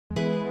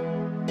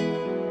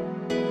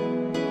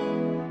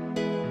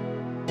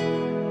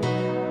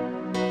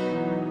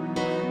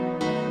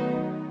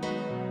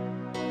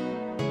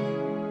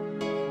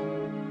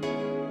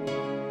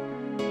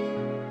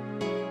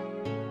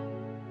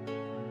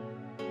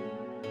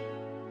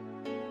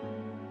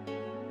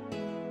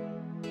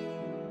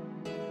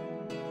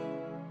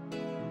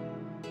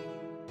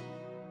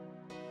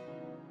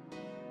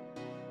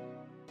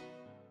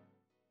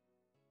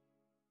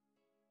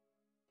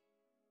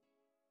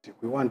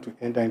we want to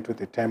enter into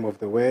the time of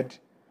the word.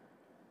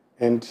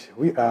 And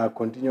we are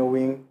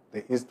continuing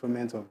the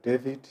instruments of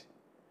David.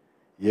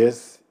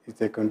 Yes,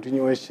 it's a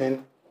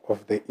continuation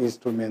of the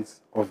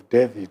instruments of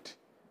David.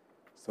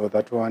 So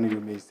that one you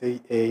may say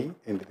A,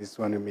 and this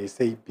one you may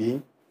say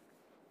B,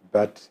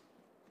 but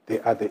they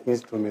are the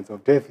instruments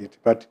of David.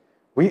 But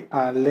we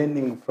are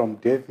learning from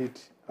David,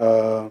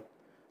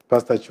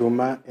 Pastor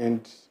Chuma,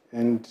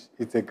 and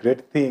it's a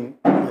great thing.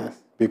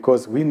 Yes.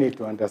 Because we need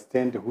to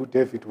understand who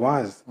David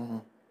was,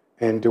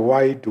 and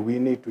why do we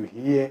need to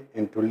hear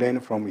and to learn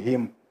from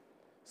him.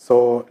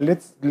 So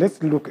let's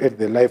look at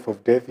the life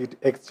of David,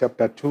 Acts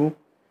chapter 2,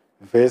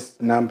 verse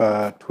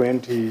number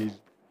 23.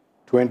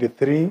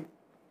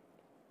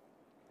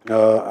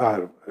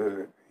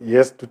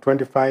 Yes, to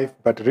 25,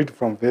 but read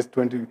from verse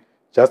 20,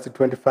 just to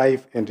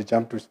 25, and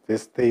jump to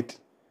verse 30.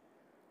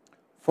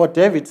 For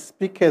David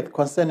speaketh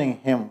concerning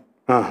him,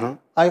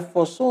 I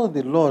foresaw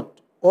the Lord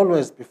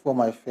always before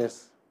my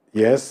face.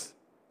 Yes.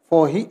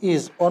 For he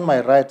is on my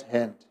right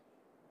hand,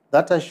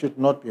 that I should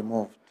not be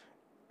moved.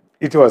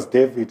 It was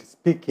David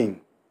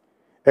speaking.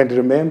 And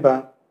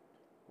remember,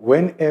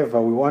 whenever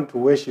we want to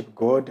worship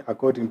God,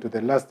 according to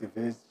the last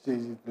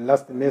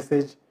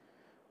message,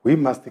 we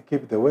must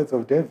keep the words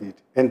of David.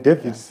 And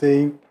David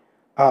saying,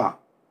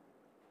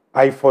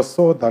 I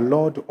foresaw the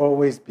Lord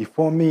always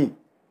before me,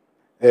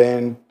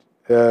 and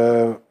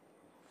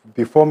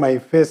before my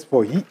face,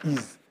 for he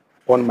is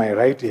on my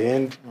right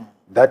hand,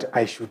 that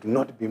I should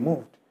not be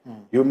moved.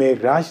 You may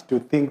rush to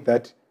think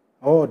that,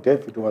 oh,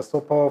 David was so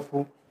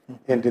powerful,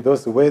 and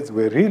those words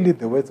were really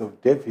the words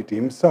of David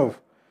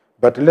himself.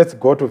 But let's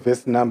go to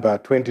verse number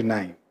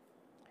 29.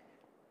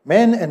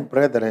 Men and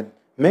brethren,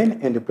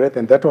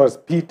 that was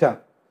Peter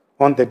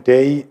on the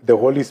day the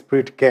Holy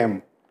Spirit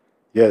came.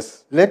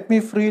 Yes. Let me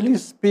freely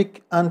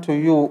speak unto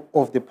you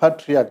of the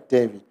patriarch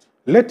David.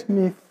 Let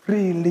me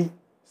freely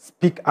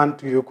speak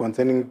unto you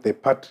concerning the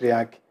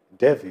patriarch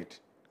David.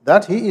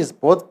 That he is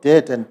both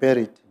dead and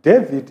buried.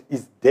 David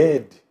is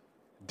dead.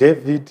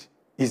 David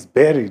is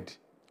buried.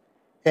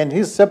 And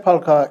his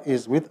sepulchre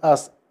is with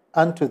us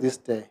unto this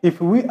day. If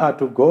we are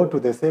to go to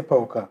the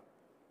sepulchre,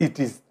 it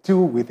is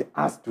still with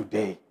us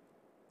today.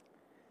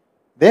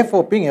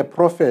 Therefore, being a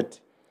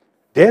prophet,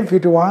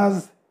 David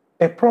was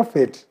a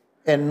prophet.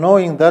 And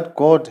knowing that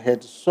God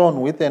had sworn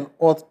with an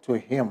oath to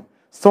him.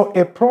 So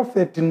a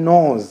prophet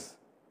knows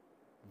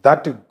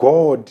that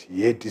God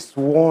had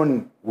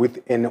sworn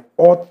with an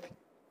oath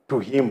to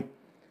him.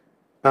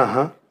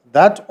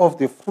 That of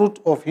the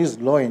fruit of his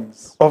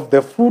loins. Of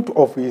the fruit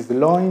of his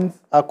loins.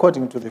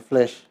 According to the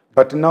flesh.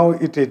 But now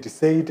it had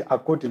said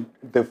according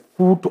to the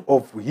fruit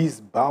of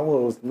his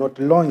bowels, not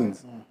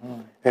loins.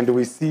 And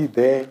we see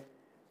there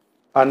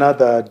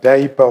another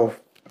diaper of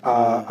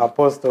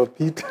Apostle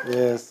Peter.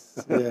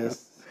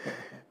 Yes.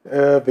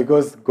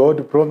 Because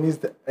God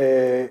promised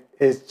a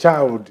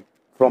child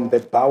from the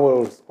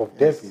bowels of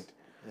David,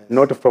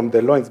 not from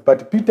the loins.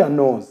 But Peter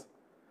knows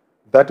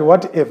that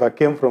whatever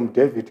came from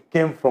David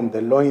came from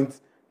the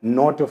loins,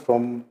 not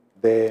from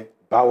the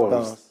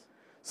bowels.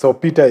 So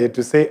Peter had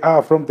to say,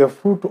 from the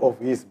fruit of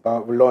his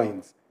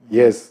loins.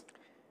 Yes.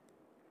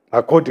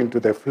 According to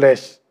the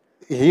flesh.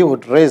 He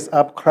would raise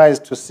up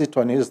Christ to sit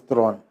on his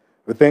throne.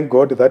 We thank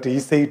God that he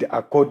said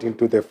according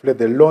to the flesh,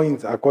 the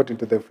loins according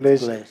to the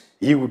flesh,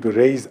 he would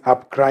raise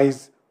up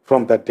Christ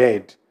from the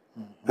dead.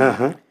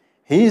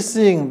 He,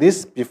 seeing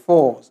this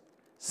before,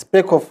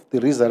 spake of the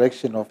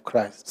resurrection of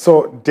Christ.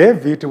 So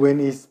David, when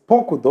he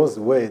spoke those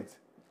words,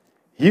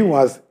 he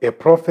was a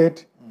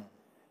prophet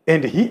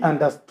and he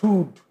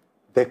understood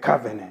the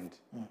covenant.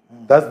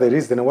 That's the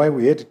reason why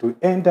we had to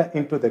enter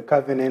into the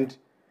covenant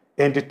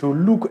and to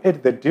look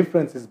at the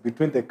differences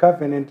between the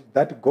covenant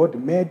that God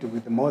made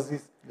with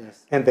Moses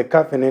and the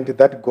covenant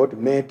that God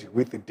made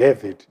with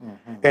David.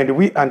 And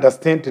we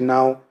understand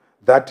now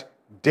that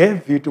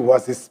David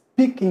was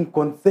speaking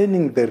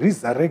concerning the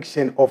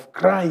resurrection of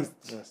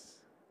Christ.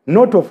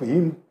 Not of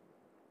him,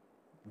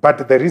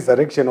 but the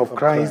resurrection of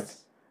Christ,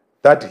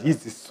 that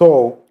his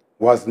soul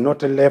was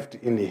not left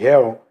in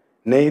hell,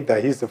 neither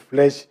his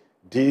flesh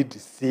did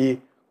see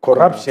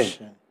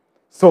corruption.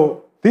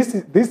 So this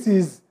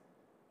is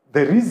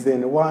the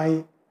reason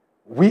why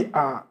we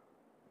are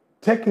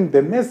taking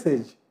the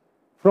message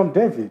from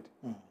David.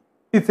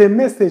 It's a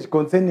message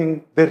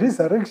concerning the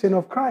resurrection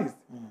of Christ.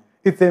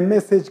 It's a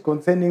message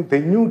concerning the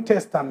New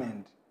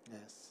Testament.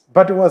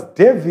 But was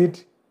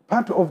David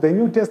part of the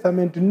New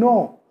Testament?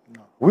 No.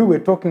 We were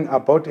talking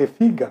about a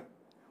figure.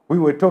 We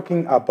were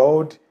talking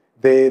about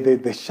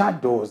the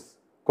shadows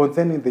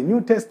concerning the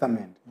New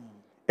Testament.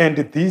 And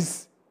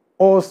this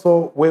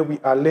also, where we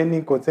are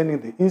learning concerning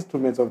the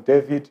instruments of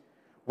David,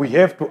 we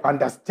have to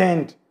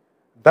understand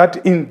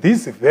that in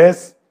this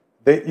verse,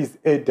 there is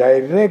a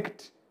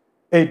direct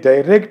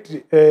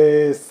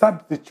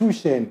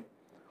substitution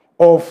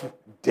of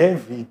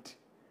David,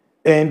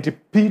 and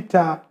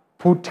Peter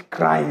put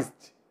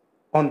Christ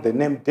on the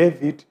name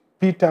David.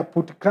 Peter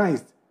put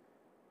Christ.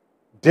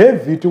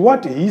 David,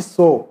 what he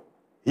saw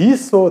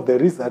the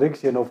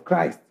resurrection of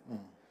Christ.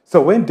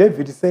 So when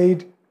David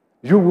said,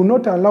 You will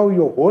not allow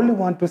your Holy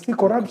One to see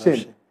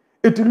corruption.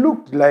 It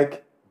looked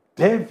like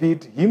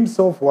David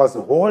himself was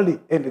holy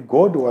and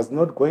God was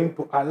not going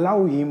to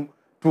allow him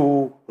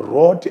to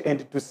rot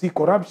and to see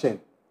corruption.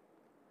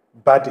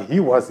 But he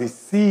was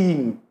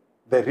seeing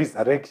the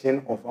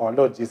resurrection of our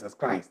Lord Jesus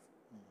Christ.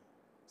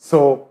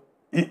 So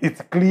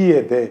it's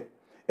clear there.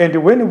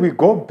 And when we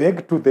go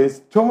back to the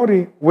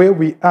story where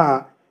we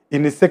are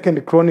in the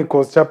 2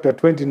 Chronicles chapter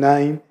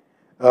 29,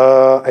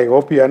 I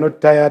hope you are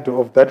not tired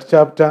of that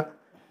chapter.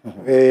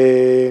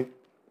 It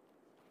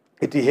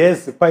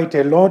has quite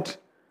a lot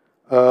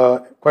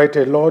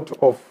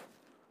of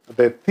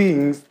the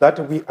things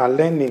that we are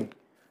learning.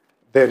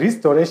 The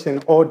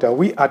restoration order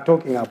we are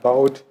talking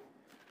about,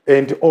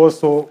 and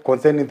also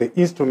concerning the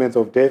instruments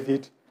of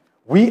David,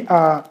 we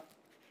are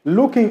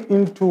looking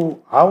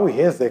into how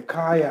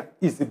Hezekiah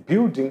is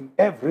building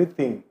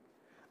everything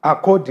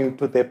according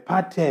to the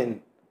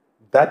pattern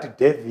that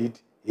David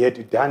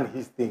had done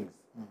his things,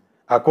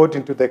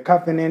 according to the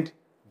covenant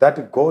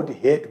that God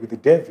had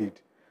with David,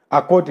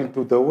 according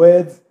to the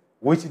words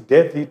which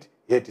David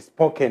had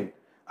spoken,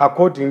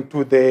 according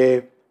to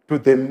the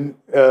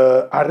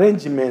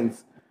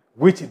arrangements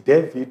which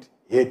David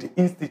had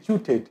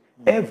instituted.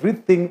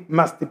 Everything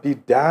must be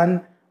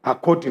done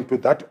according to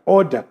that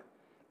order.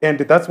 And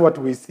that's what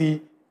we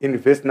see in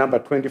verse number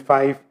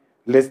 25.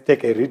 Let's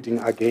take a reading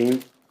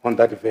again on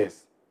that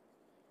verse.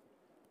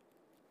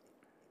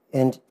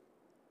 And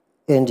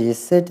he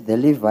set the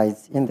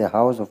Levites in the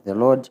house of the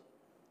Lord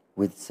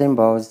with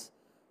cymbals,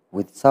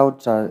 with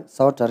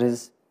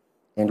psalteries,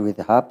 and with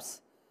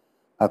harps,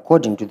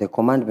 according to the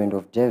commandment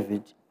of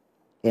David,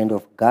 and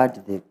of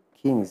Gad the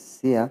king's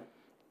seer,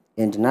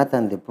 and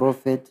Nathan the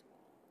prophet,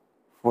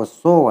 for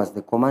so was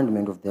the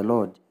commandment of the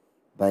Lord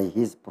by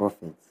his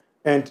prophets.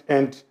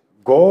 And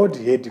God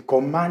had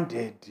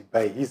commanded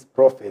by his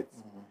prophets.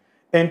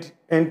 And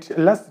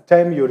last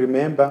time you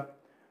remember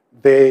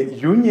the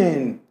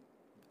union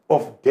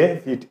of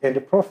David and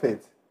the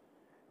prophets.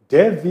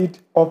 David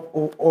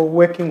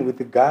working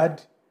with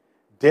God,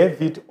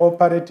 David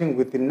operating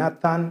with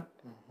Nathan,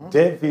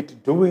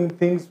 David doing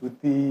things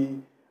with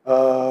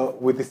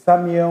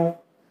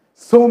Samuel,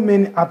 so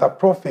many other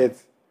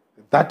prophets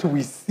that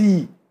we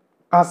see.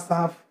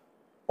 Asaph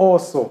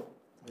also.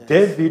 Yes.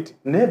 David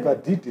never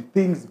did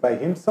things by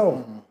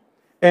himself.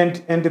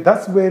 And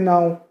that's where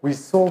now we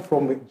saw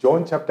from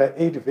John chapter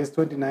 8, verse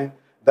 29,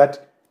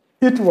 that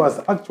it was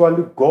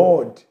actually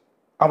God,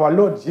 our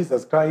Lord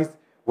Jesus Christ,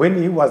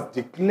 when he was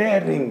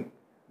declaring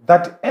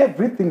that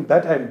everything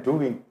that I'm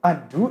doing, I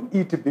do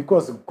it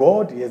because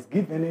God has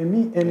given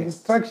me an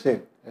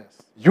instruction.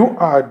 Yes. You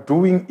are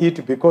doing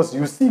it because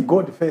you see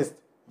God first.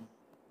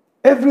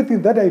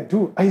 Everything that I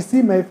do, I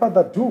see my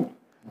Father do.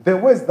 The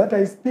words that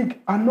I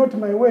speak are not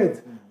my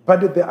words,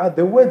 but they are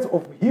the words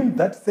of him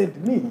that sent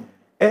me.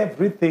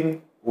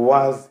 Everything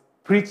was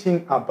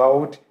preaching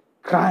about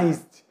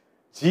Christ,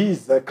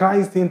 Jesus,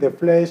 Christ in the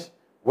flesh,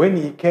 when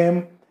he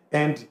came,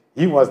 and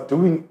he was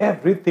doing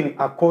everything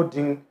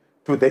according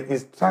to the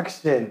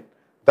instruction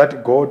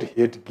that God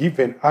had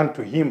given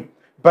unto him,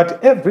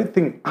 but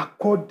everything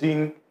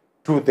according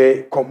to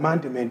the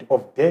commandment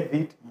of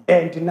David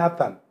and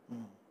Nathan.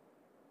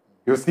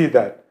 You see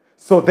that?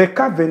 So the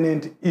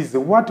covenant is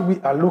what we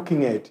are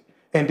looking at,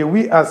 and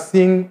we are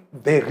seeing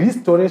the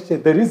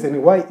restoration. The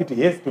reason why it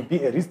has to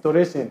be a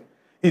restoration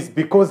is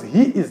because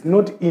he is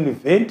not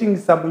inventing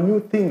some new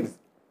things.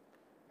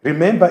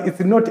 Remember,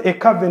 it's not a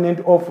covenant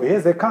of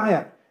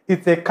Hezekiah.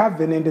 It's a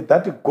covenant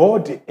that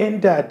God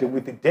entered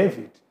with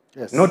David,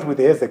 not with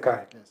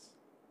Hezekiah. Yes.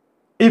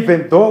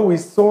 Even though we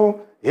saw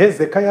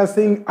Hezekiah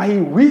saying,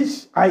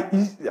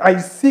 I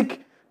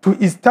seek to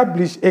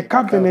establish a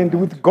covenant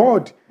with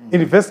God.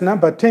 In verse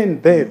number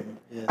 10 there,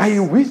 yes. I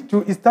wish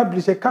to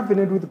establish a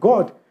covenant with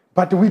God,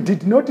 but we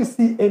did not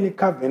see any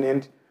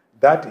covenant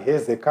that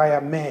Hezekiah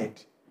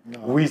made. No.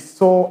 We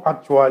saw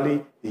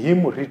actually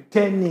him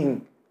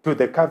returning to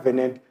the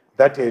covenant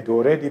that had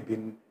already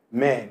been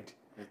made.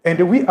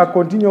 And we are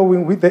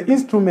continuing with the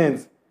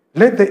instruments.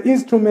 Let the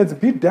instruments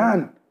be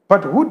done.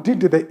 But who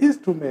did the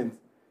instruments?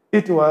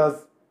 It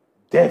was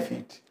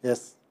David.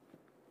 Yes.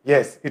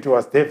 Yes, it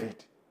was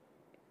David.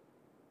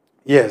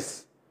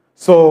 Yes.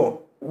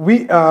 So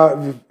we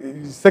are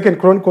 2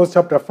 Chronicles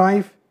chapter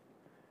 5,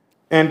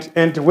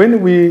 and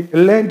when we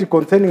learned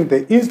concerning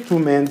the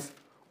instruments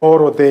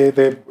or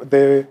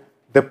the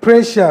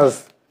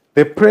precious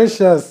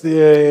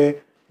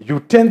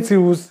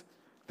utensils,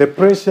 the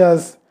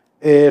precious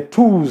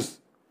tools,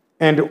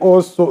 and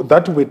also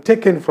that were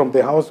taken from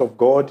the house of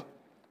God,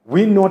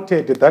 we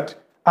noted that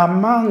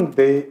among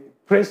the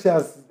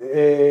precious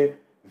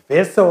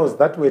vessels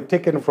that were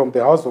taken from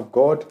the house of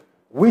God,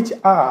 which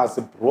Ahaz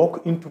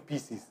broke into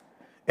pieces,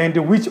 and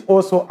which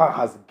also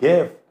Ahaz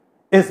gave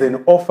as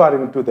an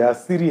offering to the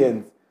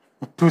Assyrians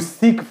to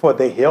seek for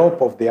the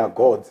help of their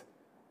gods.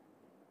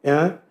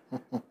 Yeah?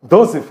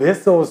 Those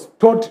vessels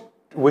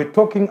were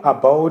talking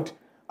about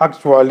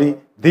actually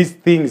these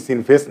things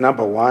in verse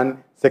number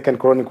 1, 2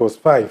 Chronicles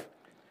 5.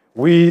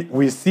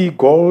 We see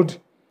gold,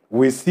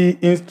 we see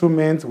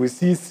instruments, we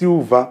see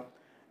silver,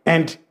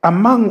 And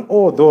among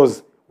all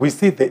those, we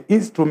see the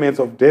instruments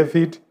of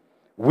David,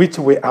 which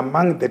were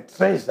among the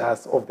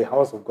treasures of the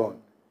house of God.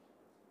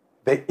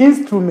 The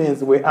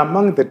instruments were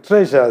among the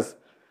treasures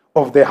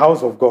of the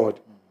house of God.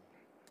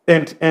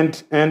 And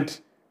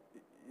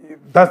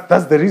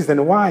that's the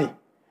reason why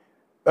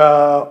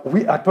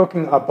we are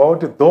talking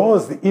about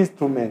those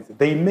instruments.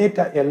 They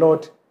matter a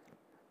lot.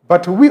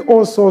 But we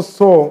also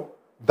saw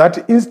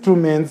that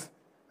instruments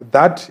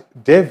that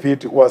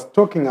David was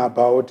talking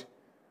about,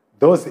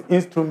 those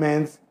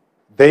instruments,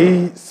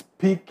 they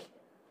speak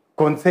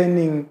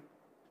concerning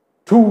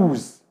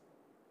tools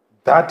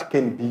that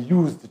can be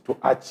used to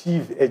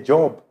achieve a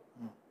job.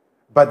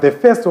 But the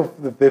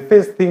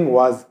first thing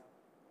was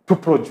to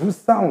produce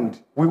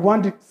sound. We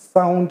wanted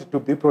sound to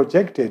be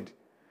projected.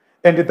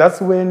 And that's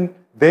when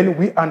then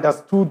we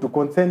understood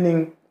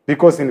concerning,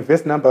 because in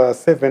verse number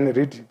 7,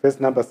 read verse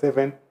number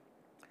 7.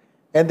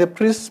 And the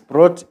priests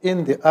brought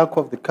in the ark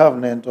of the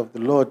covenant of the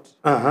Lord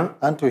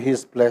unto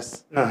his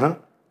place,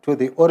 to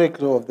the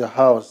oracle of the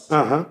house,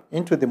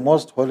 into the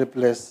most holy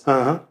place,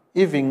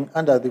 even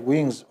under the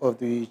wings of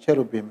the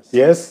cherubims.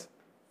 Yes.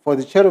 For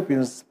the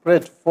cherubims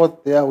spread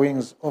forth their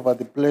wings over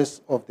the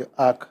place of the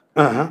ark,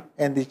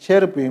 and the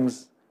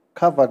cherubims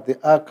covered the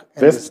ark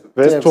and the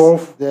steps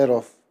 12.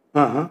 thereof.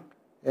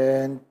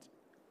 And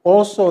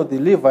also the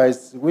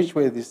Levites, which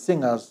were the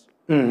singers,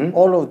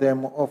 all of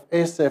them of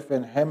Asaph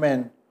and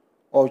Heman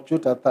of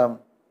Jeduthun,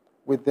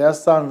 with their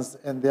sons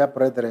and their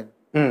brethren,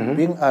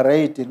 being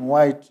arrayed in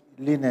white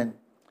linen,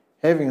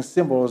 having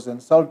cymbals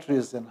and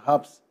psalteries and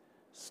harps,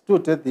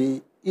 stood at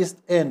the east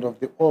end of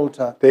the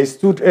altar. They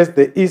stood at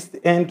the east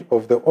end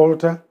of the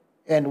altar.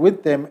 And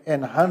with them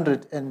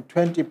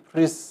 120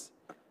 priests,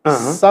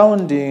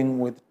 sounding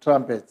with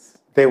trumpets.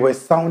 They were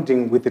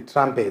sounding with the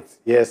trumpets,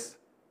 yes.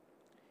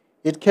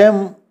 It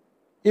came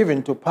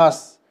even to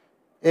pass,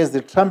 as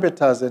the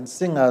trumpeters and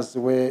singers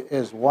were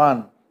as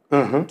one,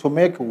 to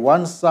make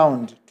one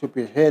sound to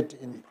be heard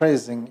in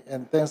praising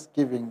and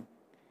thanksgiving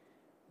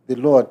the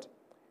Lord.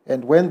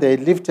 And when they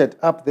lifted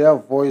up their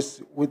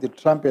voice with the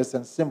trumpets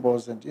and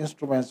cymbals and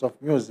instruments of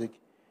music,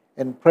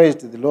 and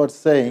praised the Lord,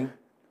 saying,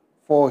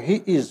 for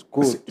he is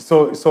good.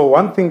 So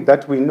one thing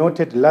that we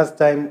noted last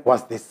time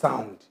was the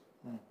sound.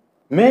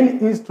 Many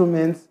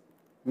instruments,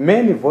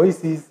 many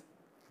voices,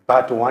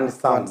 but one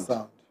sound.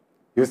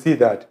 You see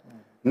that?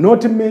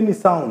 Not many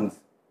sounds.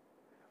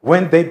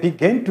 When they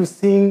began to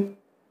sing,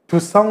 to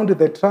sound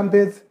the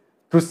trumpets,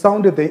 to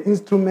sound the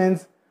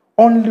instruments,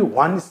 only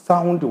one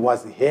sound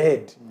was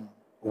heard.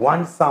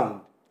 One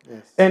sound.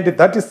 Yes. And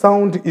that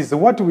sound is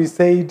what we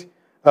said,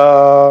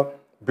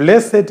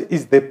 blessed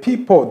is the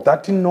people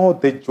that know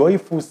the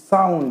joyful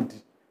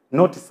sound,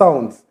 not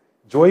sounds,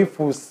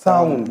 joyful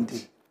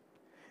sound.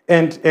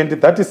 And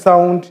that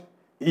sound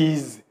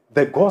is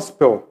the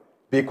gospel,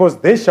 because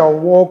they shall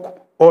walk,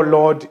 O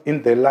Lord,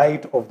 in the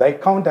light of thy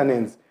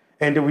countenance.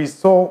 And we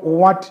saw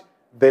what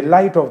the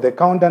light of the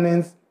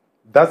countenance,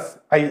 that's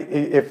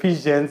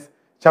Ephesians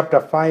chapter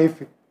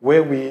 5,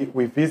 where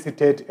we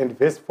visited in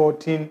verse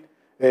 14,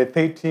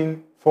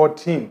 13,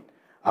 14,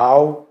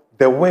 how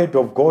the word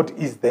of God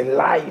is the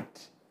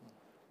light.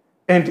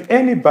 And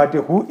anybody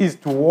who is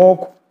to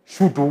walk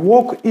should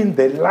walk in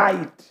the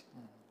light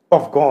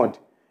of God.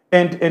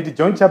 And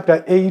John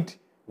chapter 8,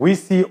 we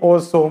see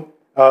also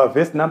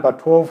verse number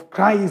 12,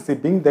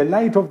 Christ being the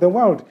light of the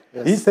world.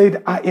 Yes. He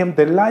said, I am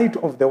the light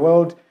of the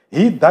world.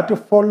 He that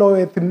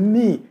followeth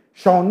me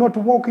shall not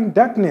walk in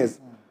darkness.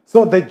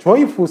 So the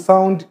joyful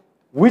sound,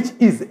 which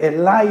is a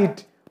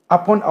light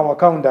upon our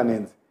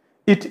countenance,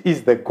 it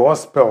is the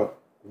gospel,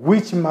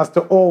 which must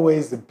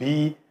always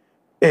be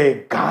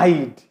a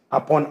guide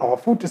upon our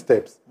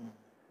footsteps.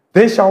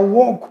 They shall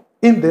walk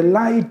in the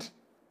light,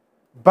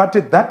 but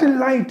that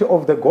light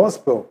of the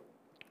gospel,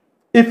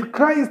 if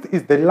Christ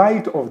is the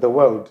light of the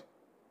world,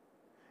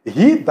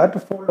 he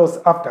that follows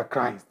after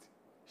Christ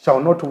shall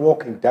not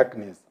walk in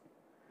darkness,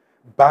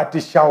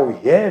 but shall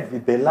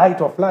have the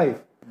light of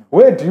life.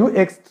 Where do you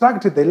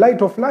extract the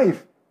light of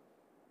life?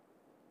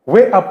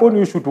 Whereupon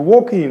you should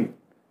walk in.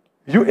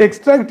 You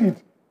extract it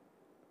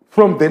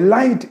from the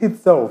light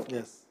itself.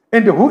 Yes.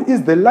 And who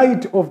is the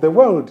light of the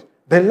world?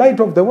 The light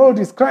of the world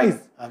is Christ.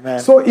 Amen.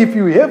 So if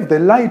you have the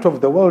light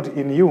of the world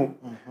in you,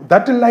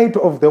 that light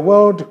of the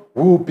world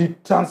will be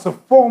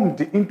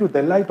transformed into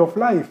the light of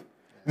life.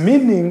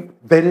 Meaning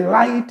the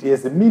light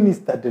has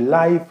ministered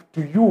life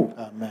to you.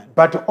 Amen.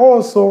 But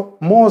also,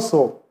 more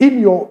so, in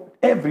your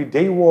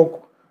everyday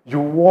walk, you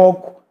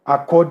walk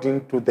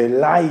according to the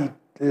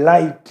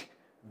light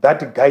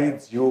that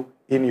guides you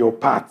in your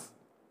paths.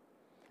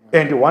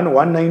 And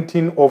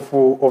 119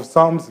 of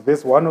Psalms,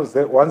 verse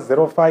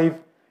 105,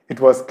 it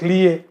was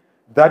clear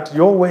that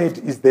your word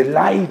is the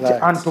light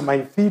unto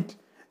my feet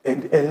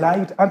and a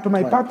light unto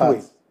my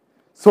pathway.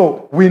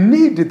 So we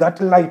need that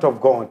light of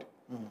God.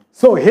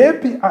 So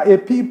happy are a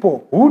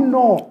people who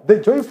know the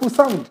joyful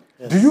sound.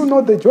 Yes. Do you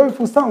know the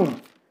joyful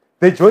sound?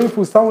 The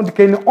joyful sound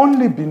can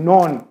only be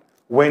known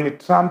when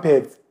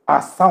trumpets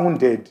are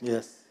sounded.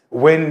 Yes.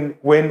 When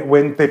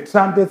the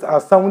trumpets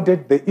are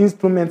sounded, the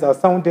instruments are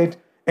sounded,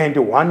 and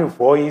one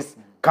voice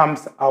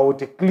comes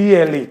out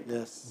clearly.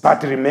 Yes.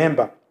 But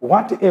remember,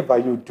 whatever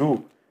you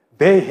do,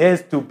 it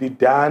has to be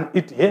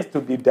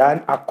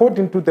done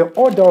according to the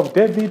order of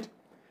David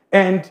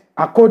and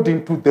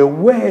according to the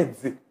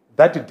words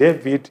that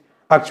David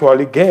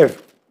actually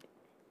gave.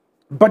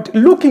 But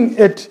looking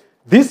at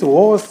this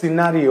whole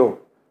scenario,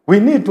 we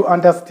need to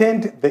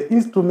understand the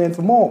instruments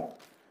more,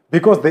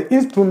 because the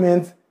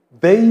instruments,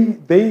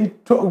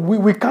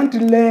 we can't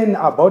learn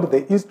about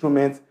the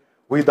instruments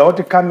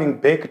without coming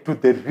back to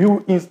the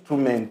real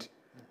instrument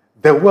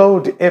the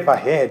world ever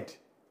had.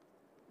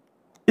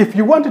 If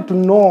you wanted to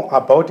know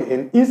about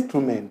an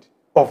instrument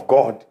of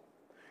God,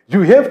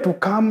 you have to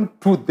come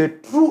to the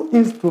true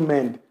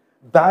instrument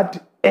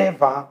that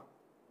ever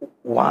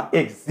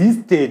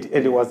existed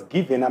and was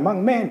given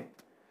among men.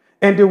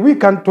 And we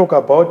can talk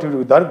about it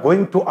without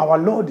going to our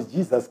Lord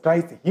Jesus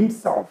Christ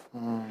himself.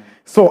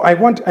 So I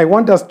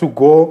want us to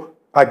go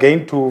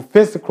again to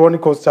 1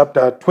 Chronicles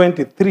chapter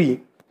 23,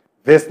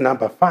 verse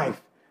number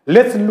 5.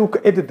 Let's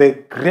look at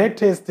the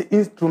greatest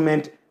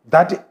instrument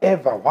that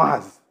ever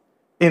was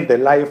in the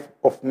life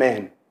of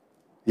man.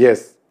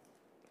 Yes.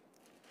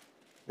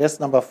 Verse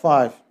number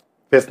 5.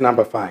 Verse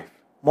number 5.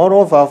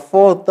 Moreover,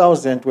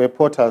 4,000 were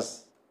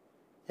potters,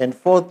 and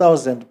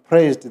 4,000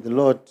 praised the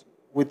Lord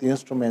with the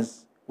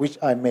instruments which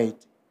I made,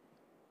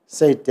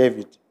 said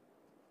David,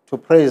 to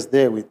praise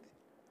therewith.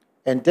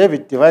 And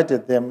David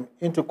divided them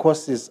into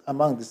courses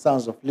among the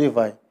sons of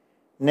Levi,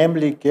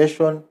 namely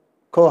Gershon,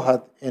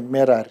 Kohath, and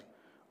Merari.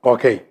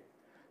 Okay.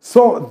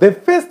 So the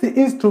first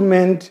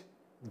instrument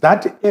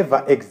that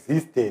ever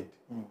existed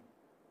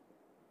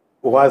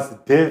was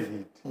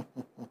David.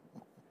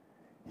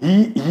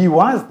 He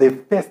was the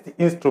first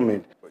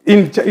instrument.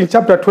 In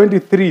chapter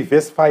 23,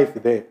 verse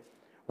 5 there,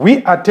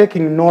 we are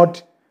taking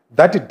note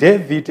that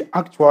David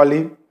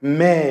actually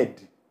made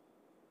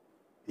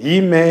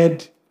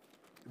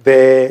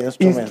the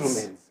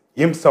instruments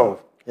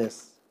himself.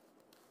 Yes.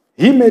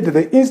 He made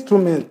the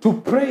instruments to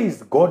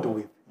praise God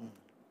with.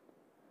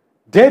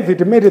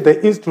 David made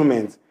the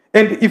instruments.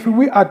 And if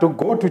we are to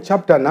go to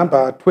chapter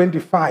number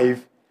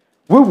 25,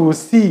 we will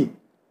see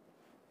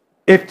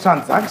a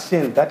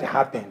transaction that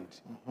happened.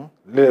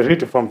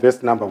 Read from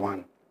verse number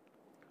 1.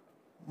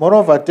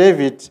 Moreover,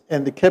 David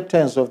and the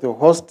captains of the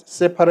host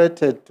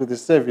separated to the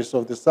service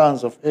of the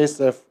sons of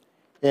Asaph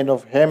and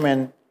of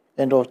Heman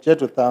and of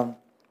Jeduthun,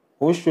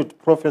 who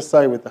should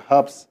prophesy with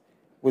harps,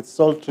 with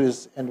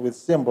psalteries, and with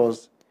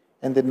cymbals.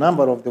 And the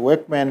number of the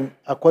workmen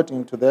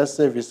according to their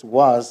service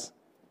was,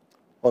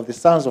 of the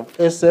sons of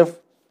Asaph,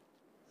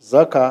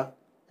 Zakah,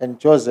 and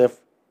Joseph,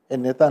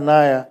 and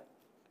Nethaniah,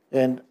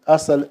 and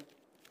Asarela,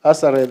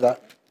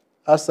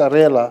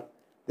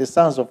 the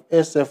sons of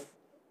Asaph,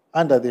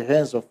 under the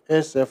hands of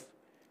Asaph,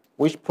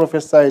 which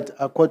prophesied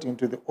according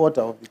to the order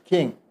of the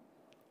king.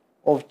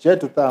 Of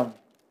Jeduthun,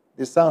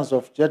 the sons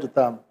of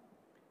Jeduthun,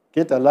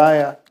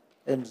 Gedaliah,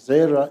 and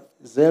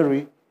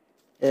Zeri,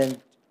 and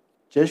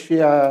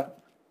Jeshua,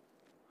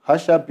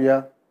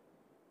 Hashabiah,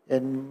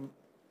 and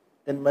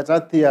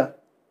Mattathiah,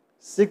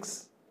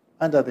 6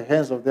 under the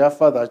hands of their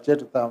father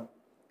Jeduthun,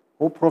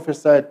 who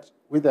prophesied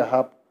with the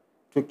harp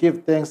to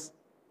give thanks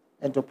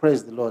and to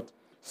praise the Lord.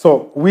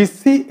 So we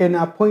see an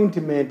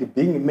appointment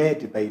being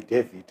made by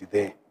David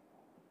there.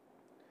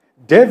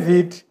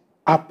 David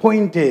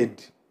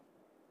appointed,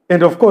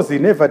 and of course he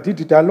never did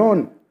it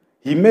alone.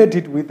 He made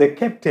it with the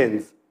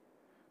captains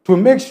to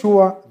make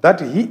sure that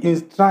he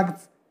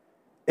instructs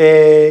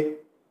the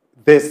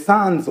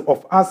sons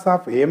of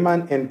Asaph,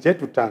 Heman, and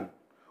Jeduthun,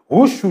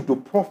 who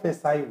should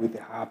prophesy with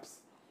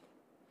harps.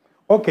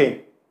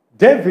 Okay,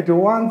 David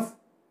wants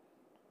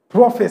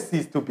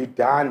prophecies to be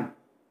done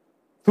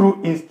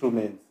through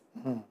instruments.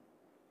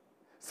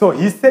 So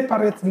he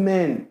separates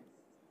men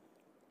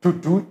to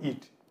do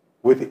it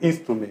with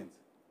instruments.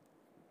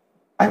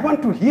 I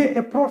want to hear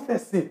a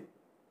prophecy.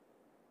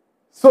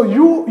 So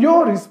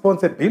your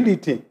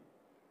responsibility,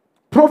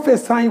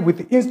 prophesy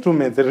with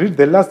instruments. Read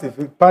the last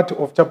part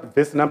of chapter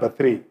verse number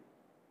 3.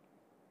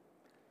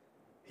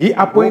 He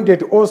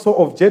appointed also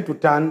of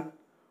Jeduthun,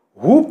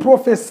 who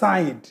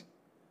prophesied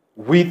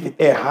with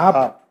a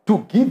harp to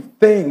give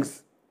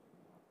thanks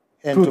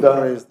And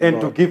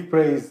to give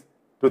praise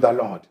to the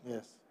Lord.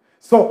 Yes.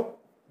 So,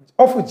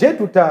 of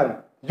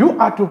Jeduthun, you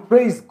are to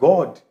praise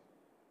God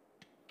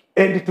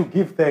and to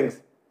give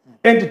thanks.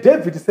 And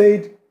David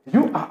said,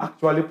 you are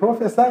actually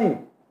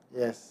prophesying.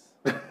 Yes.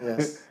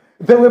 Yes.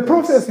 There were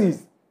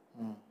prophecies.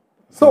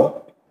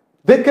 So,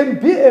 there can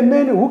be a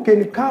man who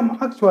can come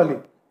actually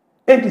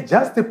and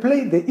just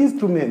play the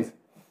instruments,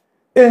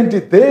 and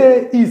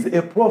there is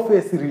a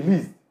prophecy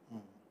released.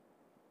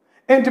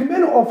 And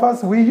many of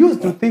us, we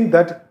used to think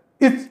that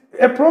it's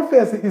a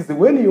prophecy is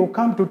when you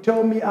come to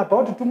tell me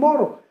about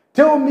tomorrow.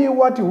 Tell me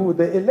what will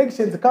the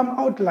elections come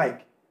out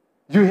like.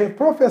 You have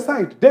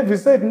prophesied. David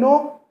said,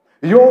 no,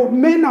 your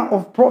manner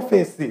of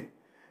prophecy,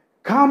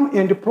 come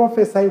and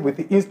prophesy with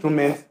the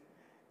instruments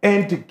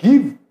and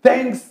give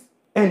thanks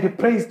and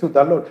praise to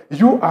the Lord.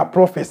 You are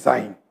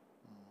prophesying.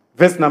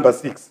 Verse number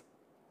 6.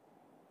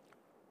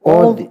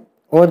 All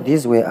All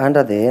these were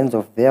under the hands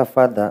of their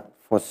father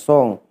for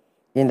song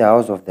in the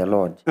house of the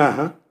Lord,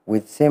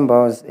 with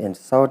cymbals and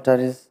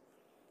psalteries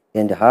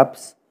and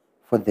harps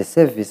for the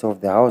service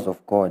of the house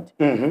of God,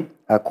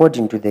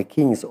 according to the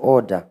king's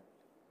order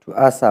to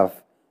Asaph,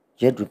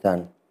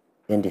 Jeduthun,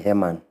 and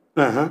Heman.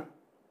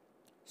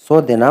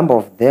 So the number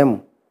of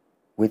them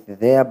with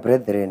their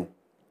brethren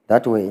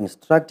that were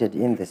instructed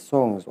in the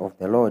songs of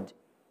the Lord,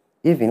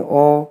 even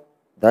all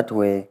that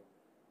were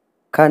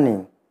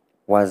cunning,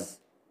 was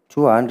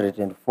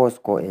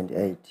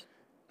 248.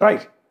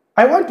 Right.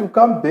 I want to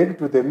come back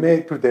to the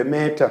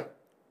matter.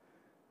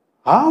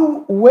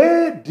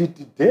 Where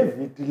did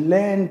David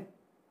learn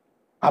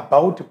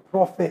about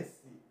prophecy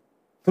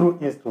through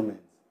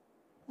instruments?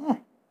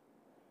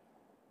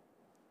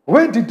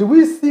 Where did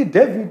we see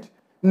David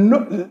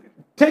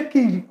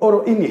taking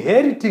or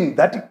inheriting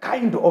that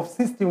kind of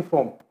system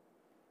from?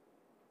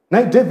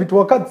 Now David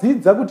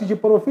wakadzidza kuti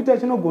chiprofita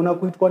chinogona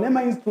kuitwa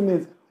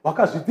nema-instruments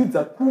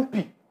wakazvidzidza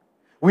kupi?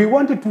 We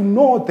wanted to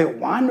know the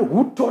one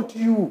who taught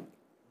you.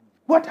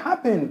 What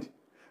happened?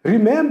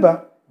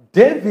 Remember,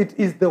 David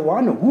is the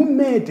one who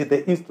made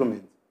the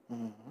instruments.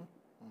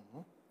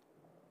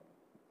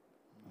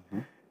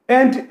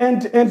 And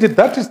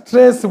that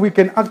stress, we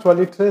can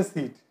actually trace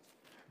it.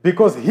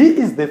 Because he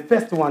is the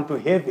first one to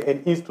have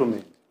an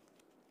instrument.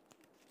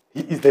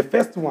 He is the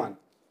first one.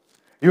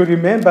 You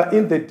remember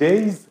in the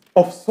days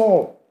of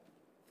Saul,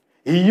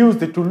 he used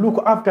to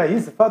look after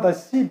his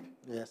father's sheep.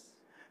 Yes.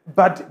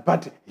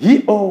 But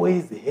he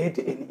always had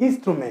an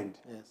instrument.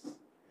 Yes.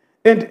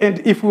 And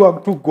if we are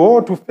to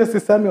go to 1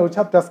 Samuel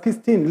chapter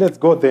 16, let's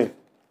go there.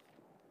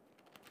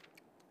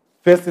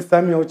 1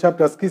 Samuel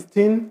chapter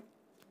 16.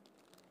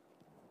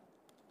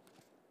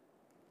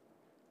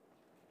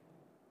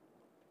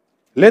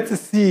 Let's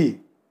see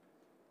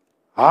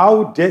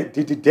how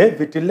did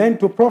David learn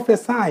to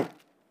prophesy.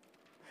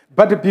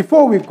 But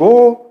before we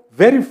go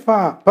very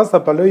far, Pastor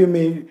Palo, you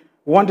may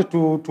want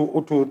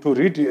to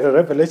read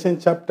Revelation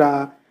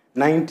chapter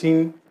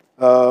 19,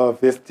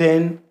 verse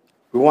 10.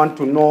 We want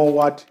to know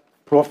what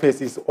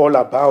prophecy is all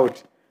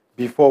about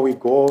before we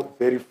go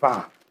very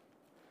far.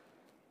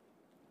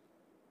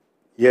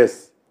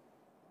 Yes.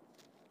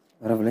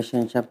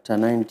 Revelation chapter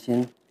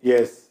 19.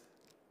 Yes.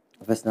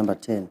 Verse number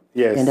 10.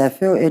 Yes. And I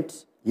fell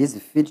at his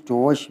feet to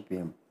worship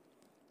him.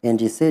 And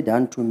he said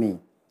unto me,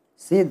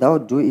 Say thou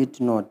do it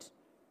not.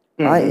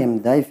 I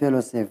am thy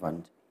fellow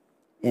servant,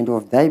 and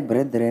of thy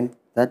brethren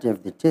that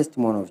have the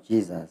testimony of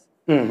Jesus.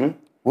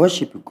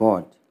 Worship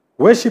God.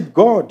 Worship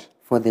God.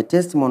 For the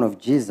testimony of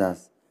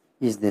Jesus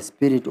is the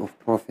spirit of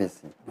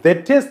prophecy. The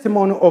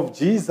testimony of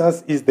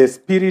Jesus is the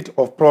spirit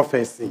of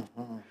prophecy.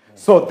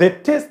 So the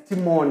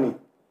testimony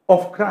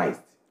of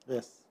Christ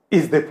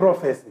is the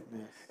prophecy.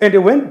 Yes.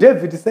 And when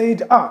David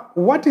said,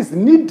 what is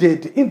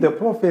needed in the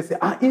prophecy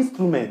are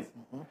instruments.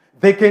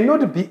 They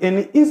cannot be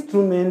an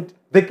instrument,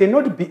 they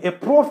cannot be a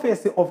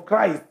prophecy of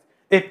Christ,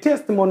 a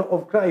testimony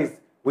of Christ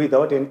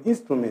without an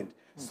instrument.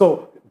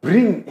 So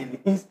bring an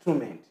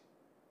instrument.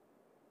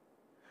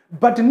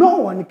 But no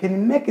one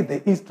can make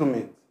the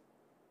instrument.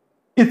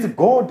 It's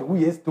God who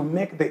has to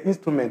make the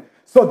instrument.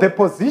 So the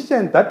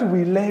position that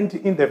we learned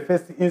in the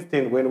first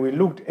instant when we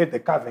looked at the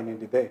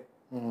covenant there,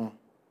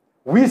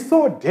 we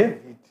saw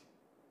David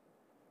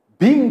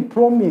being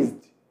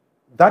promised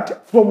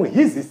that from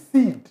his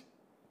seed,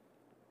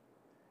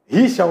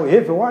 he shall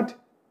have what?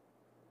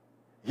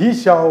 He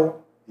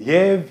shall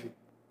have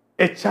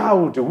a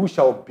child who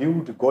shall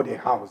build God a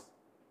house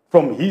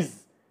from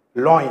his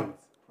loins,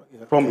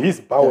 from his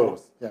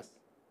bowels. Yes.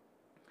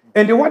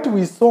 And what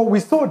we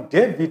saw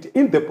David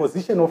in the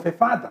position of a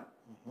father,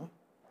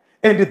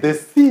 and the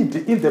seed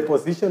in the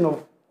position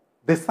of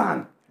the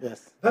son.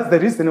 Yes. That's the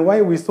reason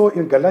why we saw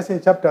in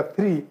Galatians chapter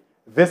 3,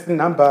 verse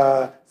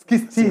number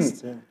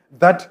 16,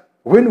 that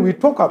when we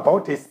talk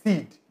about a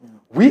seed,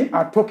 we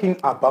are talking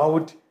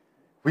about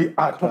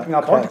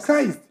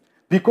Christ.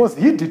 Because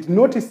he did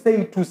not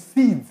say to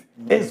seeds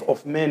as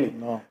of many,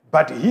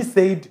 but he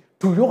said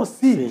to your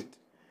seed.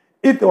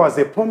 It was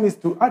a promise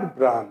to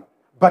Abraham.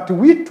 But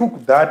we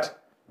took that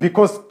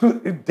because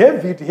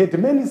David had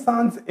many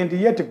sons, and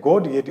yet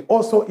God had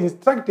also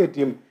instructed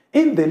him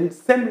in the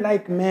same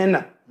like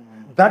manner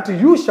that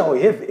you shall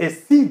have a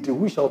seed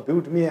who shall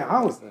build me a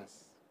house.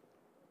 Yes.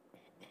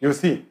 You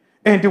see?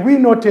 And we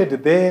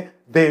noted there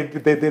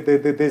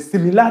the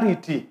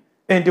similarity,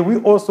 and we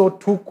also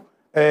took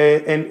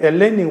a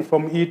learning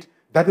from it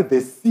that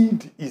the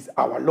seed is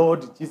our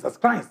Lord Jesus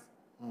Christ.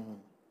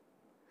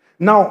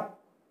 Now,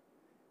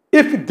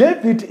 if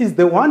David is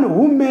the one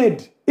who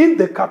made, in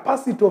the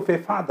capacity of a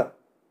father,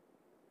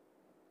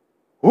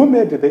 who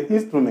made the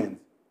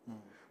instruments,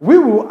 we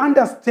will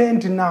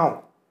understand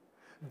now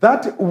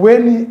that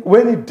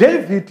when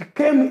David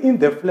came in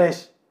the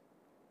flesh,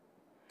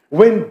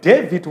 when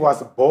David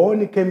was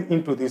born, came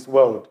into this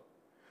world,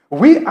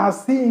 we are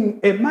seeing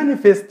a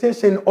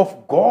manifestation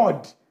of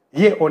God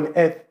here on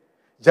earth,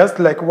 just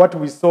like what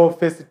we saw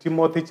 1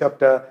 Timothy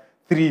chapter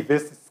 3,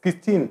 verse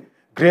 16.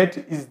 Great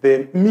is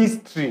the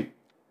mystery.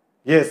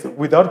 Yes,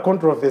 without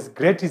controversy,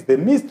 great is the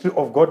mystery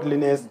of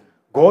godliness.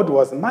 God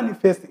was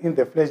manifest in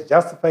the flesh,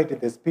 justified in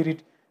the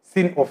spirit,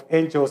 seen of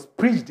angels,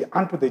 preached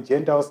unto the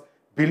Gentiles,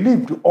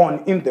 believed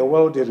on in the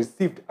world,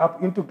 received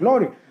up into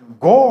glory.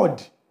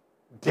 God,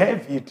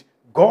 David,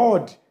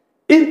 God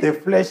in the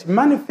flesh,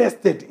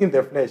 manifested in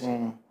the flesh.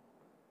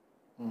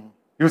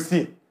 You see?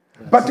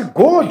 Yes. But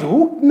God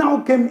who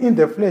now came in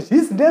the flesh,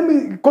 his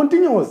name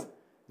continues.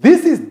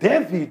 This is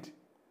David.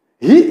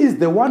 He is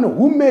the one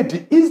who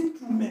made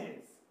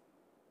instruments.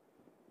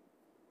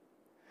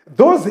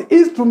 Those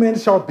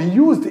instruments shall be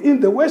used in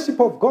the worship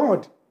of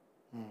God.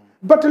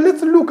 But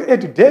let's look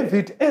at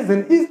David as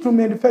an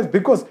instrument first,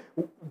 because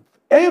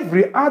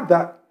every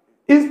other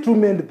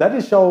instrument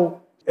that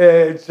shall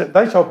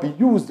be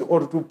used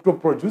or to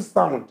produce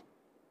sound,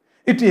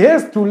 it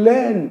has to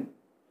learn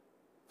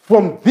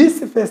from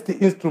this first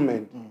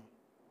instrument.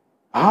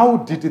 How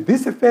did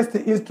this first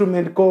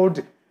instrument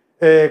called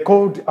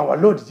our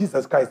Lord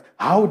Jesus Christ,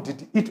 how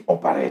did it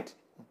operate?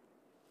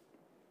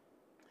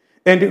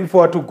 And if we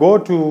were to go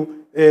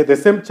to the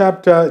same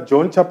chapter,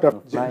 John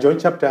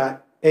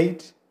chapter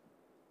 8.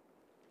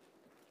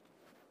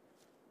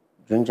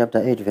 John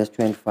chapter 8, verse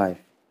 25.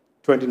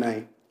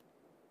 29.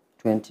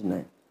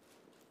 29.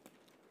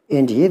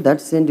 And he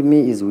that sent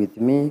me is with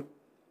me.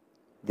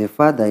 The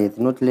Father hath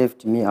not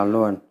left me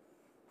alone,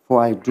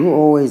 for I do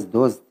always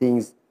those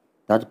things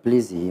that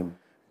please him.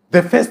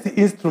 The first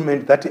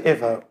instrument that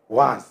ever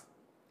was.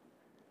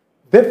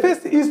 The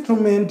first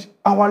instrument,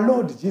 our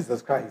Lord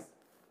Jesus Christ,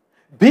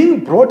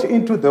 being brought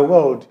into the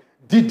world,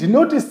 did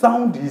not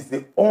sound his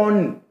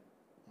own.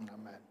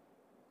 Amen.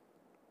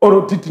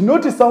 Or did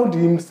not sound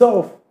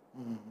himself.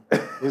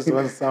 His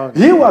own sound.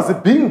 He was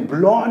being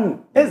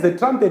blown as a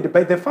trumpet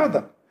by the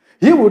Father.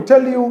 He will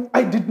tell you,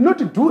 I did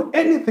not do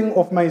anything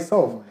of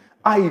myself.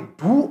 I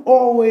do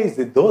always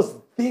those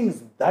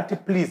things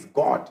that please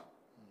God.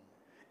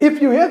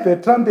 If you have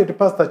a trumpet,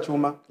 Pastor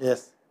Chuma,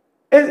 yes,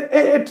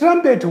 a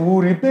trumpet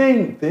will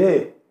remain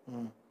there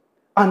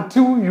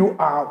until you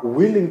are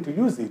willing to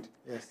use it.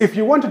 Yes. If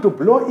you wanted to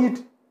blow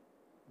it,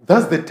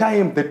 that's the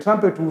time the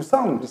trumpet will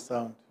sound.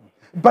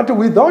 But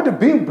without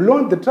being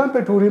blown, the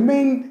trumpet will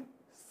remain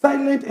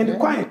silent and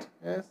quiet.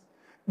 Yes.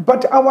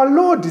 But our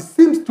Lord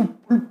seems to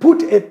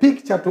put a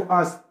picture to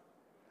us.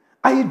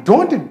 I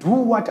don't do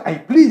what I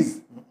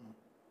please.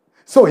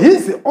 So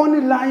his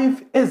own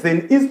life as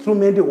an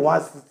instrument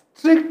was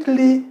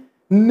strictly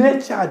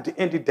nurtured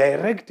and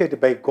directed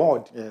by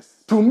God,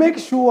 yes, to make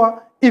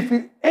sure if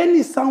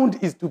any sound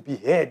is to be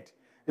heard,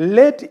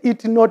 let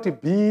it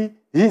not be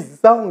his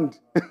sound.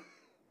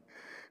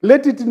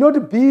 Let it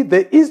not be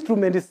the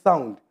instrument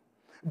sound,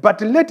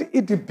 but let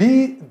it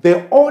be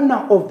the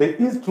owner of the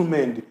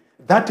instrument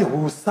that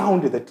will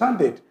sound the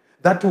trumpet,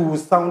 that will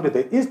sound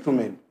the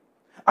instrument.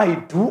 I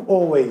do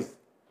always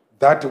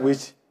that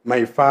which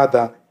my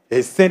Father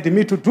has sent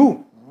me to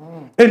do.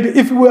 And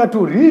if we were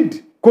to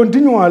read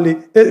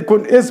continually,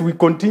 as we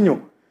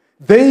continue,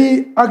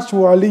 they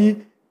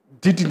actually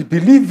didn't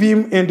believe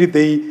him and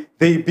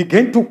they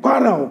began to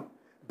quarrel.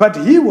 But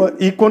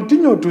he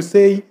continued to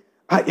say,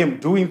 I am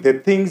doing the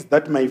things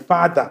that my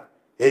Father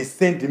has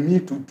sent me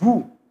to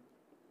do.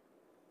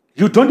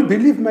 You don't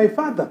believe my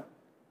Father,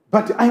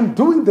 but I'm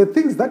doing the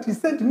things that he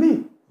sent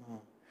me.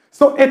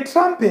 So a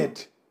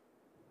trumpet,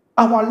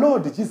 our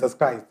Lord Jesus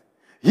Christ,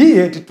 he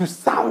had to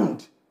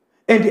sound,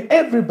 and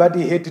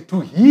everybody had to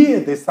hear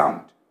the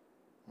sound.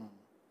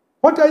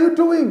 What are you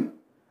doing?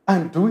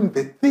 I'm doing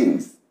the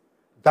things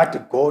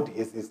that God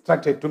has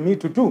instructed to me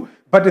to do.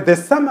 But the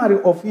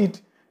summary of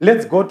it,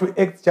 let's go to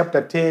Acts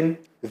chapter 10,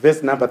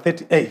 verse number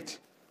 38.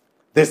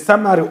 The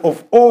summary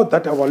of all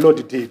that our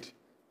Lord did.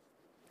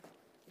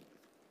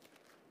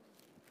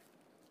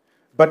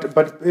 But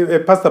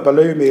Pastor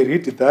Baloy may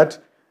read that,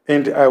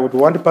 and I would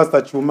want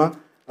Pastor Chuma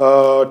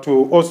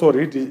to also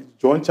read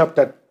John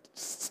chapter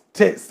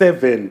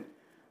 7,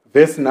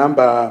 verse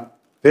number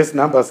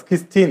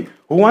 16.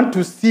 We want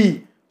to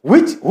see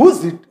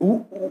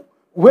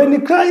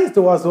when Christ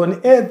was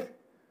on earth,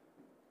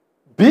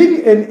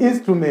 being an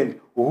instrument,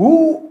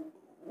 who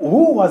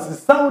was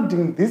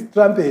sounding this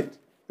trumpet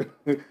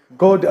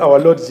called our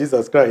Lord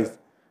Jesus Christ.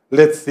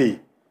 Let's see.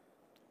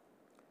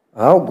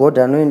 How God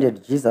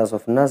anointed Jesus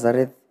of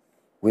Nazareth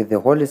with the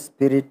Holy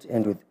Spirit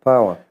and with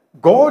power.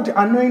 God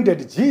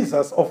anointed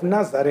Jesus of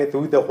Nazareth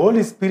with the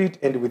Holy Spirit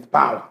and with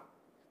power.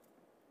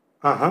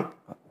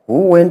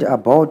 Who went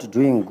about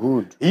doing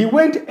good. He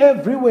went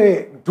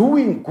everywhere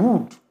doing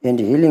good. And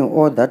healing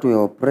all that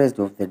were oppressed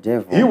of the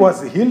devil. He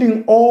was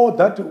healing all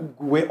that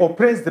were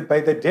oppressed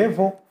by the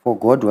devil. For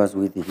God was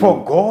with him.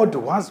 For God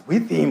was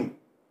with him.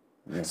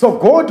 Yes. So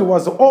God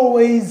was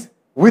always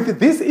with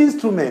this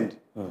instrument.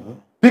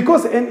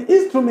 Because an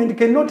instrument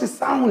cannot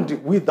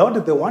sound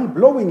without the one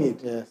blowing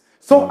it. Yes.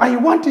 So I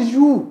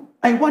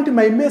want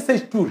my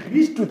message to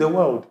reach to the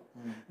world.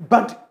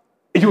 But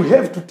you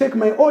have to take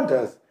my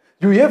orders.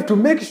 You have to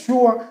make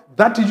sure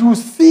that you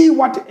see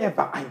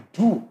whatever I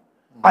do.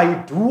 I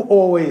do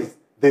always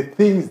the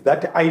things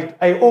that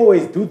I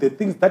always do the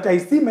things that I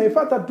see my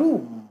Father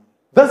do.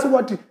 That's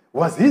what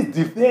was his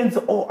defense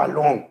all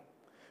along.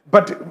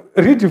 But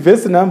read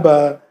verse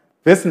number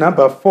Verse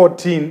number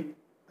 14.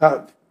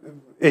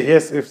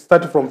 Yes,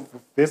 start from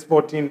verse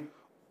 14.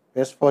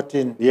 Verse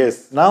 14.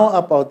 Yes. Now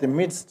about the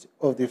midst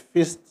of the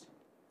feast,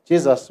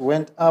 Jesus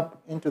went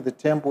up into the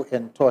temple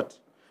and taught.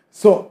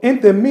 So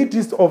in the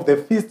midst of the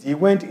feast, he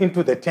went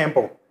into the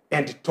temple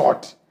and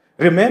taught.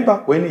 Remember,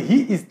 when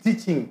he is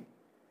teaching,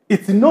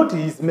 it's not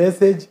his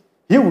message.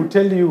 He will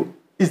tell you,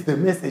 it's the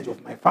message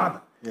of my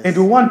Father. Yes. And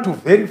we want to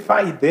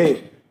verify there,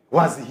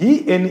 was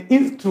he an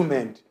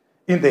instrument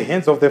in the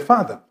hands of the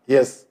Father?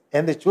 Yes.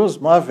 And the Jews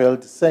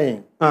marveled,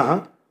 saying,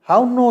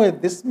 How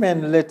knoweth this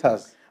man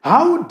letters,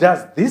 How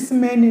does this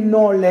man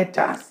know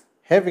letters?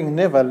 having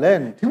never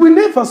learned? We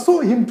never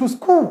saw him to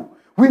school.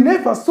 We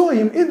never saw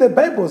him in the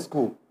Bible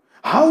school.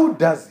 How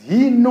does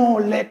he know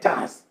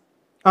letters?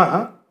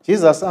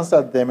 Jesus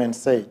answered them and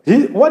said,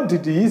 What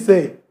did he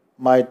say?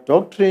 My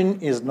doctrine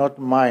is not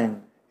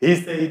mine, He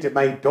said,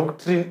 my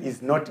doctrine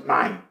is not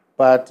mine.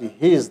 but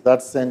his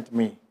that sent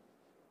me.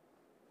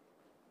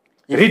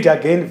 Read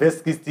again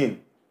verse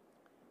 16.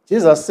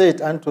 Jesus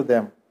said unto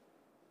them,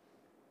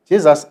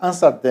 Jesus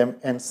answered them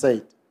and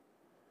said,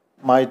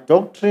 My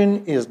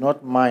doctrine is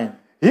not mine,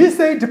 He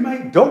said, my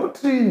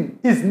doctrine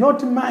is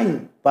not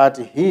mine. but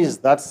his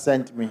that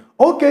sent me.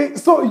 Okay,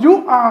 so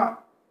you are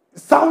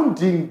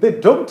sounding the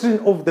doctrine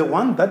of the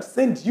one that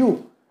sent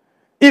you.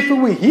 If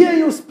we hear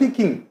you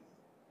speaking,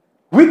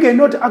 we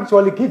cannot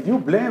actually give you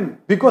blame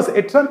because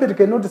a trumpet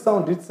cannot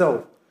sound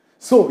itself.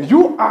 So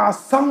you are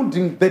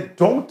sounding the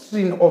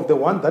doctrine of the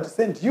one that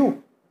sent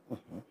you.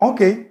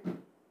 Okay,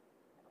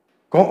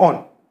 go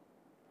on.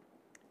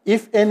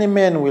 If any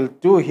man will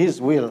do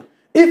his will,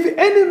 If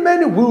any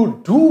man will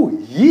do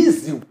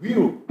his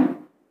will,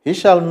 he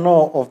shall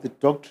know of the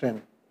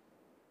doctrine,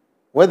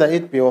 whether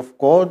it be of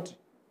God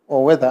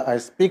or whether I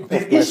speak the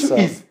of issue myself.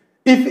 is,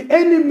 if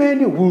any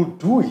man will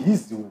do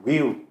his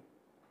will,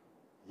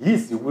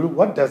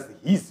 what does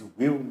his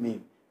will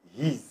mean?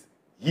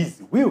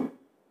 His will.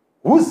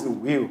 Whose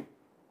will?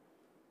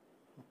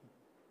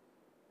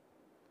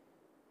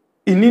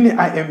 Inini,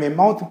 I am a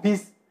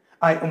mouthpiece.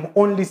 I am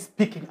only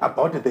speaking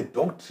about the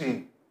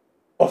doctrine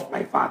of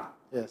my Father.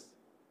 Yes.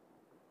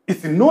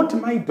 It's not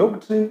my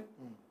doctrine.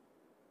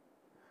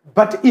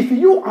 But if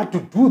you are to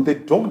do the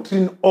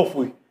doctrine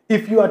of,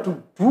 if you are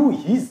to do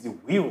his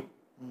will,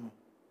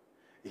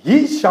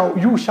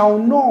 you shall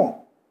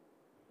know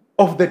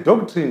of the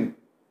doctrine,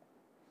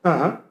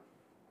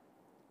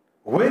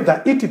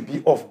 whether it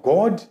be of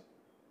God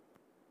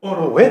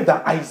or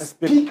whether I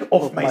speak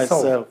of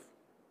myself.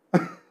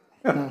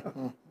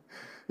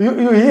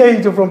 You hear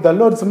it from the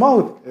Lord's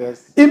mouth.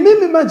 Yes.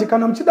 Imimi manje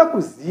kana mchida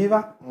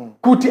kuziva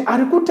kuti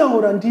ari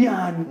kutaura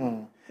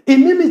ndiani.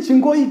 Imimi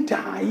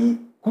chingoitai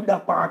kuda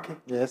kwake.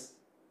 Yes.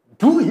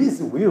 Do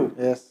his will.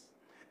 Yes.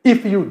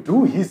 If you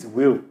do his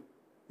will,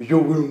 you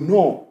will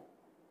know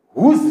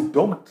whose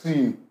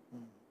doctrine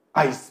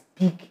I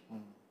speak.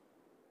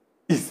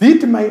 Is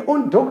it my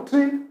own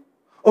doctrine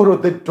or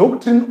the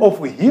doctrine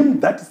of him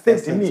that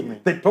sent me,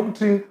 the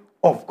doctrine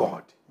of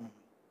God?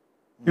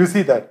 You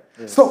see that?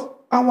 Yes. So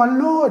our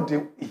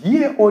Lord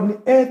here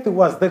on earth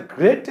was the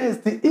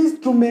greatest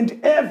instrument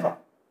ever.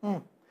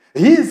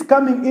 He is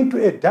coming into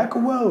a dark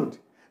world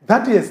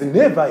that has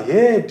never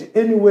heard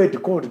any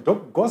word called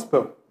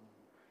gospel.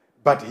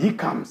 But he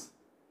comes.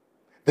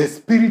 The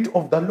Spirit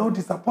of the Lord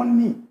is upon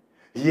me.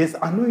 He has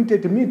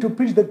anointed me to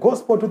preach the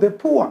gospel to the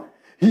poor.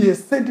 He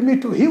has sent me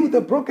to heal the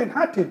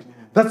brokenhearted.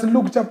 That's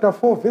Luke chapter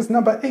 4, verse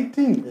number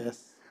 18.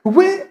 Yes.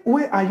 Where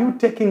are you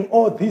taking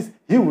all this?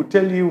 He will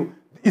tell you,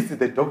 it's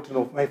the doctrine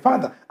of my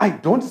Father. I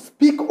don't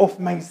speak of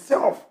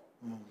myself.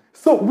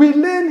 So we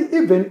learn,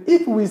 even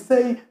if we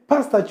say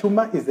Pastor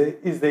Chuma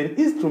is an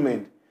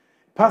instrument,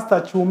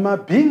 Pastor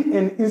Chuma, being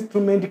an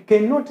instrument,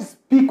 cannot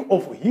speak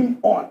of him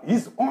on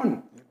his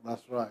own.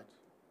 That's right.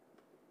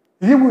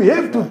 He will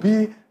have to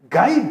be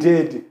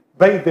guided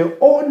by the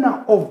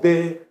owner of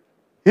him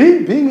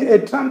being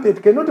a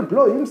trumpet cannot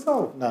blow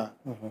himself. No.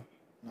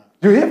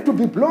 You have to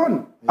be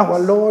blown. Yes. Our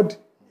Lord,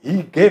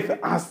 he gave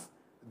us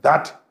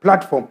that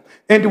platform.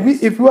 And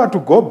if we are to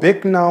go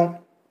back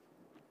now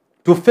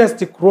to 1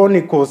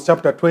 Chronicles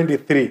chapter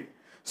 23.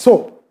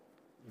 So,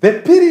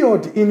 the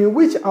period in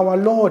which our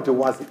Lord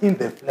was in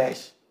the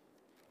flesh,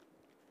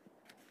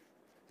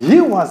 he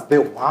was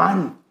the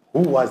one who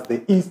was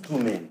the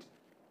instrument.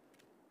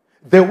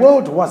 The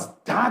world was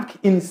dark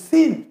in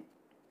sin,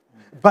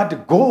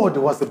 but God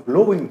was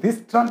blowing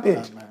this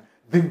trumpet.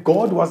 The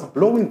God was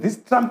blowing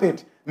this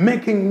trumpet,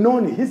 making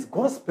known his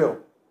gospel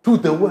to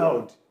the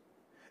world.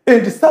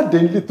 And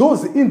suddenly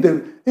those in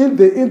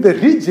the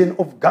region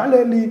of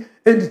Galilee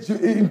and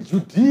in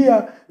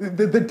Judea,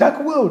 the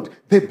dark world,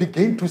 they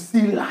began to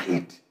see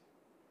light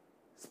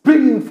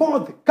springing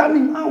forth,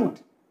 coming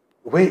out.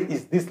 Where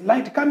is this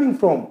light coming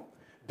from?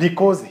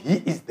 Because he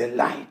is the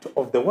light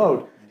of the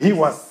world. He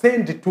was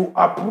sent to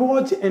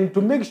approach and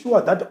to make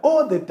sure that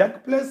all the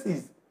dark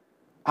places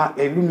are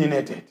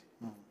illuminated.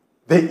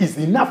 There is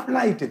enough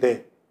light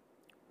there.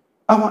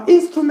 Our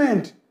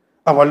instrument,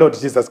 our Lord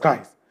Jesus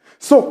Christ.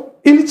 So,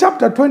 in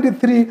chapter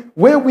 23,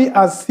 where we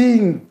are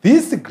seeing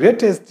this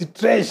greatest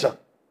treasure,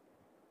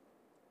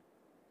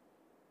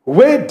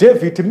 where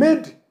David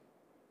made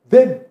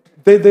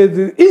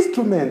the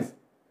instruments.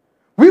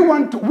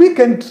 We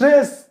can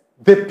trace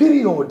the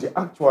period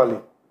actually,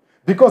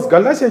 because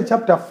Galatians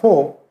chapter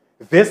 4,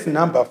 verse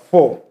number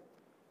 4.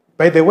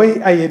 By the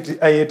way,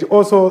 I had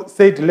also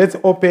said let's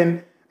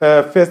open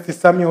 1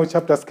 Samuel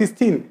chapter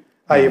 16.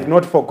 I have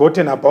not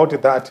forgotten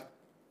about that.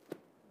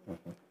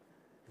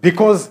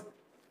 Because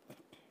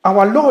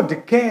our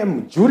Lord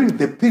came during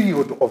the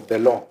period of the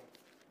law,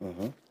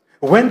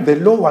 when the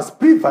law was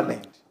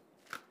prevalent.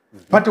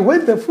 But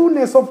when the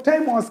fullness of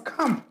time was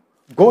come,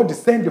 God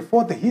sent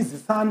forth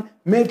his son,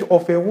 made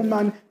of a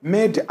woman,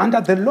 made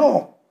under the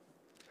law.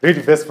 Read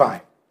verse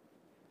 5.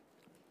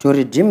 To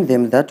redeem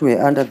them that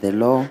were under the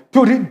law,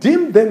 To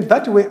redeem them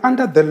that were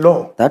under the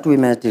law, that we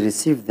might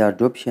receive the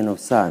adoption of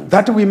sons.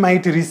 that we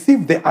might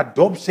receive the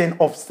adoption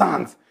of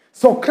sons.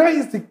 So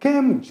Christ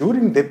came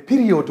during the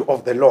period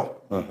of the law.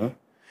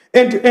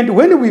 And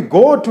when we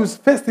go to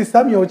 1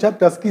 Samuel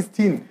chapter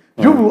 16,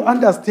 you will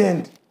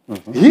understand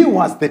he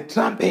was the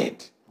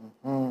trumpet.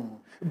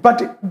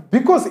 But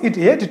because it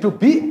had to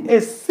be a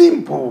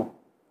symbol,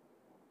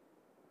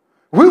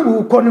 we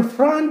will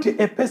confront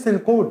a person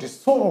called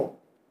Saul.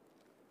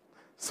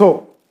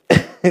 So,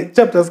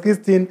 chapter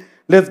 16,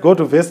 let's go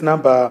to verse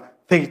number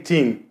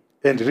 13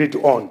 and read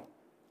on.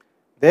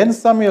 Then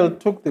Samuel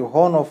took the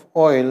horn of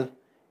oil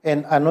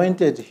and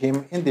anointed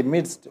him in the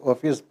midst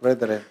of his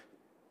brethren.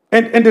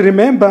 And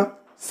remember,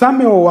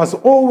 Samuel was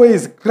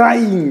always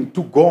crying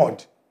to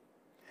God.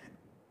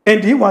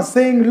 And he was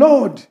saying,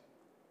 Lord,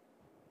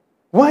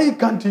 why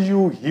can't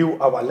you heal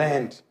our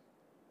land?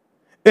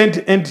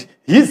 And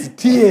his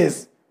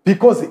tears,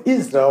 because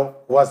Israel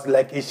was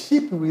like a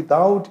sheep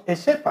without a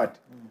shepherd.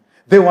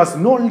 There was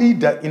no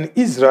leader in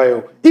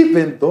Israel,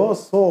 even though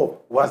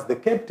Saul was the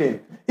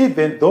captain,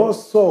 even though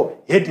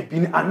Saul had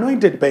been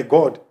anointed by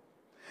God.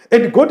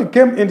 And God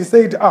came and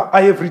said,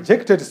 I have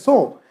rejected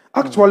Saul.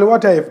 Actually,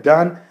 what I have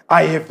done,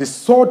 I have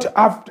sought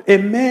after a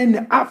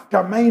man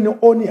after mine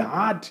own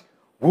heart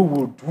who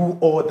will do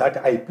all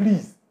that I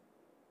please.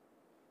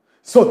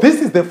 So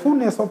this is the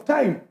fullness of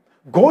time.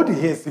 God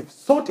has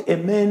sought a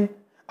man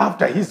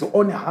after his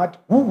own heart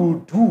who will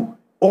do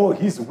all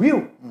his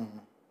will.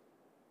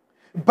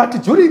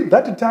 But during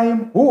that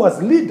time, who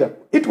was leader?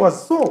 It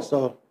was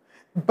Saul.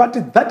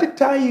 But that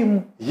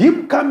time,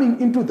 him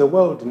coming into the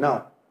world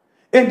now,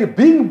 and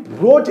being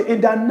brought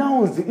and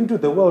announced into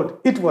the world,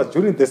 it was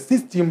during the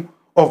system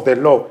of the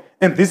law.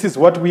 And this is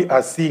what we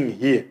are seeing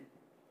here.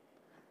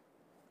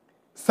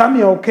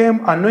 Samuel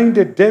came,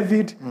 anointed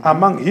David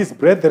among his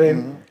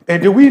brethren,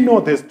 and we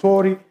know the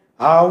story,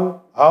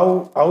 how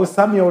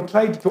Samuel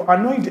tried to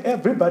anoint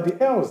everybody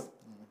else.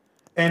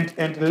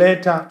 And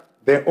later,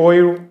 the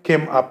oil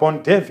came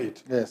upon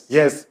David.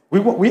 Yes,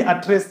 we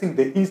are tracing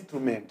the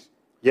instrument.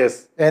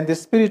 Yes. And the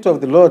Spirit of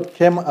the Lord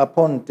came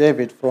upon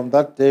David from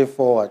that day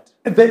forward.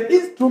 The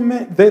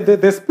instrument,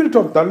 the Spirit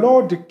of the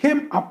Lord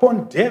came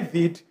upon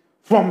David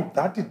from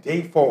that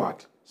day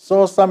forward.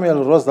 So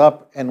Samuel rose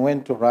up and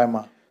went to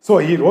Ramah. So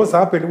he rose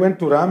up and went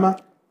to Ramah.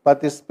 But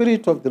the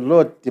Spirit of the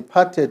Lord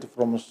departed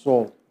from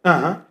Saul.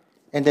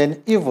 And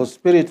an evil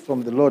spirit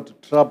from the Lord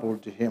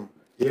troubled him.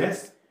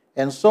 Yes.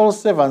 And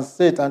Saul's servants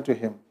said unto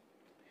him,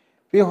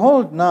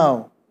 Behold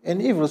now,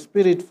 an evil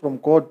spirit from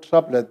God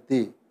troubleth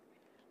thee.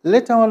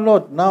 Let our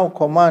Lord now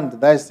command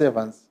thy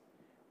servants,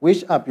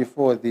 which are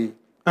before thee,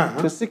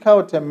 to seek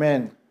out a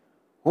man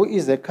who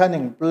is a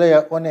cunning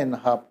player on an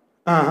harp.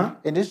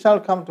 And it shall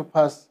come to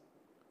pass,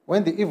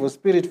 when the evil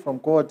spirit from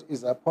God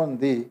is upon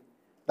thee,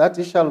 that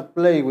he shall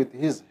play with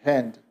his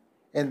hand,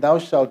 and thou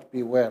shalt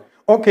be well.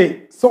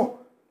 Okay, so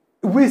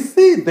we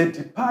see the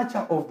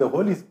departure of the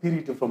Holy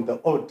Spirit from the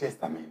Old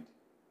Testament,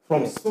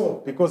 from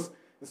Saul, because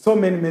so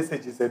many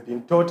messages have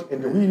been taught,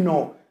 and we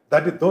know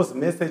that those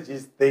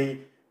messages, they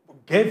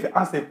gave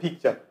us a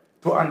picture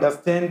to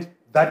understand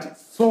that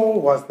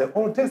Saul was the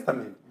Old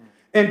Testament.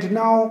 And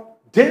now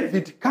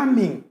David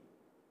coming,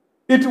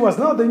 it was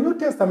now the New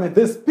Testament.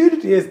 The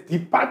Spirit has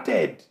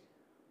departed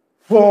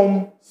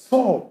from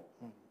Saul.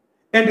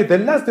 And the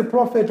last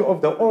prophet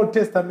of the Old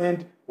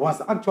Testament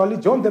was actually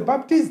John the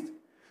Baptist.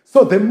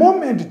 So the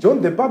moment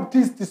John the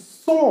Baptist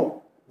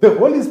saw the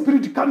Holy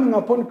Spirit coming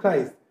upon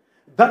Christ,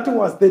 that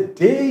was the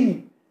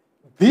day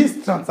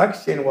this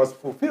transaction was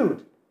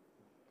fulfilled.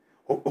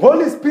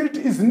 Holy Spirit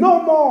is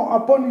no more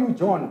upon you,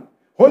 John.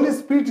 Holy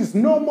Spirit is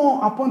no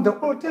more upon the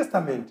Old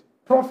Testament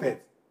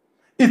prophets.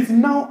 It's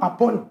now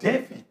upon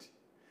David,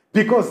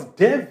 because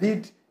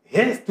David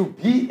has to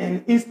be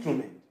an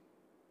instrument.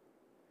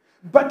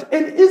 But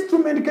an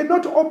instrument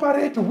cannot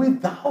operate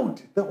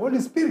without the Holy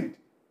Spirit.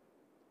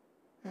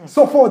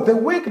 So for the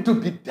work to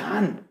be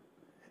done,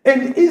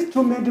 an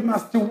instrument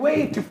must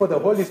wait for the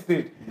Holy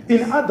Spirit.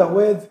 In other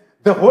words,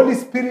 the Holy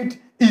Spirit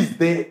is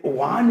the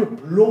one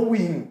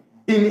blowing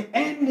in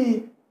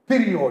any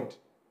period.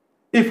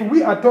 If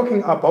we are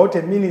talking about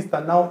a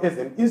minister now as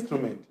an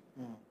instrument,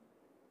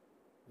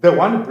 the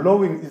one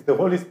blowing is the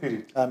Holy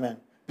Spirit. Amen.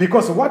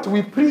 Because what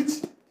we preach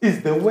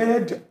is the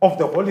word of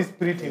the Holy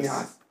Spirit in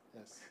us.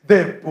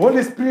 The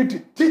Holy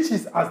Spirit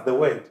teaches us the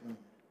word.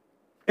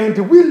 And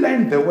we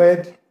learn the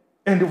word,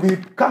 and we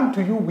come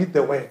to you with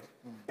the word.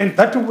 And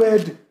that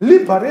word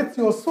liberates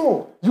your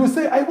soul. You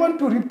say, I want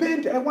to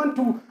repent. I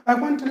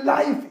want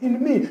life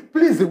in me.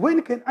 Please,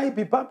 when can I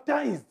be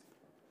baptized?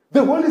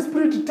 The Holy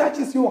Spirit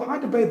touches your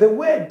heart by the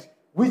word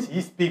which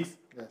he speaks.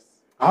 Yes.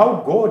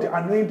 How God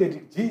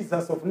anointed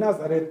Jesus of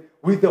Nazareth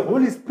with the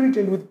Holy Spirit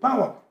and with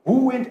power,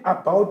 who went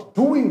about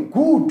doing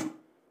good,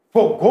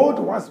 for God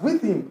was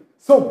with him.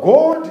 So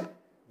God,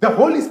 the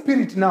Holy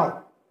Spirit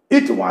now,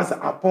 it was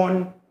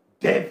upon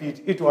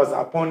David, it was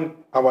upon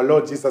our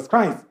Lord Jesus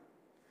Christ.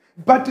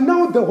 But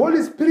now the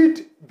Holy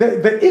Spirit,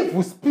 the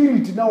evil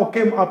spirit now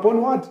came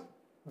upon what?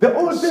 The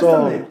Old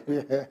Testament.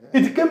 Yeah.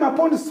 It came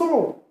upon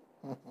Saul.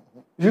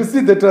 You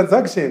see the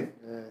transaction?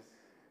 Yes.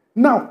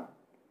 Now,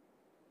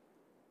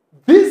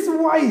 this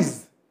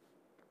wise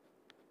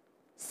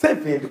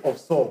servant of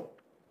Saul,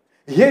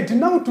 he had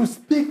now to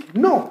speak,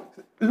 no,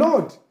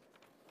 Lord,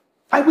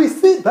 I will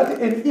see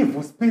that an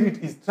evil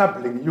spirit is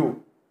troubling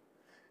you.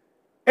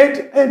 And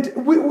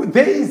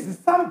there is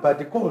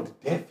somebody called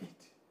David.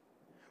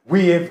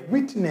 We have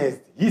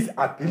witnessed his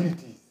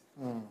abilities.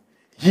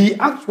 He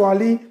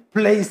actually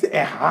plays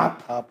a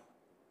harp.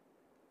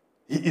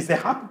 He is a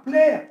harp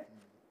player.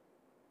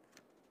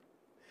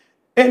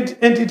 And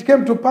it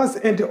came to pass,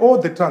 and all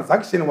the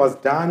transaction was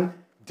done.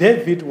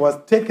 David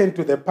was taken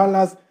to the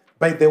palace.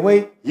 By the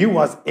way, he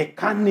was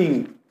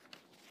cunning.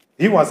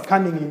 He was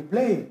cunning in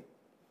playing.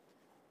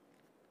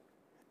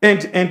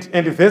 And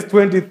verse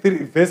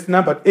 23, verse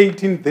number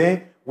 18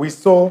 there, we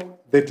saw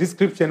the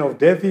description of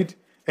David.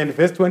 And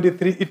verse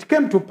 23, it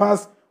came to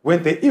pass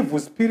when the evil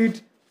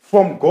spirit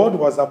from God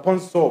was upon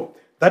Saul,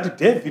 that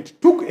David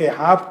took a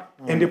harp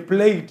and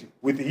played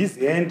with his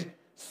hand.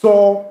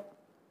 So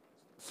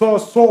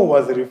Saul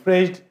was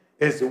refreshed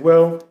as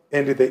well,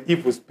 and the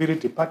evil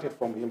spirit departed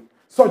from him.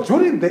 So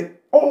during the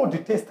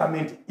Old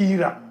Testament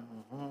era,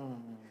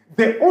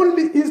 the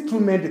only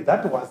instrument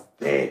that was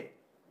there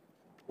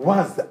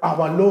was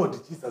our Lord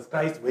Jesus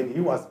Christ when he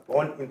was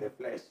born in the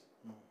flesh.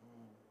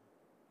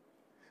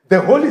 The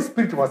Holy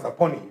Spirit was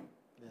upon him.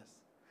 Yes.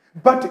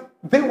 But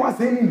there was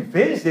an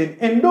invasion,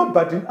 and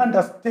nobody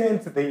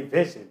understands the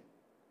invasion.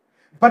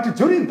 But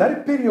during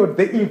that period,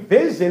 the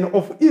invasion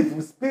of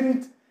evil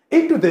spirits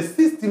into the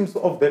systems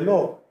of the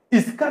law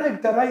is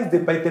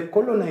characterized by the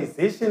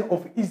colonization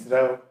of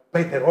Israel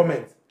by the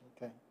Romans.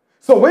 Okay.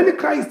 So when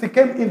Christ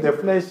came in the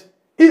flesh,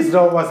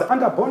 Israel was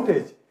under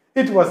bondage.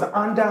 It was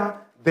under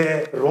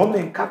the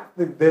Roman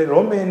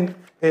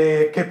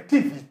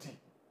captivity.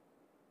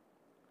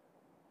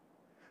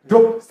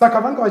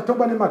 Saka vanga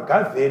vachitoba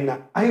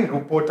nemagavhena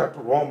airipota to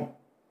Rome,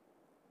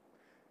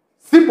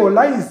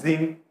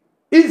 symbolizing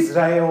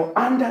Israel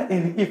under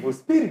an evil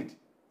spirit.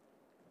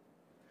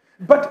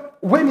 But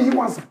when he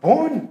was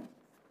born,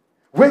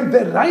 when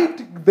the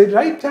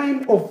right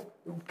time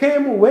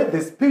came, where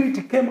the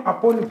Spirit came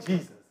upon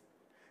Jesus,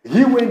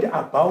 he went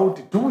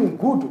about doing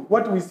good.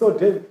 What we saw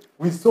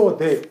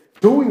there,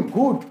 doing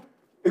good,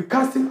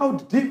 casting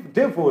out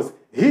devils,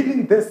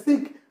 healing the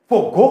sick,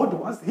 for God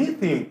was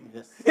with him.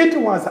 Yes. It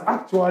was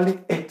actually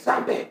a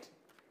trumpet.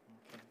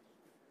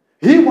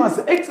 He was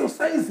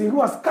exorcising, he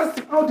was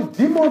casting out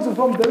demons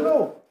from the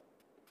law.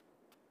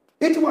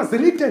 It was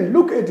written,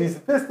 look at his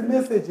first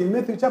message in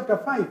Matthew chapter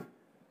 5.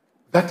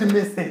 That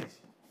message.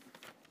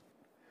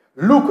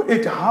 Look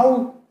at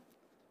how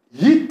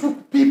he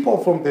took people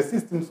from the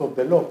systems of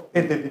the law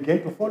and they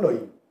began to follow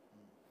him.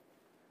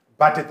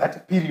 But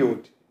that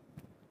period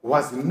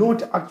was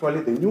not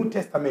actually the New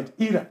Testament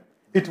era.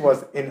 It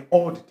was an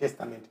Old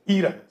Testament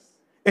era.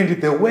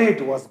 And the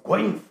word was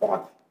going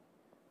forth.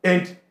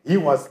 And he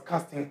was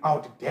casting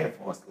out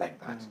devils like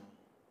that.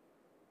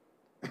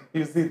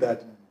 You see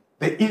that?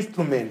 The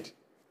instrument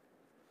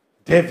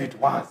David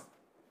was.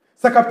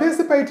 Saka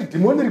pese paiti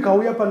demoni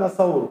rikauya pana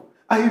Sauro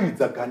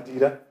airidza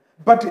gandira.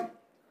 But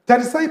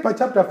tarisai pa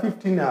chapter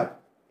 15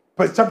 up,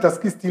 pa chapter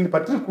 16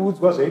 patiri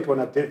kuudzwa zvaitwa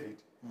na David.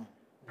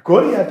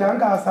 Goliath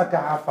anga asati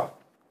afa.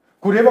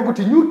 Kureva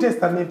kuti New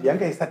Testament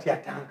yanga isati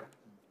yatanga.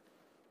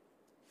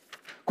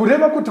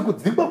 Kureva kuti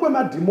kudzikwa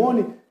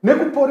kwemadhimoni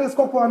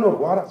nekuporeswa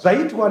kwavanorwara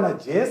zvaitwa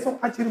naJesu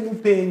achiri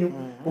mupenyu,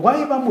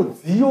 waiva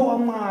mudziyo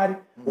waMwari,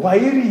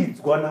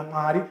 wairidzwa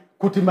naMwari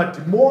kuti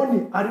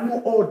madhimoni ari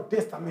muOld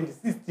Testament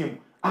system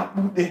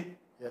abude.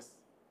 Yes.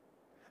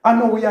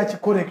 Anouya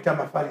achikorekta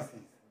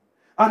maFarisees,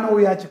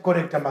 anouya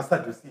achikorekta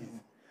maSadducees,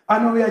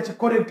 anouya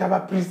achikorekta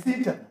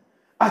vaprista,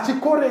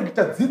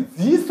 achikorekta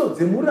dzidziso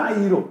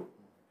dzemurayiro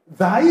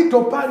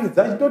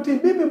dzaitoparidza achitoti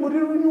mimi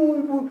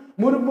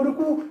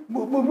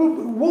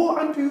woe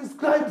unto you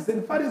scribes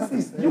and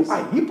Pharisees, you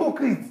are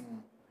hypocrites.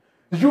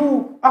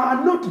 You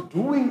are not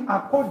doing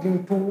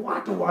according to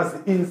what was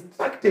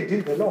instructed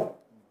in the law.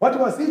 What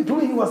was he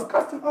doing? He was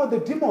casting out the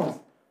demons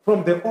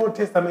from the Old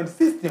Testament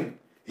system.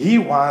 He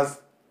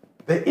was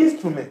the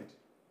instrument.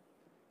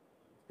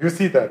 You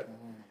see that?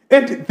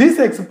 And this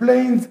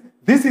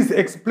is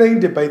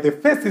explained by the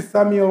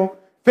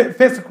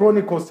First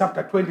Chronicles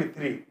chapter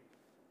 23.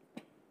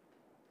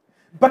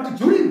 But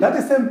during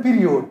that same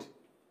period,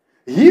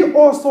 he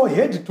also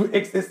had to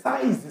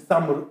exercise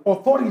some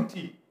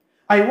authority.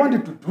 I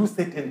wanted to do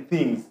certain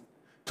things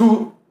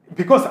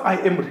because I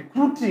am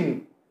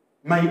recruiting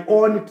my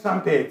own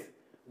trumpets,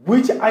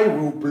 which I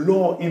will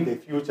blow in the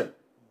future.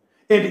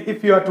 And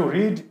if you are to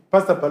read,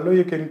 Pastor Balo,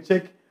 you can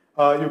check,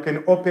 you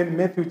can open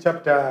Matthew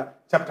chapter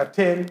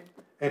 10,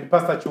 and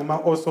Pastor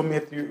Chuma also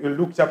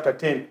Luke chapter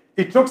 10.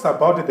 It talks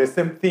about the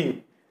same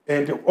thing,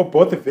 and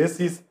both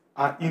verses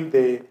are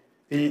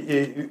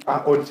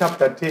are on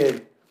chapter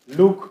 10,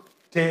 Luke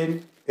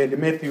 10 and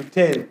Matthew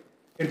 10.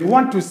 And we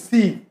want to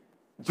see,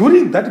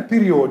 during that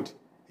period,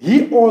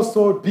 he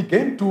also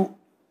began to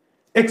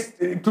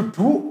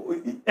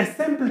do a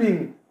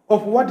sampling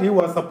of what he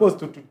was supposed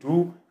to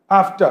do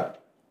after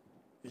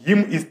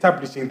him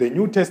establishing the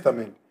New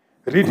Testament.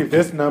 Read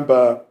verse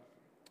number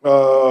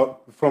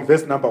from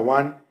verse number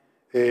 1,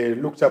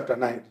 Luke chapter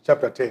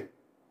 10.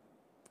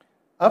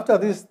 After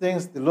these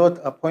things, the Lord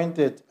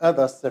appointed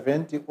other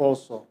 70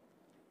 also,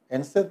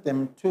 and set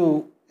them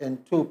 2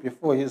 and 2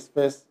 before his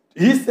face.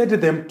 He set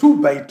them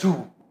 2 by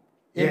 2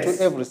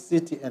 into every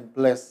city and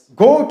place.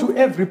 Go to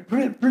every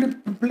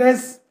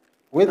place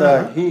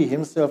whither he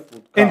himself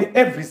would come. And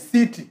every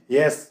city,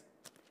 yes.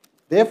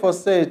 Therefore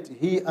said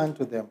he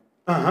unto them,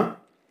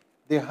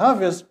 the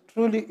harvest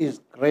truly is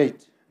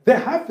great. The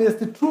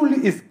harvest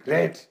truly is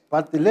great.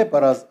 But the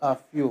laborers are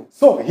few.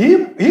 So he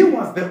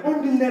was the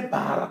only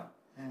laborer.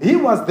 He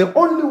was the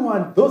only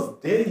one those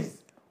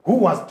days who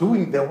was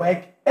doing the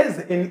work as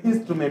an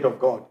instrument of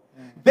God.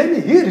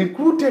 Then he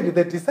recruited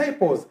the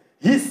disciples.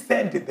 He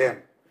sent them.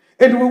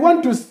 And we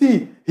want to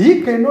see,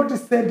 he cannot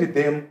send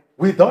them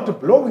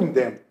without blowing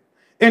them.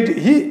 And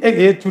he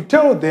had to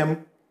tell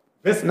them,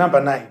 verse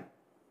number 9.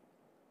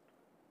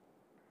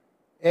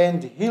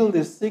 And heal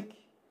the sick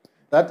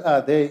that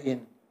are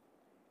therein,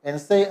 and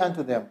say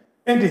unto them.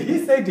 And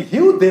he said,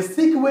 heal the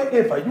sick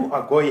wherever you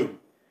are going.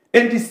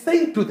 And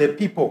say to the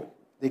people,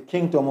 the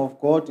kingdom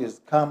of God is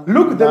come.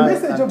 Look, the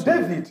message of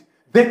David.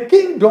 The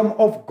kingdom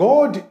of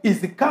God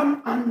is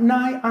come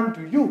nigh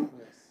unto you.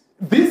 Yes.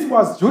 This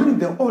was during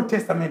the Old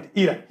Testament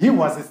era. He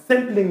was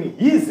sampling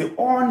his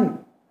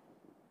own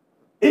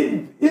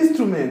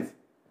instruments.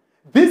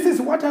 This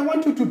is what I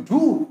want you to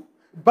do.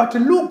 But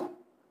look,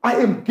 I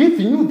am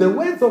giving you the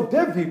words of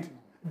David.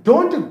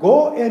 Don't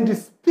go and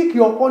speak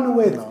your own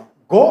words. No.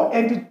 Go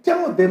and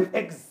tell them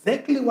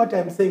exactly what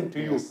I'm saying to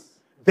you. Yes.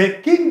 The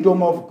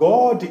kingdom of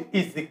God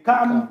is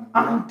come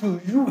unto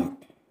you.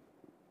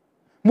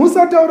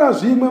 Musataura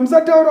zvimwe,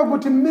 musataura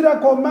kuti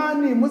miracle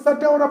money,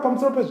 musataura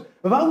pamusoro pezvo.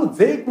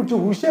 Vaudzei kuti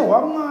ushe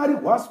hwaMwari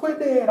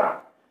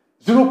hwaswedera.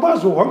 Zvino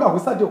kwazvo hwanga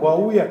husati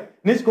hwauya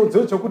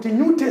nechikodzero chokuti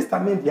New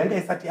Testament yanga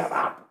isati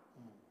yavapo.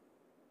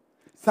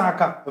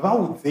 Saka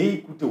vaudzei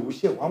kuti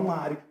ushe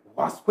hwaMwari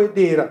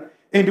hwaswedera.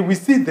 And we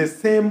see the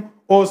same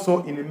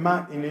also in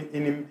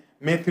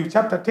Matthew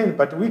chapter 10,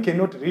 but we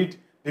cannot read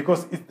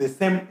because it's the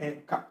same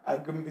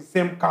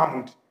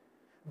count.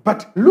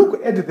 But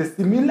look at the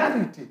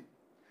similarity.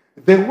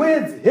 The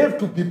words have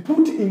to be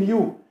put in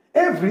you.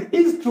 Every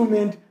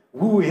instrument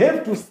will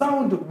have to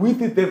sound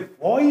with the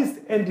voice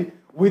and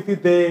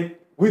with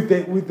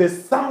the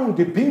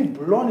sound being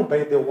blown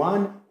by the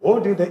one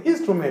holding the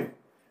instrument.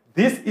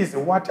 This is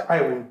what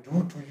I will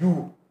do to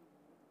you.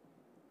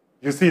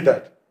 You see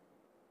that?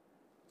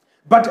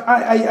 But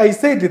I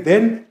said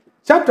then,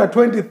 chapter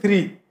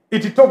 23,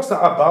 it talks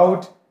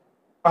about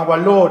our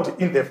Lord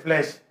in the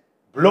flesh,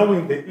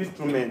 blowing the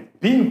instrument,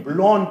 being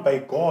blown by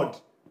God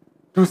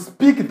to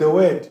speak the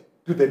word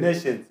to the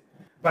nations.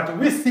 But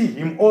we see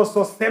him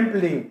also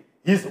sampling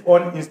his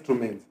own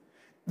instruments.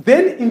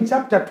 Then in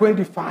chapter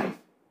 25,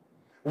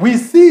 we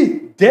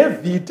see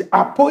David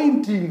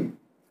appointing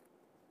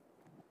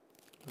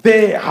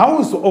the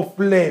house of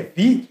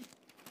Levi,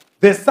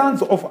 the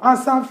sons of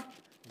Asaph,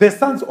 the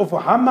sons of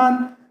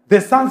Haman, the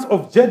sons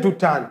of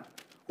Jeduthun,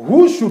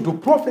 who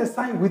should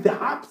prophesy with the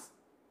harps.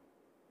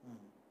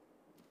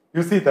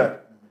 You see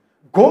that?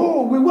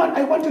 Go,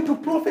 I want you to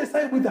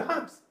prophesy with the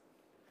harps.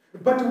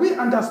 But we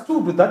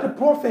understood that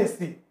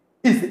prophecy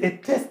is a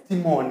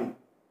testimony.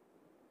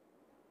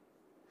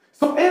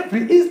 So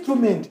every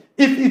instrument,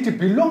 if it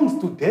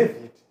belongs to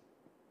David,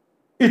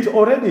 it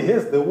already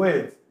has the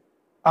words,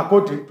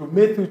 according to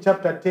Matthew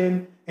chapter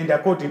 10 and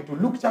according to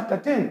Luke chapter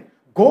 10.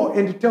 Go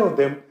and tell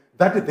them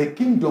that the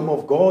kingdom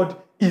of God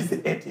is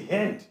at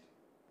hand.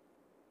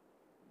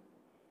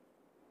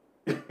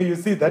 You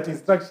see that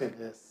instruction?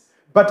 Yes.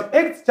 But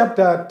Acts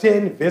chapter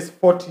 10, verse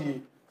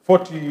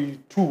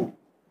 42.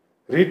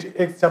 Read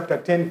Acts chapter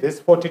 10, verse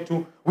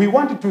 42. We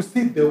wanted to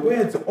see the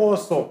words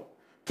also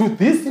to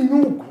this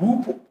new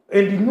group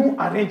and new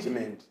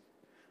arrangement.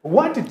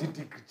 What did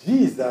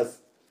Jesus,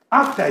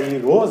 after he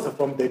rose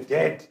from the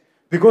dead,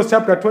 because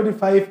chapter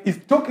 25 is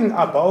talking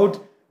about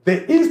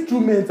the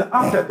instruments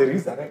after the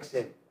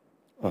resurrection.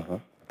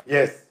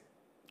 Yes.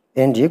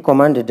 And he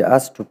commanded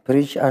us to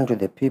preach unto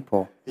the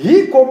people.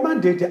 He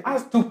commanded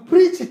us to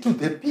preach to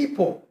the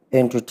people.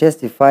 And to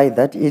testify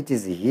that it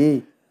is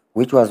he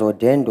which was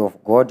ordained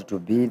of God to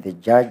be the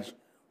judge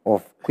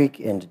of quick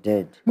and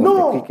dead. We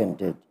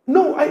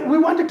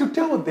wanted to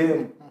tell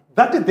them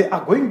that they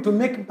are going to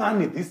make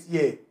money this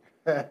year.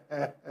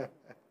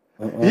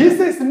 He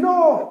says,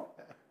 no,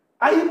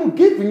 I am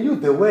giving you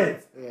the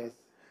words. Yes.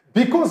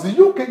 Because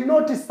you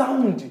cannot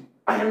sound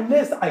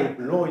unless I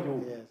blow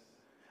you. Yes.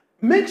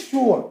 Make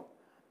sure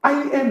I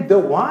am the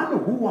one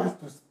who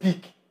wants to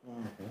speak.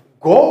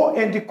 Go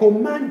and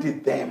command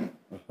them.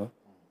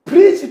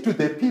 Preach to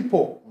the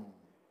people.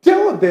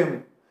 Tell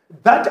them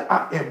that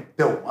I am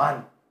the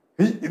one.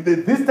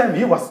 This time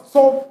he was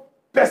so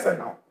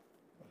personal.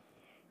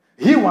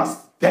 He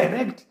was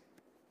direct.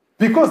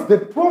 Because the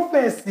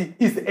prophecy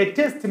is a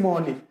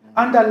testimony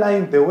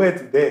underlying the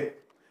words there.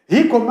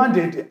 He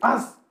commanded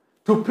us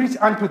to preach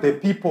unto the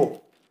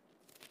people.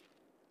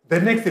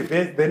 The next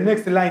verse, the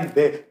next line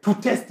there, to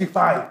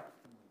testify.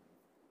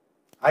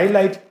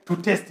 Highlight, to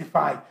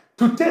testify.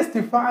 To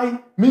testify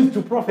means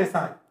to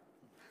prophesy.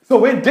 So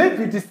when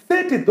David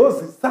said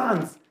those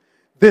sons,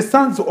 the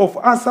sons of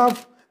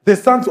Asaph, the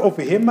sons of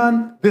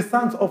Heman, the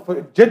sons of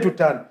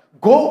Jeduthun,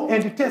 go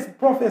and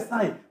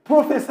prophesy.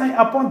 Prophesy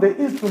upon the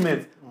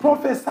instruments.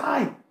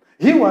 Prophesy.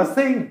 He was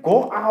saying,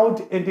 go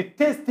out and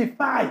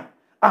testify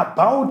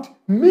about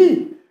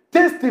me.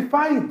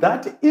 Testify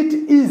that it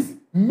is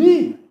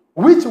me,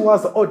 which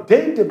was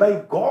ordained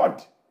by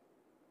God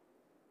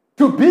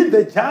to be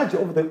the judge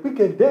of the quick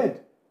and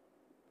dead.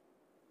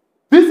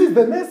 This is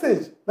the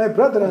message, my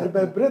brother and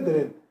my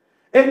brethren.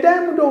 And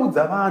I'm the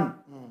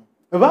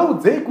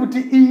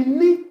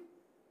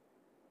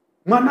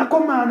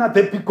mwanakomana,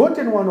 the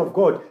begotten one of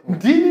God,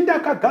 ndini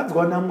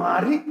ndakagadzwa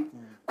naMwari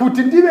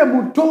kuti ndive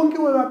mutongi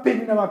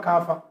wevapenyu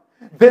navakafa.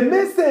 The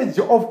message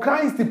of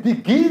Christ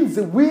begins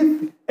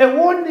with a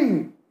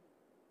warning.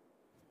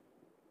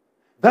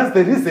 That's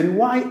the reason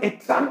why a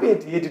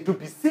trumpet had to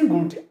be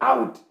singled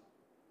out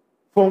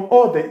from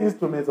all the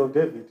instruments of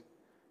David.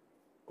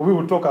 We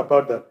will talk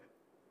about that.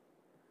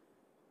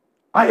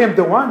 I am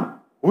the one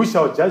who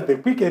shall judge the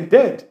quick and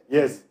dead.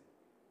 Yes.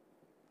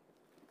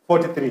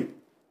 43.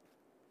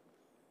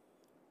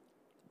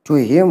 To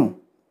him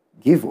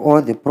give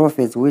all the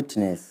prophets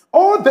witness.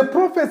 All the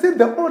prophets in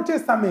the Old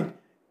Testament,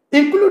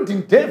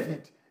 including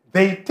David,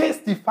 they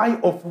testify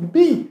of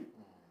me.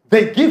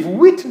 They give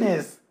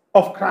witness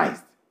of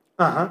Christ.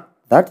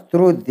 That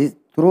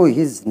through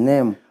his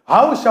name.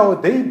 How shall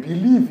they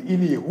believe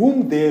in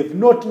whom they have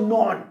not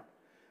known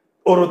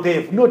or they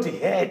have not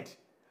heard?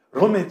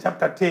 Romans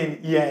chapter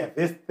 10,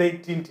 verse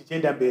 13 to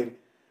gender.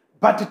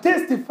 But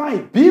testify,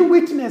 be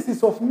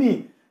witnesses of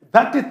me,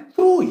 that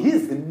through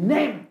his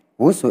name.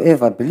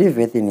 Whosoever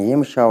believeth in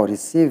him shall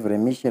receive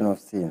remission of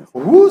sins.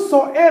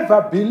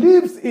 Whosoever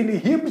believes in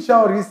him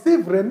shall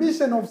receive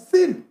remission of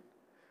sin.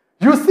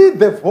 You see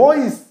the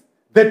voice,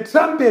 the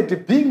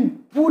trumpet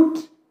being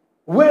put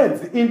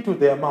words into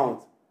their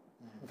mouths.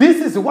 This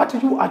is what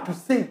you are to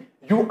say.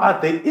 You are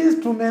the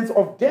instruments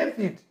of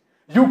David.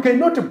 You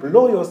cannot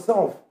blow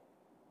yourself.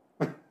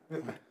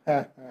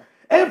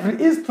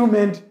 Every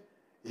instrument,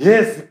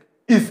 yes,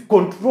 is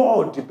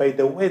controlled by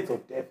the words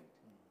of David.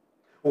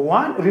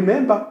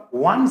 Remember,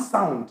 one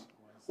sound,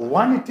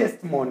 one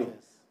testimony.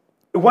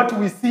 What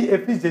we see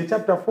Ephesians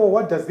chapter 4,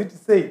 what does it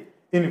say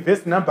in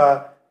verse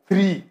number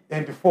 3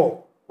 and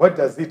 4? What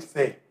does it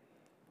say?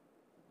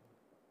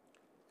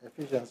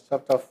 Ephesians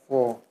chapter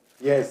 4.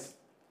 Yes.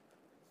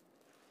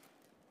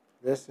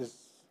 Verses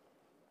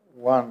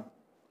 1.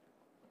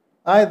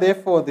 I,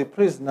 therefore, the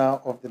prisoner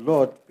of the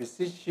Lord,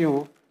 beseech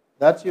you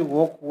that you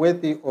walk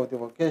worthy of the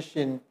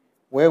vocation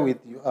wherewith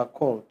you are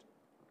called,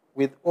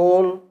 with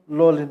all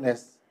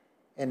lowliness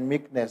and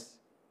meekness,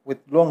 with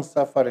long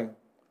suffering.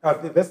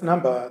 Verse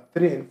number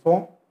 3 and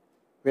 4.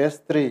 Verse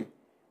 3.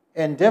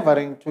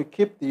 Endeavoring to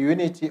keep the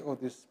unity of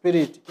the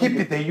Spirit.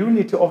 Keep the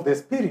unity of the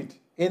Spirit.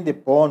 In the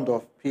bond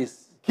of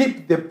peace.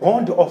 Keep the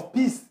bond of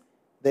peace.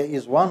 There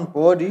is one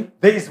body.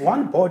 There is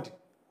one body.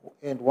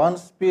 And one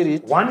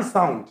Spirit. One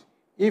sound.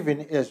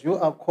 Even as you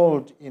are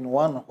called in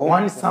one hope.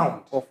 One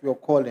sound. Of your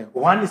calling.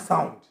 One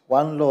sound.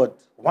 One Lord.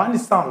 One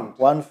sound.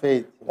 One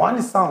faith.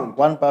 One sound.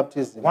 One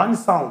baptism. One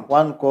sound.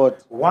 One God.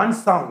 One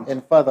sound.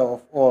 And Father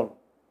of all.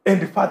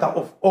 And the Father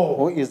of all.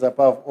 Who is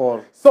above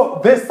all. So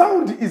the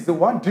sound is the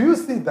one. Do you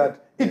see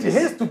that? It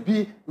has to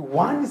be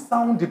one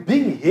sound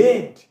being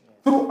heard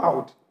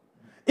throughout.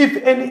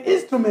 If any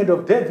instrument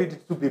of David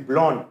is to be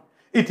blown,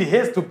 it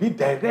has to be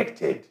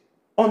directed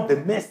on the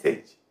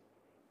message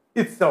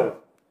itself.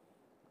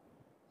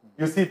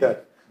 You see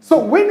that?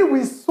 So when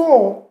we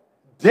saw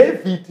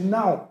David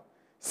now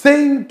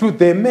saying to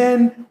the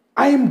men,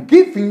 I am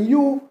giving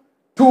you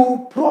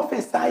to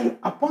prophesy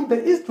upon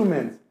the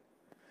instruments.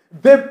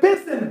 The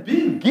person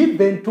being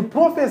given to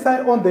prophesy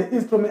on the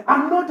instrument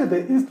are not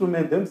the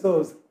instruments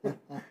themselves.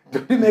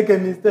 Don't make a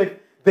mistake.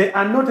 They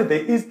are not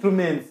the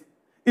instruments.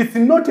 It's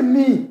not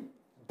me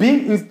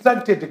being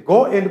instructed to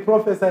go and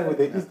prophesy with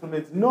the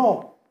instruments.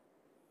 No.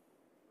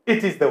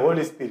 It is the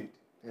Holy Spirit.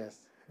 Yes.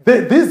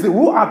 These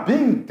who are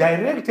being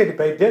directed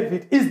by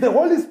David is the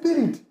Holy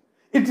Spirit.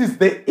 It is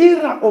the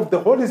era of the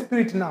Holy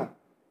Spirit now.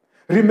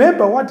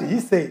 Remember what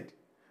he said.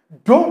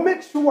 Don't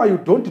make sure you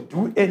don't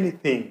do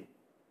anything.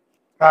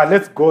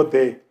 Let's go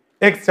there.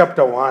 Acts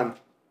chapter 1.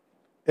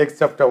 Acts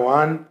chapter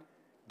 1.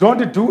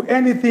 Don't do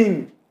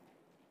anything.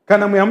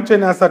 Kana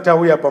muyamcheni asati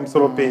auya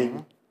pamusoro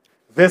penyu.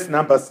 Verse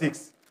number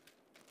 6.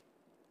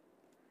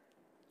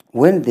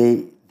 When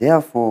they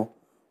therefore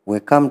were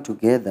come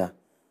together,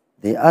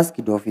 they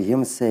asked of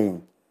him,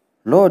 saying,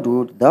 Lord,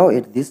 wilt thou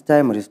at this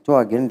time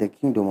restore again the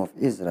kingdom of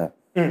Israel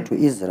to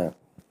Israel?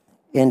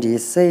 And he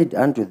said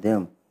unto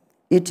them,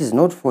 It is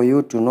not for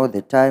you to know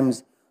the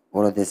times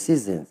or the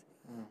seasons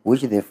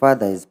which the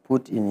Father has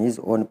put in his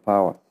own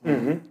power,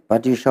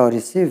 but you shall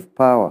receive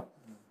power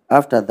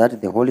after that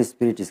the Holy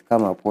Spirit is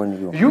come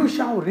upon you. You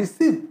shall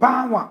receive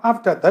power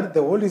after that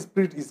the Holy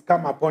Spirit is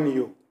come upon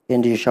you.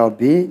 And we shall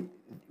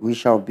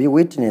be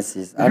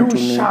witnesses unto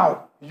me,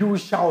 You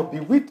shall be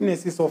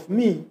witnesses of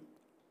me,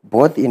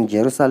 both in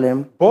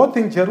Jerusalem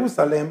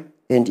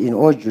and in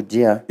all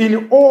Judea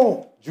in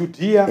all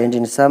Judea, and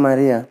in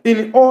Samaria,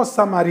 in all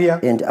Samaria,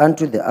 and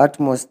unto the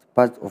utmost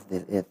part of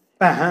the earth.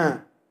 Uh-huh.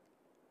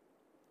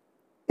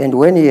 And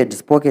when he had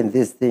spoken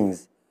these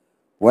things,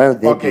 while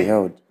they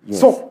beheld, yes.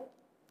 So,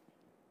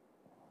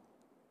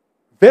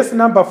 verse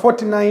number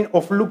 49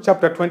 of Luke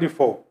chapter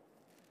 24,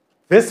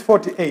 verse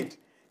 48,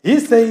 he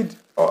said,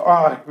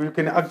 you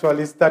can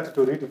actually start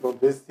to read from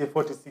verse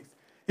 46.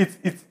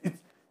 It's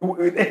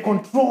a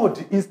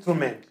controlled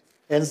instrument.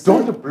 And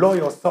don't blow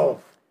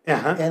yourself.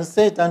 And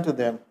said unto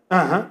them,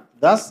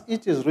 Thus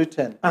it is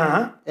written,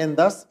 and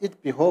thus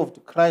it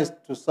behoved Christ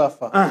to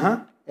suffer,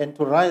 and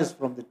to rise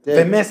from the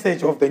dead. The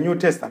message of the New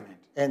Testament.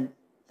 And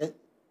to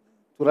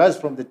rise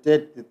from the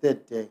dead the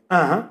third day.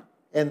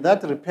 And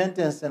that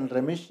repentance and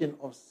remission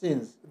of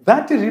sins.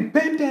 That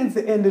repentance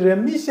and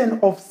remission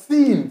of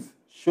sins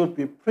should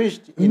be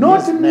preached in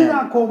not his name.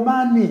 Miracle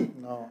money.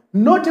 No.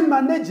 Not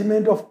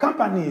management of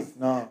companies.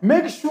 No.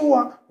 Make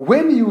sure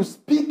when you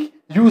speak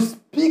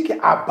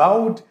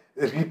about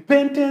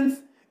repentance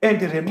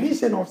and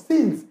remission of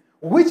sins,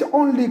 which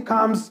only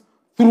comes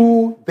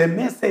through the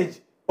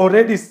message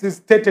already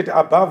stated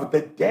above,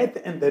 the death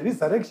and the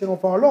resurrection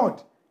of our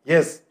Lord.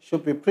 Yes.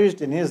 Should be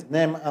preached in his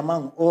name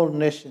among all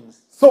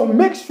nations. So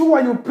make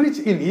sure you preach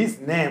in his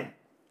name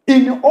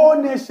in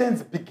all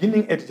nations,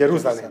 beginning at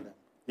Jerusalem.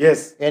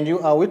 Yes. And you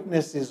are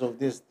witnesses of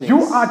these things.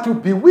 You are to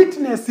be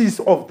witnesses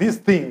of these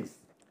things.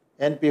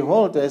 And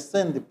behold, I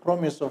send the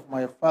promise of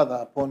my Father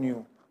upon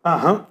you.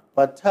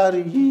 But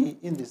tarry ye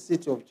in the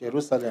city of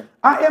Jerusalem.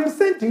 I am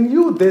sending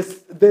you this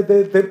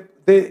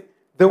the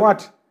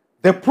what?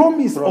 The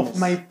promise of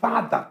my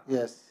Father.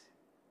 Yes.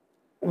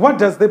 What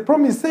does the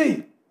promise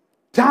say?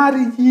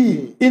 Tarry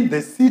ye in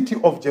the city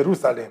of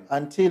Jerusalem.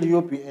 Until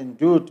you be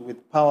endued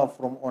with power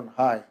from on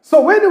high.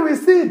 So when we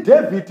see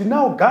David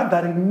now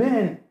gathering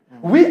men,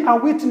 we are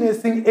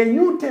witnessing a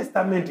New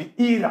Testament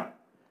era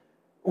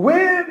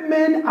where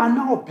men are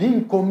now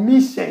being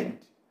commissioned.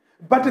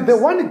 But the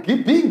one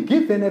being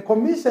given a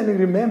commission,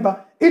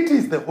 remember, it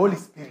is the Holy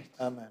Spirit.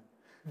 Amen.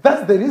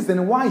 That's the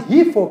reason why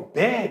he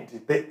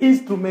forbade the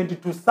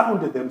instrument to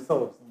sound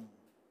themselves.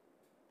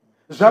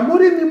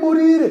 Jamuri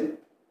mimurire.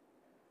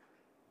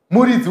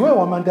 Muridzi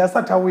wewamanda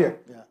asati auya.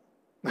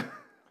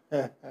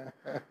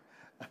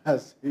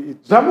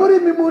 Jamuri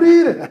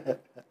mimurire.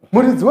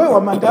 Muridzi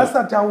wewamanda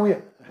asati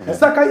auya.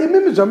 Saka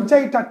imimi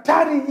zvamuchaita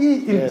tarry ye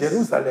in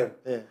Jerusalem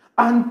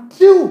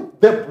until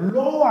the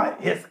blower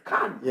has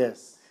come.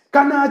 Yes.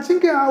 Kana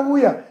achinge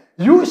auya,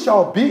 you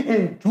shall be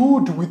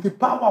endued with the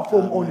power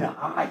from on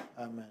high.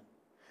 Amen.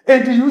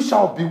 And you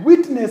shall be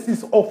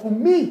witnesses of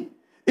me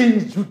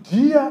in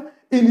Judea,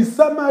 in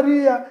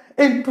Samaria,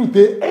 and to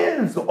the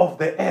ends of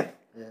the earth.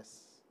 Yes.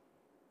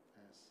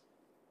 Yes.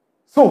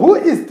 So who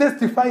is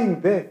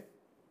testifying there?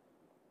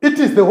 It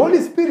is the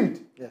Holy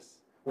Spirit. Yes.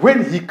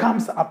 When he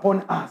comes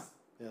upon us.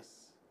 Yes.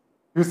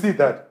 You see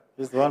that?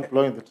 He's the one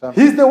blowing the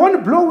trumpet. He's the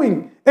one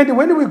blowing. And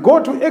when we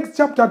go to Acts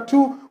chapter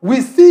 2,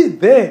 we see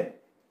there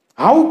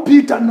how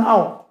Peter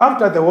now,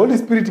 after the Holy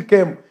Spirit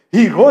came,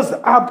 he rose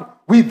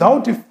up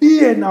without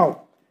fear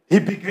now. He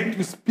began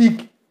to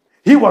speak.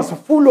 He was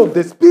full of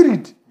the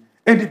Spirit.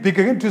 And he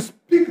began to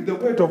speak the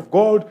word of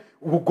God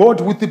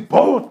with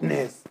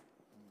boldness.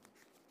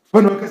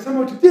 Vanhu vakasema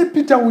kuti ndiye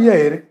Peter uya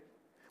here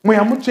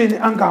mweya mutsvene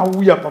anga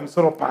auya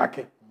pamusoro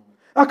pake.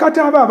 Akati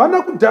ava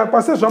havana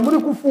kudhakwa sezvamuri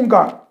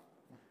kufunga.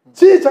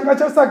 Chii changa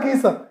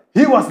chasakisa?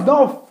 He was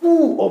now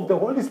full of the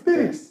Holy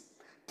Spirit. Yes.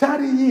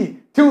 Tarry ye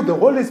till the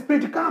Holy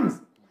Spirit comes.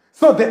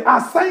 So the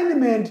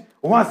assignment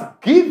was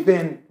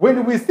given.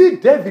 When we see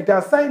David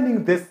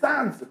assigning the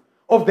sons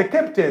of the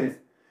captains,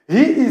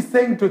 he is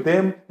saying to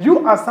them,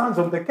 you are sons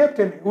of the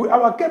captain.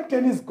 Our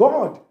captain is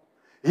God.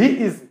 He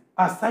is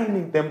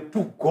assigning them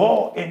to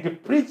go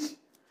and preach.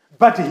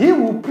 But he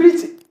will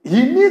preach.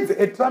 He needs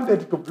a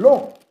trumpet to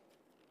blow.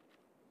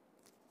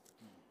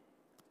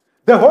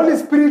 The Holy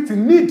Spirit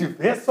needs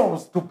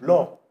vessels to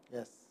blow.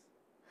 Yes.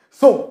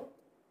 So,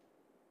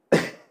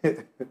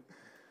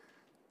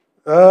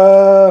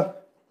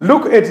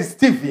 look at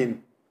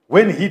Stephen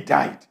when he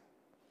died.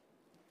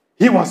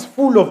 He was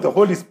full of the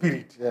Holy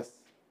Spirit. Yes.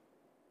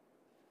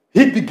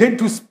 He began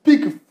to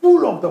speak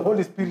full of the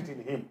Holy Spirit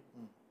in him.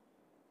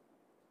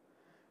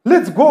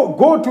 Let's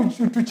go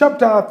to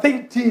chapter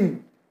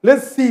 13.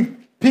 Let's see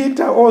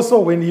Peter also,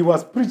 when he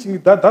was preaching,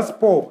 that's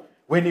Paul,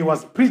 when he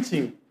was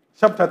preaching,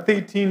 chapter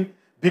 13,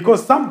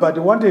 because somebody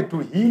wanted to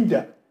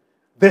hinder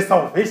the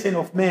salvation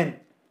of men.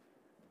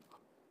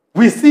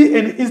 We see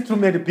an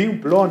instrument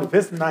being blown,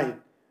 verse 9.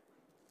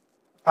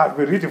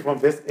 We read it from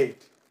verse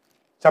 8,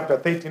 chapter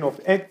 13 of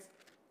Acts.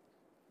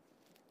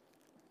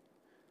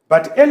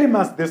 But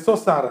Elymas the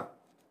sorcerer,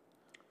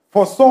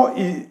 for so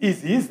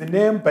is his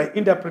name by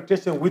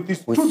interpretation,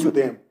 withstood to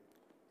them.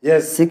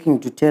 Yes. Seeking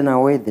to turn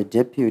away the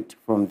deputy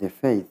from the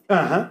faith.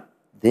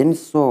 Then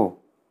Saul,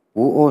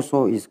 who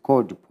also is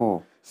called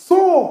Paul.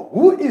 Saul,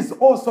 who is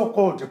also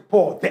called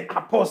Paul, the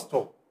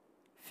apostle.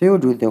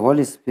 Filled with the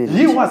Holy Spirit.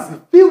 He was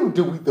filled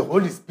with the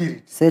Holy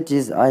Spirit. Set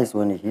his eyes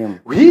on him.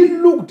 He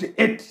looked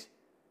at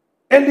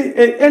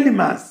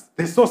Elymas,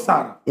 the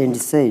sorcerer. And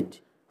said,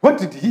 what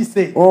did he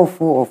say? O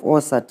full of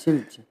all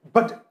subtlety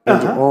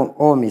and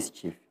all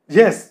mischief.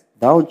 Yes.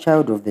 Thou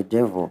child of the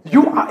devil.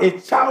 You are a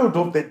child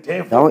of the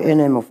devil. Thou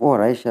enemy of all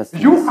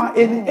righteousness. You are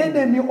an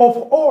enemy of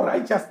all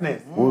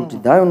righteousness.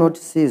 Would thou not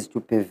cease to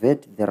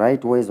pervert the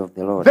right ways of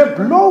the Lord? The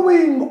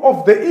blowing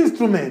of the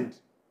instrument,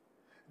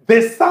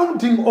 the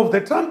sounding of the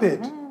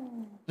trumpet.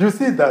 You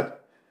see that?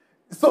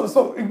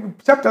 So in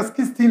chapter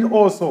 16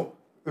 also,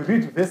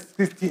 read verse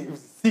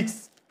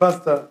 6,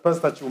 Pastor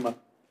Chuma.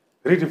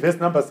 Read verse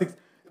number 6.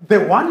 The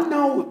one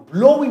now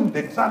blowing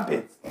the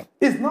trumpets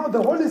is now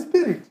the Holy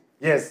Spirit.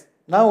 Yes.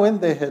 Now when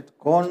they had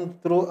gone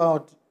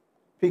throughout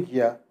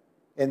Phrygia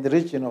and the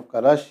region of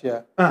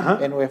Galatia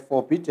and were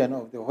forbidden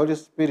of the Holy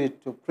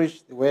Spirit to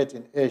preach the word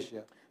in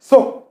Asia.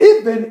 So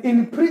even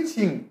in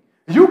preaching,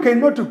 you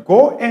cannot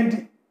go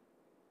and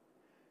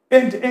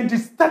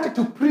start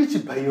to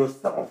preach by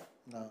yourself.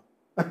 No.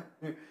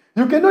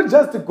 You cannot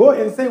just go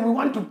and say, we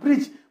want to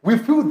preach. We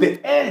feel the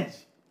urge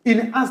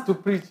in us to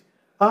preach.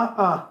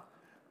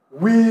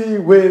 We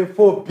were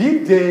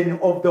forbidden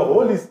of the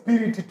Holy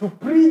Spirit to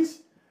preach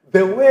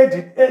the word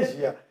in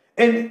Asia.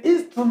 An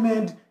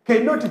instrument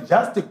cannot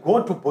just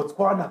go to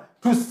Botswana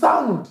to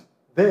sound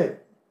there.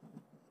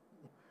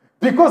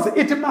 Because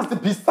it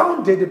must be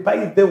sounded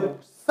by the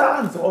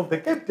sons of the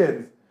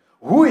captains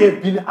who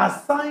have been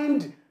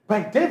assigned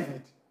by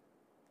David.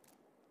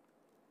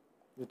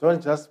 You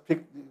don't just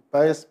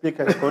buy a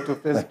speaker and go to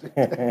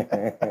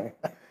Facebook.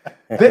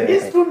 The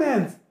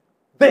instruments,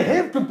 they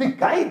have to be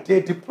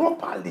guided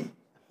properly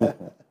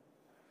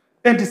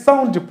and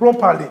sound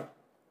properly.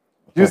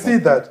 You see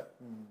that?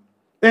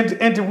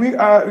 And we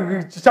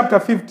are chapter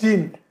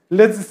 15.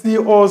 Let's see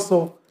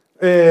also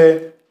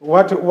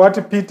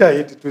what Peter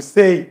had to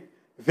say.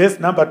 Verse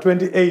number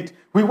 28.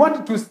 We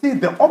want to see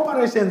the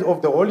operations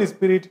of the Holy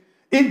Spirit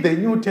in the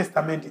New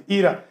Testament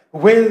era,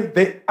 where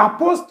the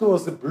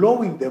apostles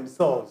blowing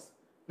themselves.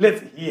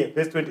 Let's hear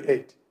verse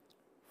 28.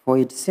 For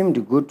it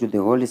seemed good to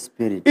the Holy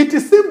Spirit. It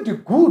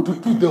seemed good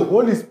to the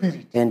Holy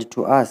Spirit. And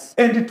to us.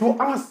 And to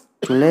us.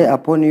 To lay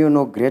upon you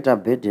no greater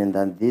burden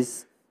than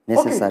this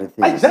necessary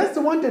thing. I just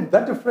wanted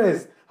that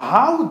phrase.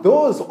 How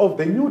those of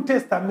the New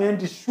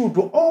Testament should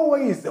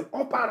always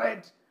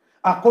operate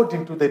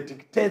according to the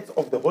dictates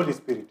of the Holy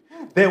Spirit.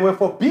 They were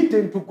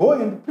forbidden to go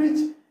and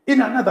preach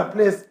in another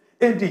place.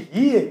 And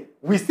here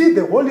we see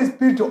the Holy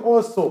Spirit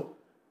also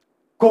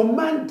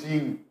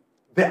commanding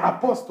the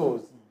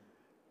apostles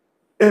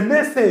a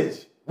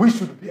message which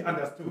should be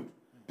understood.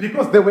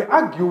 Because they were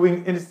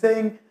arguing and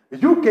saying,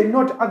 you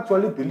cannot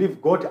actually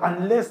believe God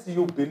unless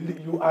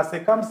you are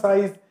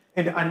circumcised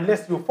and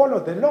unless you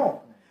follow the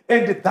law.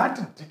 And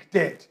that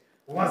dictate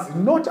was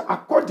not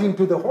according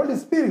to the Holy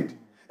Spirit.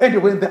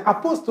 And when the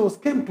apostles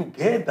came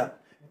together,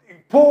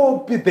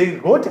 they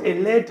wrote a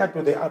letter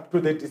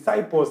to the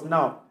disciples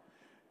now.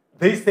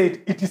 They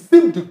said, it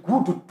seemed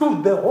good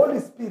to the Holy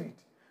Spirit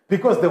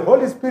because the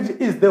Holy Spirit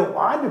is the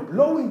one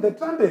blowing the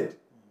trumpet.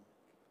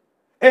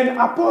 An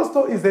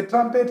apostle is a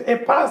trumpet, a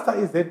pastor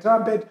is a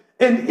trumpet,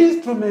 an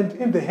instrument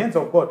in the hands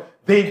of God.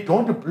 They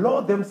don't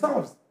blow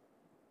themselves.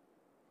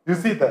 You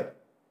see that?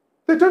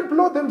 They don't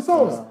blow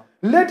themselves. No.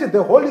 Let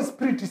the Holy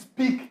Spirit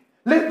speak.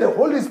 Let the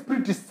Holy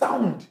Spirit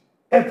sound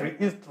every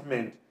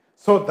instrument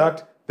so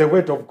that the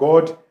word of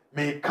God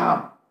may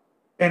come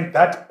and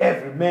that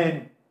every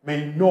man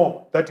may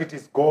know that it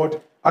is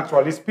God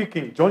actually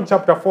speaking. John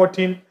chapter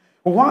 14.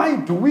 Why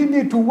do we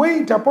need to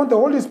wait upon the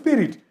Holy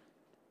Spirit?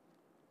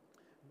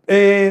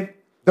 The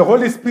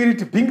Holy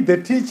Spirit being the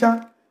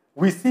teacher,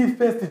 we see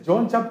 1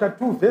 John chapter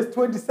 2, verse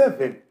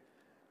 27.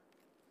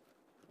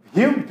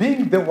 Him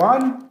being the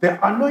one,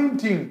 the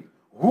anointing,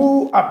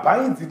 who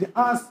abides in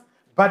us,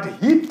 but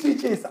he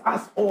teaches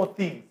us all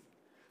things.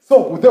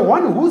 So the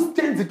one who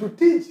stands to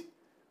teach,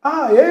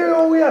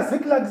 we are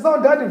sick like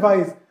sound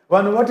advice.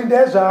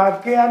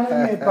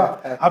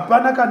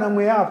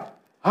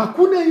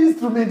 Hakuna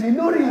instrument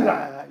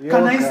inorira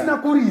kana isina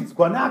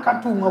kuridzwa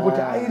naakatumwa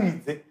kuti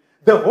airidze.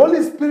 The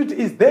Holy Spirit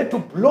is there to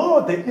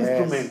blow the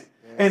instrument. Yes.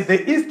 And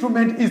the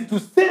instrument is to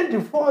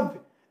send forth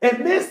a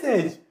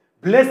message.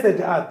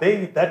 Blessed are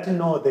they that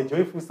know the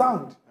joyful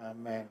sound.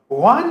 Amen.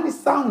 One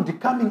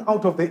sound coming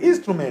out of the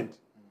instrument.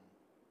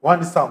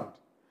 One sound.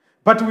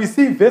 But we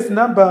see verse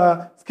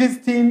number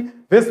 16,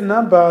 verse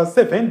number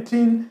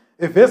 17,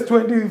 verse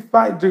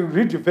 25, to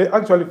read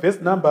actually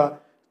verse number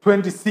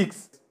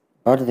 26.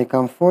 But the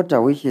Comforter,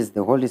 which is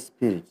the Holy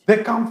Spirit, The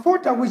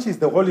Comforter, which is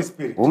the Holy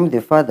Spirit, whom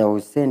the Father will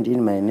send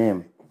in my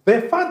name,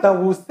 the Father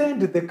will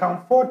send the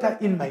Comforter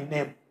in my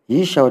name.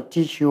 he shall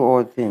teach you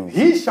all things,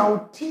 He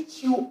shall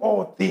teach you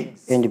all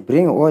things. and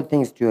bring all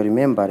things to your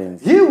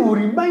remembrance, He will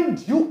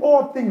remind you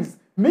all things,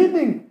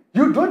 meaning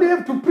you don't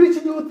have to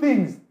preach new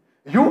things.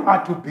 You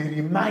are to be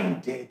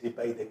reminded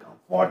by the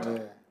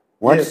Comforter.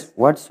 Yes.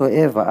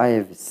 whatsoever I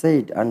have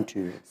said unto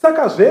you.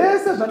 Saka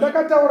zvese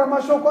zvandakataura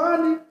mashoko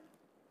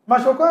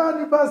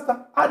ani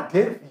pastor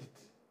David.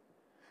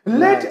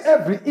 Let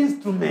every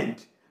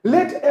instrument,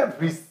 let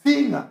every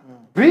singer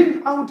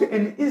bring out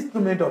an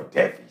instrument of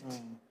David.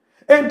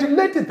 And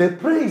let the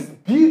praise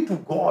be to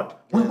God.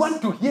 We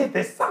want to hear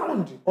the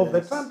sound of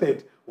the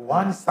trumpet.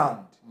 One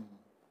sound.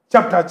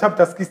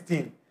 Chapter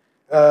 16.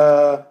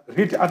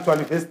 Read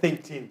actually verse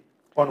 18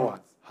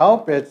 onwards.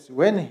 Howbeit,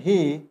 when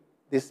he,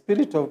 the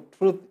Spirit of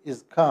truth,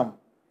 is come,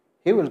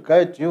 he will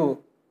guide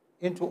you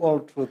into all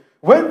truth.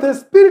 When the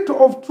Spirit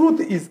of truth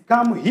is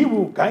come, he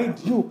will guide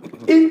you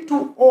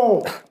into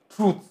all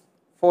truth.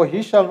 For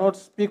he shall not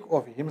speak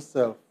of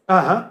himself,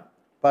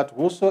 but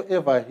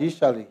whosoever he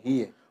shall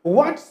hear,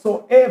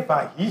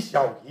 whatsoever he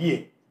shall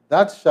hear.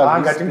 that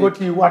shall he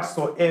speak.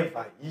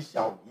 Whatsoever he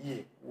shall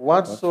hear.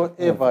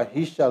 Whatsoever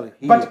he shall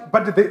hear.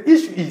 But the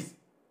issue is,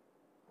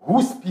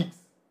 who speaks?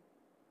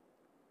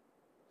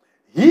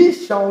 He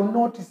shall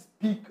not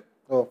speak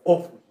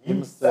of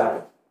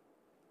himself.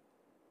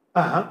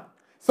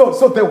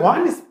 So the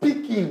one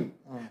speaking,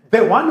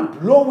 the one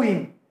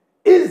blowing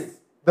is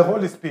the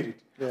Holy Spirit.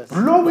 Yes.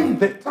 Blowing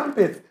the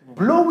trumpets,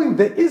 blowing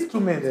the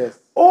instruments. Yes.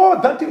 All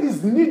that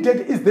is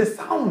needed is the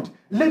sound.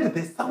 Let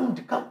the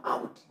sound come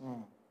out.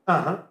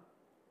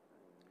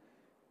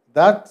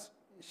 That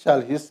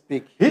shall he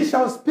speak. He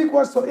shall speak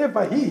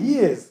whatsoever he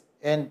hears.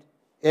 And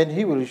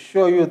he will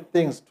show you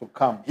things to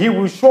come. He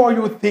will show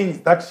you things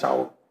that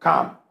shall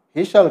come.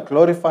 He shall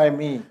glorify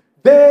me,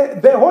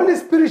 The Holy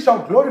Spirit shall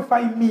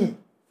glorify me.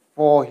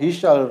 for he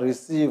shall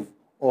receive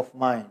of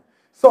mine.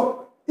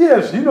 So,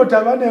 iye zvino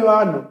tava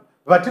nevanhu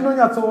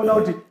vatinonyatsoona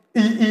kuti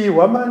iyi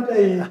hwamanda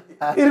iyi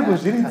iri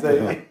kuzviridza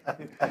here.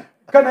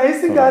 Kana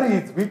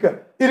isingaridzwi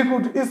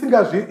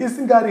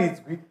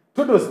isingaridzwi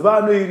totoziva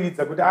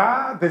anoiridza kuti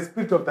the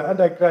spirit of the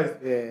Antichrist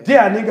ndiye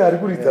anenge ari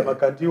kuridza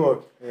makandiwa.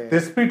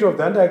 The spirit of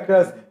the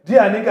Antichrist ndiye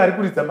anenge ari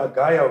kuridza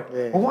magaya.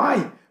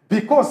 Why?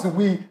 Because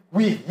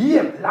we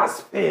hear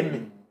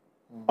blasphemy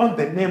on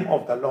the name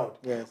of the Lord.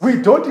 Yes. We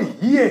don't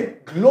hear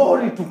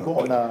glory to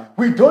God. No.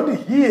 We don't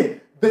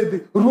hear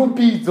the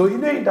rumbidzo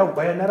inoenda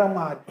kugwayana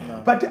raMwari.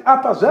 But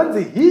apa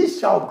zvanzi, he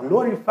shall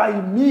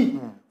glorify me,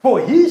 for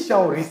he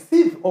shall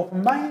receive of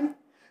mine,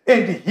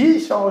 and he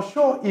shall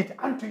show it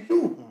unto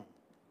you.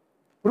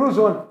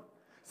 Ruzona.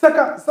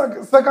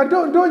 Saka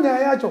ndo nyaya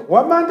yacho,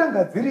 hwamanda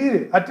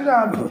ngadzirire,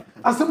 hatirambi.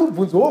 Asi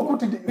mubvunzo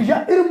wokuti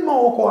iri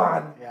mumaoko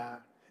ani?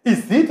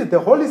 Is it the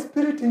Holy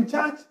Spirit in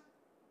charge?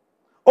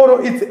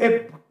 Or it's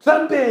a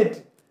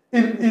trumpet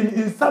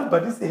in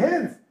somebody's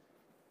hands?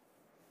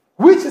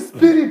 Which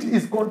spirit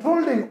is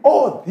controlling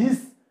all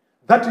this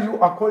that you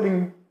are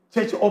calling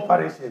church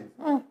operations?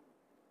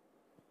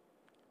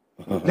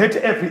 Let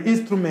every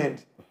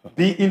instrument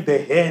be in the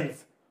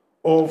hands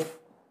of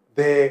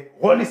the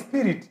Holy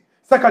Spirit.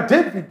 Saka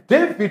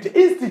David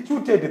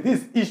instituted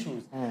these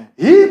issues.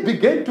 He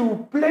began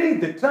to play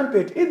the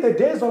trumpet in the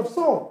days of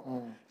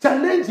Saul,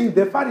 challenging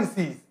the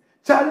Pharisees,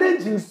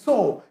 challenging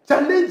Saul,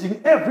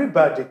 challenging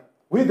everybody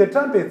with the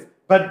trumpets.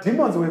 But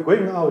demons were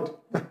going out.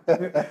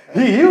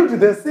 He healed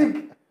the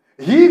sick.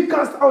 He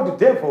cast out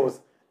devils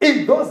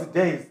in those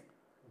days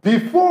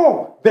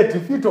before the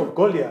defeat of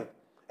Goliath.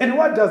 And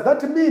what does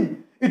that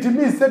mean? It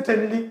means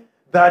certainly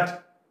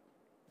that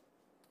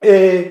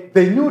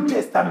the New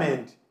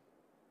Testament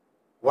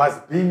was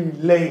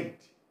being laid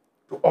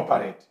to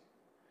operate.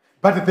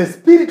 But the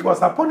Spirit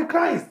was upon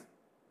Christ.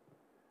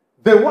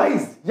 The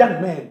wise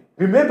young man,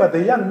 remember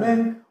the young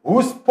man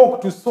who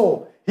spoke to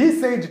Saul, he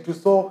said to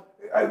Saul,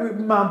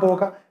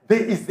 Mamboka,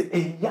 there is a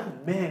young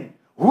man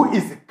who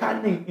is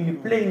cunning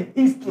in playing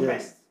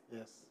instruments.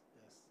 Yes.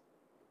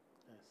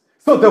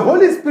 So the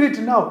Holy Spirit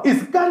now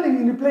is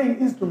cunning in playing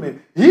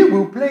instruments. He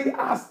will play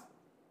us.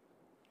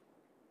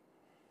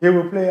 He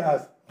will play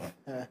us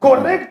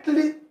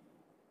correctly,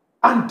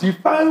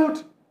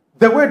 undefiled,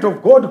 the word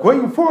of God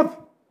going forth.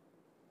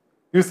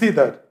 You see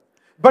that?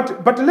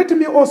 But let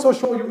me also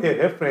show you a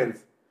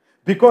reference,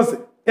 because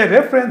a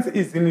reference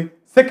is in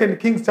 2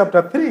 Kings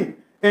chapter 3,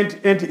 and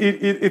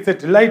it's a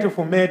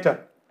delightful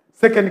matter.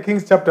 2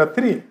 Kings chapter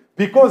 3,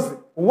 because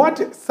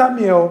what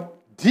Samuel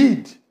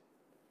did,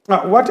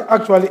 what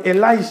actually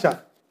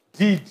Elisha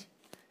did,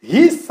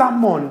 he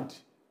summoned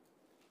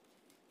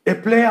a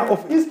player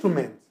of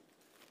instruments.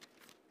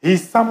 He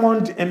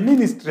summoned a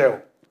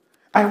minstrel.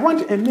 I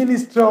want a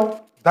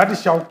minstrel that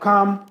shall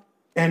come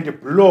and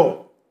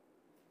blow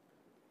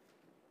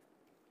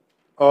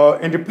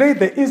and play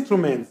the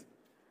instruments,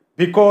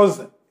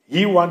 because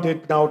he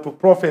wanted now to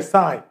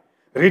prophesy.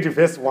 Read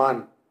verse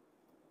 1.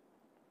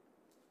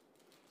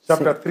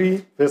 chapter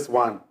 3, verse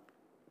 1.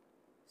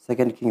 2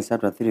 Kings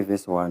chapter 3,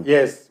 verse 1.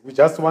 Yes, we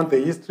just want the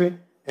history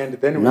and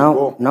then we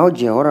go. Now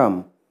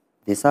Jehoram,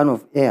 the son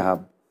of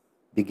Ahab,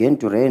 began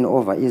to reign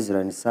over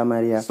Israel and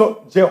Samaria.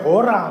 So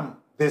Jehoram,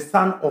 the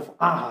son of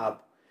Ahab,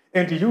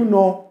 and you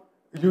know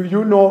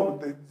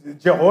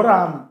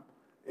Jehoram.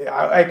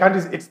 I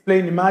can't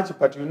explain much,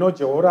 but you know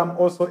Jehoram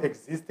also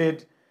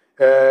existed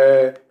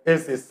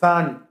as a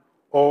son,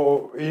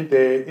 or in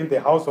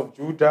the house of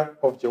Judah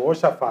of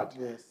Jehoshaphat.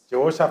 Yes.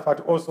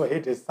 Jehoshaphat also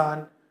had a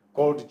son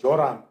called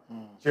Joram.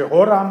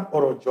 Jehoram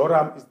or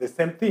Joram is the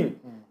same thing.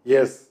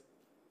 Yes.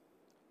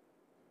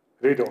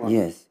 Read on.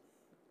 Yes.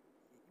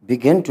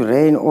 Began to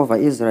reign over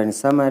Israel and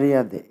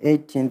Samaria the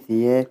 18th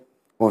year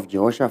of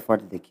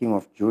Jehoshaphat, the king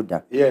of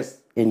Judah.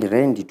 Yes. And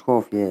reigned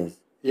 12 years.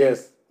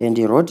 Yes. And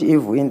he wrought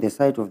evil in the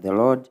sight of the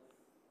Lord,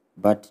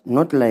 but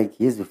not like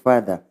his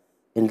father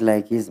and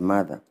like his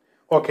mother.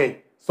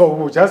 Okay, so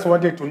we just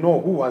wanted to know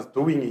who was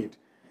doing it.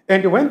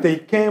 And when they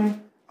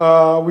came,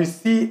 we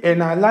see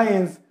an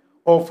alliance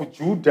of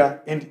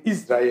Judah and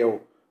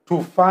Israel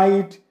to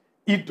fight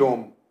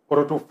Edom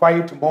or to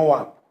fight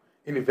Moab.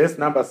 In verse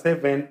number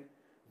 7,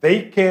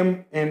 they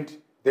came and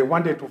they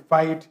wanted to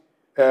fight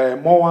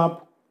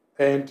Moab,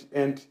 and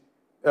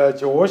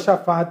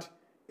Jehoshaphat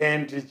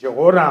and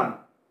Jehoram,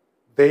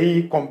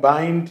 they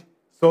combined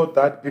so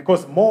that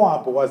because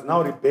Moab was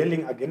now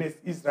rebelling against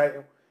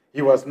Israel,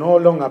 he was no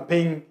longer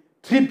paying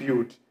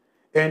tribute.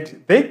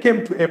 And they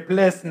came to a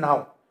place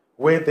now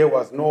where there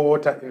was no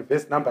water. In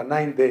verse number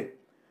 9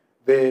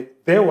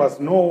 there was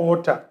no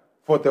water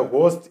for the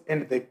host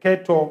and the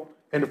cattle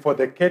and for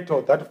the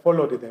cattle that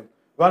followed them.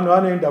 Vanhu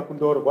vanoenda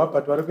kundorwa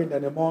but vari kuenda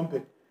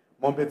nemombe.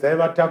 Mombe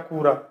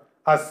dzaivatakura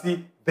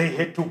asi they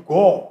had to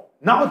go.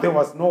 Now there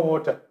was no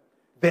water.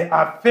 They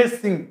are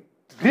facing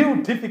real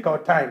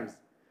difficult times.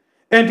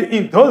 And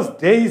in those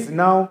days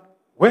now,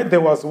 when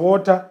there was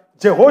water,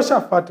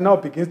 Jehoshaphat now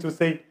begins to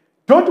say,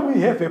 don't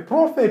we have a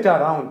prophet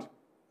around?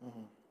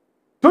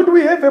 Don't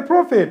we have a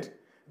prophet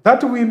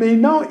that we may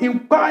now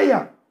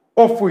inquire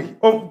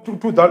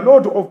to the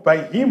Lord of by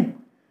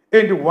him?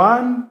 And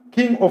one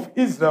king of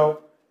Israel,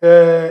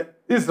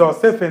 Israel's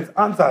servants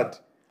answered,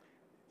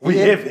 we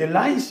have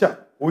Elisha,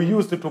 who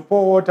used to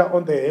pour water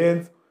on the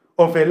hands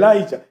of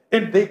Elijah.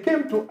 And they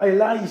came to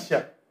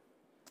Elisha.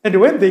 And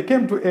when they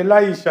came to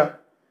Elisha,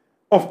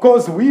 of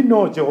course, we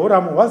know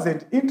Jehoram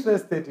wasn't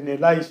interested in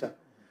Elisha.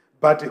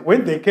 But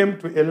when they came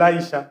to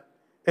Elisha,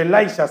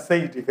 Elisha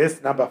said,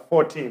 verse number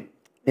 14.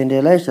 And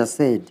Elisha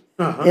said,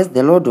 as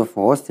the Lord of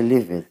hosts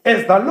liveth,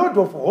 as the Lord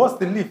of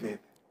hosts liveth,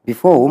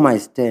 before whom I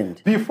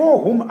stand,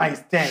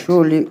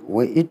 surely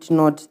were it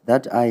not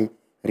that I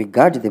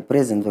regard the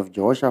presence of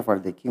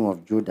Jehoshaphat the king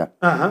of Judah,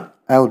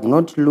 I would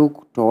not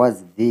look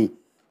towards thee,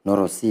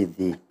 nor see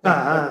thee.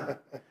 I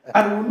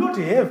would not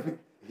have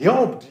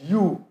helped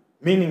you,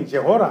 meaning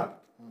Jehoram.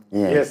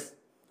 Yes.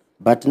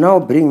 But now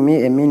bring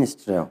me a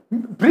minstrel.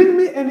 Bring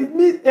me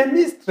a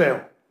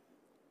minstrel.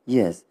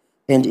 Yes.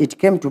 And it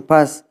came to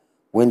pass,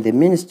 when the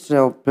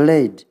minstrel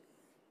played,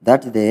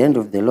 that the hand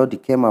of the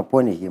Lord came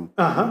upon him.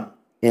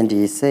 And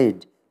he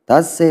said,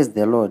 thus says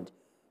the Lord,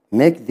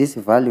 make this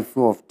valley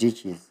full of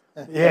ditches.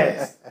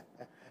 Yes.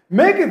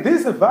 Make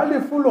this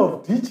valley full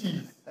of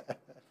ditches.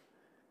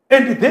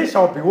 And there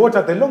shall be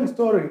water. The long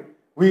story,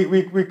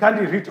 we can't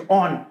read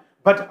on.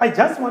 But I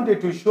just wanted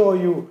to show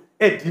you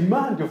a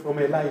demand from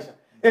Elisha.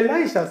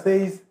 Elisha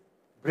says,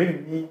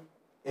 bring me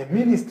a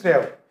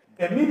minstrel.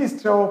 A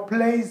minstrel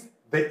plays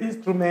the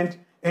instrument,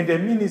 and a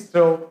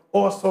minstrel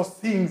also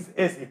sings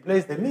as he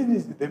plays the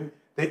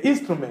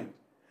instrument.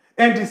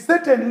 And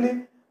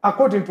certainly,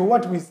 according to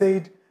what we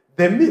said,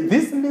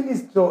 this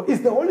minstrel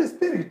is the Holy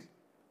Spirit.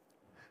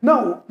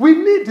 Now, we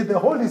need the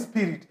Holy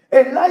Spirit.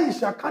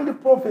 Elisha can't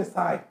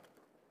prophesy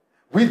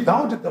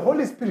without the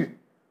Holy Spirit.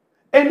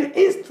 An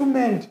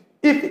instrument,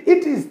 if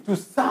it is to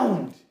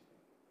sound,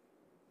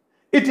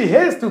 it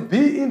has to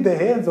be in the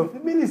hands of a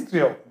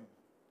minstrel.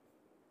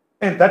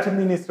 And that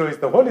minstrel is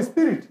the Holy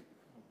Spirit.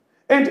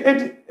 And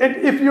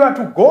if you are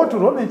to go to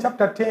Romans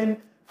chapter 10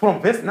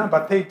 from verse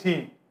number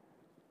 13,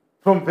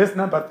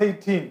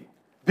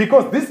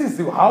 because this is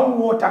how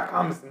water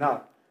comes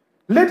now.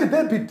 Let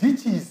there be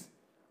ditches,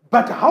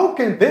 but how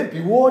can there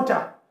be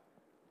water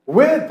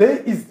where there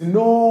is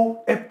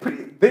no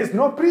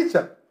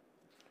preacher?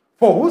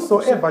 For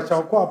whosoever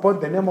shall call upon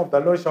the name of the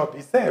Lord shall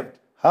be saved.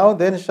 How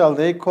then shall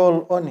they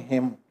call on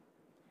him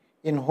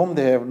in whom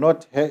they have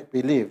not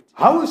believed?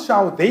 How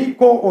shall they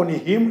call on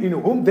him in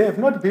whom they have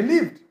not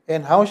believed?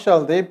 And how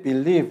shall they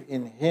believe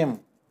in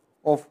him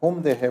of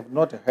whom they have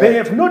not heard? They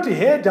have not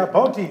heard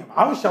about him.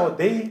 How shall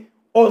they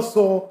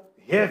also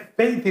have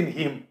faith in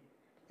him?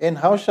 And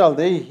how shall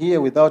they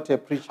hear without a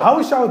preacher?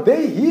 How shall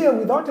they hear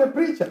without a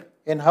preacher?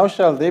 And how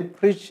shall they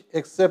preach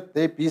except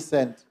they be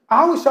sent?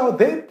 How shall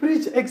they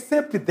preach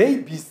except they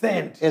be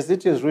sent? As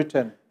it is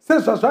written,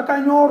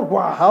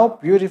 How how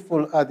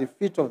beautiful are the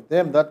feet of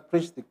them that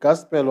preach the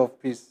gospel of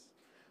peace.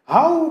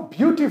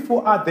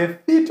 beautiful are the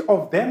feet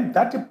of them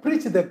that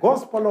preach the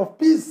gospel of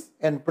peace.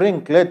 And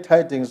bring glad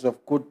tidings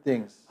of good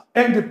things.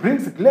 and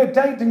brings glad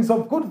tidings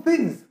of good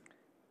things.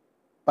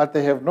 But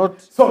they have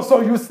not.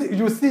 So you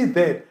see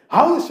that.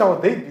 How shall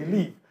they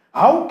believe?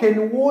 How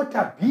can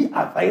water be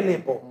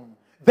available?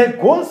 The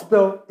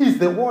gospel is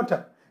the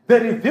water. The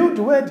revealed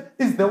word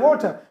is the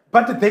water.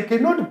 But they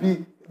cannot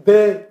be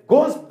the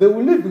gospel, the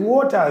living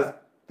waters,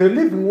 the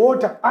living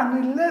water,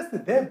 unless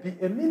there be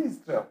a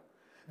ministry.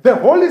 The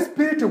Holy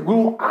Spirit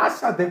will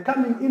usher the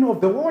coming in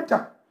of the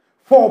water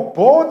for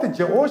both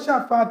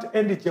Jehoshaphat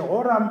and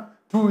Jehoram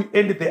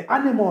and the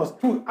animals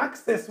to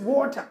access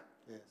water.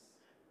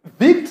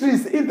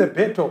 Victories in the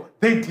battle,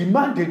 they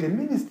demanded a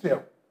ministry.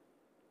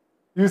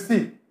 You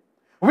see,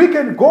 we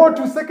can go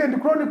to 2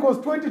 Chronicles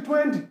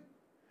 20:20.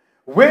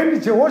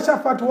 When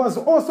Jehoshaphat was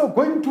also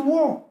going to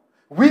war,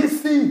 we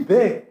see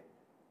there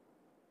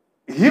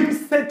him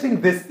setting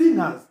the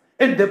singers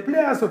and the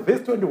players of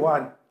verse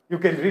 21. You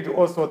can read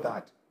also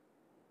that.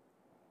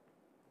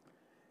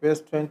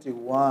 Verse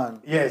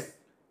 21. Yes.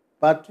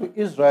 But to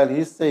Israel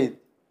he said,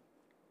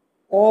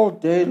 all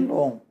day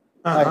long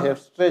I have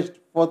stretched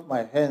forth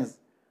my hands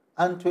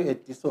unto a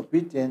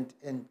disobedient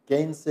and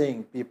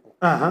gainsaying people.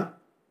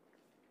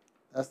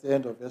 That's the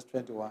end of verse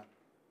 21.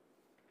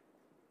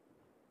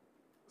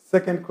 2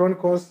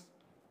 Chronicles.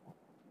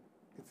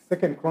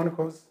 It's 2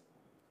 Chronicles.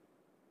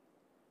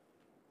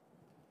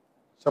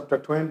 Chapter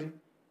 20.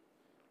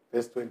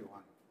 Verse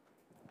 21.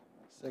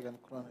 2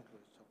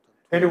 Chronicles chapter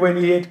 20. And when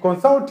he had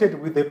consulted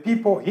with the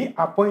people, he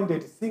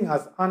appointed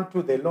singers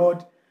unto the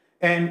Lord,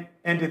 and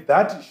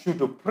that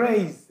should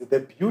praise the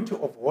beauty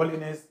of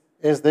holiness.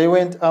 As they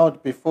went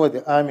out before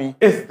the army.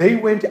 As they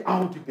went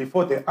out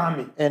before the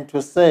army. And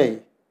to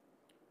say,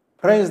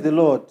 praise the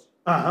Lord,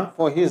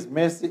 for his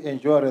mercy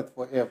endureth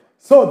forever.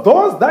 So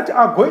those that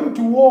are going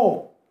to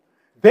war,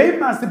 they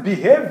must be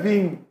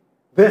having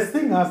the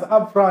singers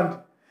up front.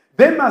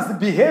 They must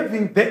be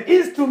having the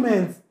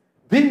instruments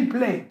being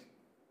played.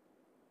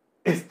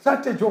 A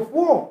strategy of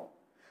war.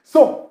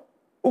 So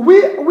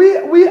we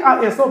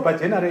are a sober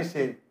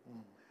generation.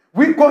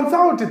 We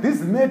consult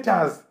these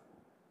matters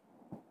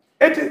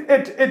at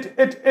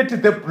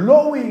the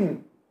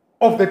blowing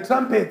of the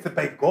trumpets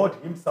by God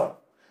himself.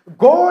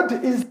 God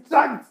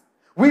instructs.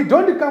 We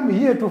don't come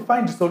here to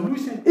find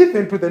solution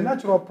even to the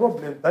natural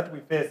problems that we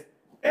face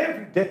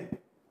every day.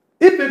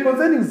 Even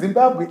concerning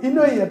Zimbabwe,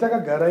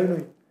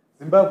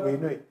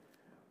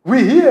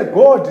 we hear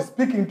God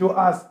speaking to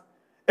us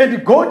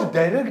and God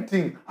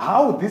directing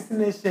how this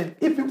nation,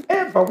 if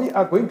ever we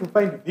are going to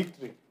find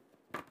victory,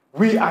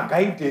 we are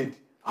guided.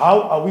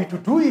 How are we to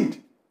do it?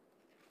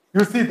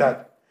 You see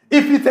that?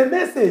 If it's a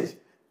message,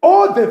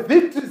 all the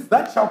victories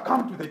that shall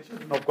come to the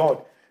children of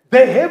God,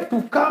 they have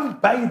to come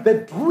by the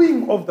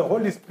doing of the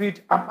Holy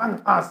Spirit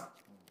among us.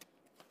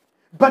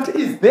 But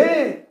is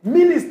there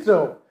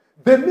minister?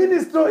 The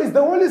minister is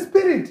the Holy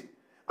Spirit.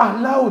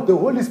 Allow the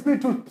Holy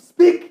Spirit to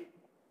speak.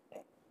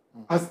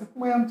 You are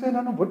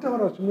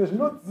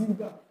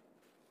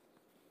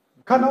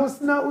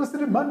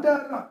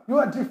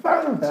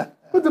defiled.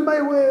 Put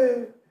my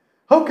way.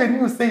 How can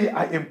you say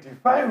I am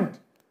defiled?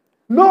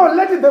 No,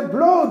 let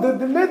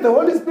the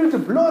Holy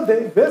Spirit blow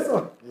the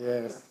vessel.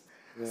 Yes.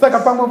 Saka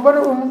pamwe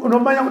pano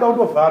unomanya kuda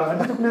kutovhara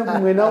handiti kune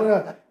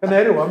mwena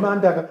kana iri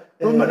hwamanda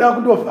unoda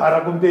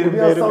kutovhara kumberi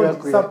kuya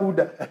sound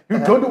sabuda. You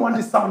don't want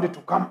the sound to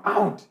come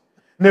out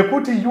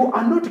nekuti you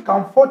are not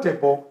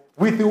comfortable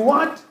with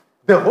what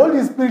the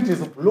Holy Spirit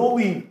is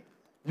blowing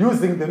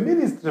using the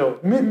ministry,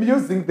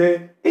 using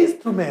the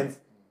instruments.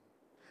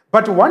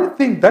 But one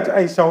thing that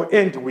I shall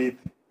end with,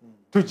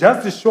 to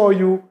just show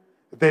you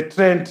the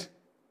trend,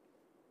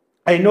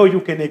 I know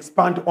you can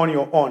expand on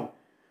your own.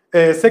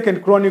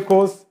 2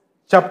 Chronicles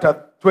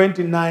chapter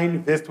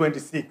 29, verse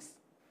 26.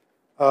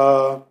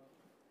 And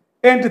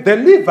the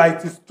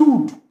Levites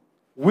stood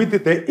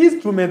with the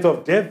instruments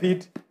of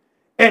David,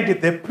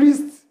 and the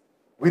priests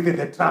with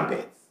the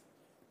trumpets.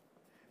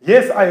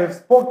 Yes, I have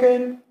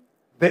spoken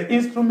the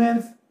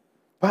instruments,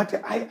 but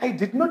I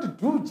did not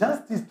do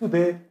justice to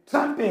the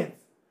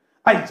trumpets.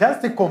 I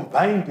just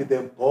combined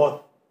them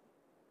both,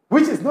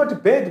 which is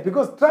not bad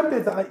because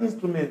trumpets are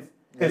instruments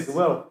as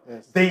well.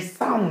 Yes. They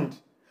sound.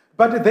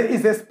 But there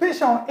is a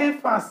special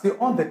emphasis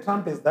on the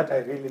trumpets that I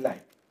really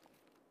like.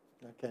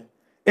 Okay.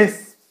 A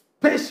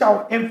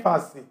special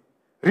emphasis.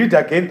 Read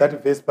again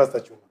that verse, Pastor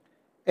Chuma.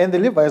 And the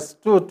Levites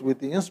stood with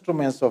the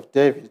instruments of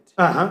David,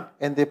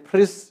 and the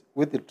priests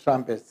with the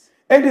trumpets.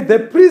 And the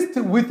priest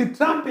with the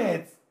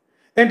trumpets.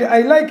 And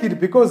I like it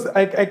because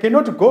I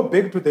cannot go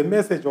back to the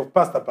message of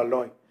Pastor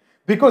Baloy.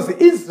 Because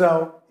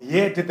Israel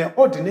had the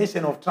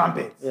ordination of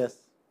trumpets. Yes.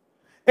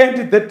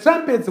 And the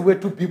trumpets were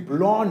to be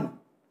blown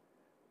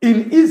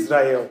in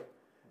Israel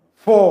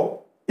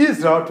for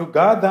Israel to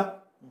gather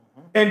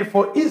and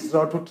for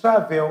Israel to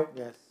travel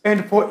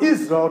and for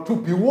Israel to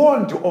be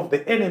warned of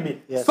the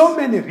enemy. Yes. So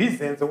many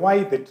reasons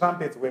why the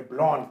trumpets were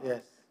blown.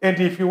 Yes. And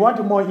if you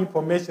want more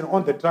information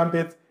on the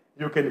trumpets,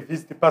 you can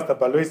visit Pastor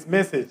Baloy's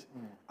message.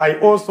 I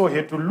also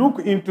had to look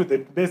into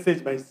the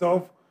message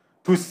myself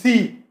to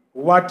see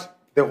what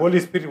the Holy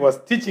Spirit was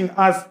teaching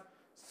us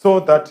so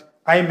that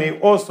I may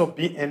also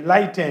be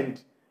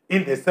enlightened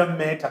in the same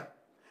matter.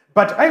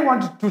 But I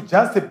want to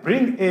just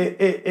bring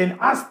an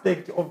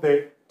aspect of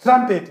the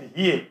trumpet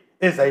here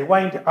as I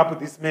wind up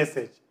this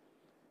message.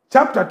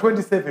 Chapter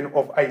 27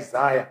 of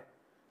Isaiah.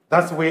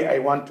 That's where I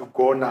want to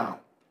go now.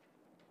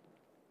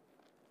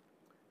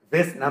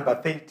 Verse number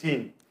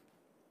 13.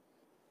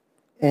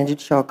 And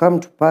it shall come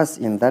to pass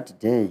in that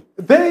day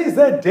There is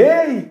a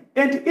day,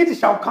 and it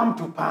shall come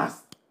to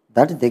pass.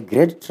 that the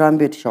great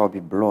trumpet shall be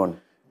blown.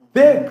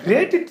 The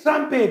great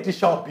trumpet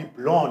shall be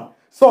blown.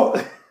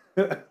 So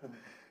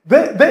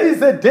there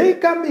is a day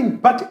coming,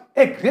 but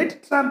a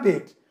great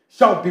trumpet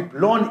shall be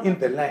blown in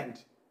the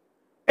land.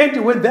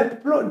 And when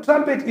that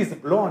trumpet is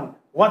blown,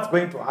 what's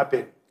going to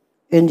happen?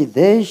 And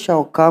they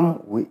shall come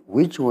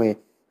which were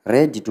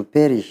ready to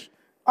perish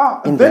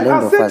in the There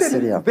land are of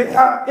Assyria. There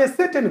are a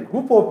certain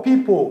group of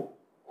people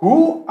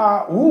who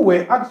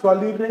were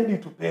actually ready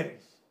to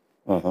perish.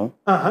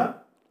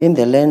 In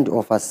the land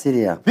of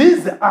Assyria.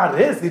 These are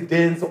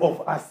residents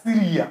of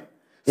Assyria.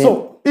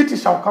 So it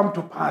shall come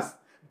to pass.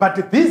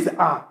 But these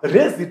are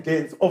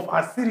residents of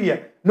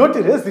Assyria, not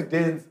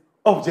residents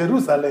of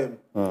Jerusalem.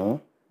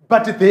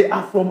 But they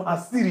are from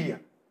Assyria.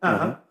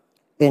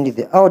 And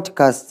the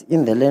outcasts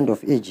in the land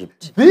of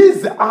Egypt.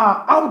 These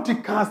are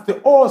outcasts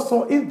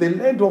also in the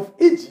land of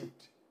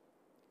Egypt.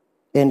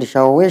 And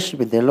shall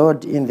worship the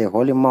Lord in the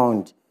holy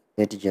mount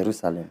at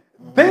Jerusalem.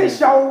 They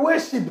shall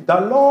worship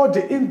the Lord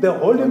in the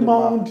holy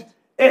mount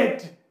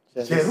at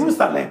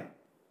Jerusalem.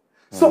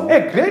 So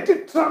a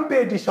great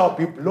trumpet shall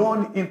be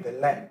blown in the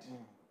land.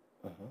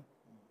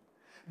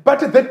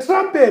 But the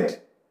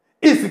trumpet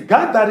is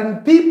gathering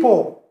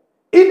people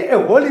in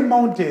a holy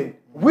mountain,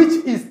 which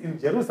is in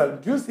Jerusalem.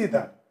 Do you see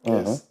that?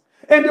 Yes.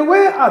 And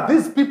where are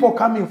these people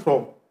coming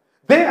from?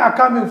 They are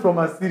coming from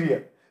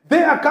Assyria.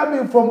 They are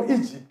coming from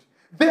Egypt.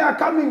 They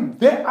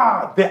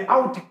are the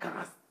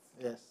outcasts.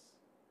 Yes.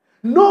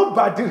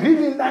 Nobody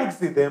really likes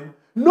them.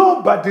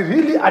 Nobody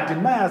really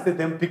admires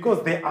them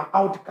because they are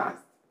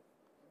outcasts.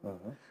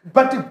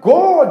 But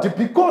God,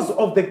 because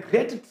of the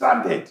great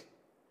trumpet,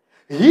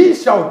 He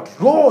shall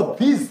draw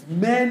these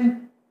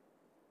men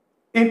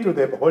into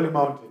the holy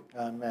mountain.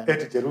 Amen.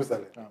 At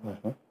Jerusalem.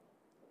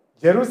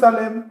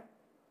 Jerusalem,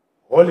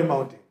 holy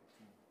mountain.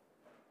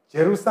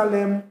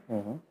 Jerusalem,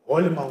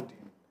 holy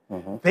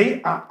mountain.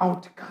 They are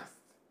outcasts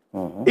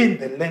in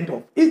the land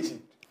of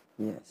Egypt.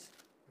 Yes.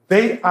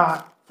 They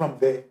are from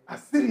the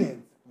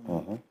Assyrians,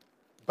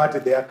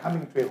 but they are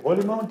coming to a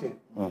holy mountain.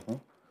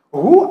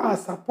 Who are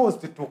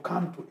supposed to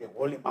come to a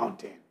holy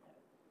mountain?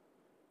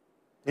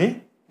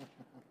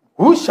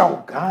 Who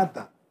shall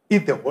gather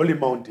in the holy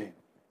mountain?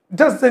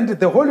 Doesn't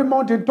the holy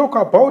mountain talk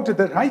about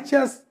the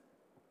righteous?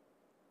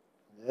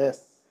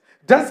 Yes.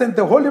 Doesn't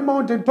the holy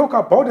mountain talk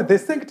about the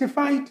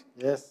sanctified?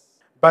 Yes.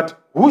 But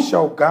who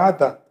shall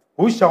gather?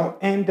 Who shall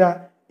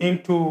enter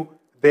into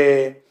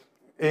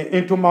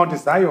Mount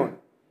Zion?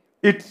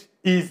 It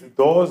is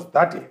those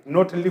that have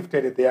not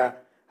lifted their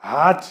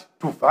heart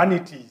to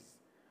vanities,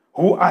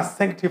 who are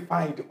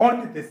sanctified.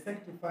 Only the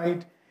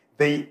sanctified,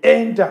 they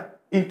enter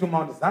into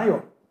Mount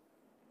Zion.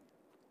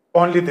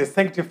 Only the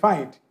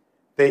sanctified,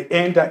 they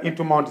enter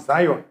into Mount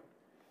Zion.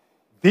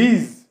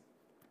 These,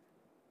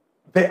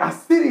 the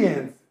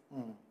Assyrians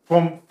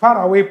from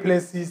faraway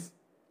places,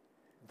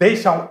 they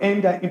shall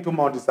enter into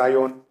Mount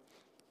Zion.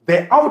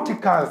 The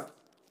outcasts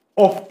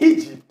of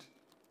Egypt,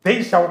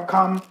 they shall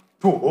come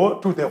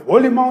to the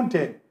holy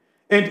mountain.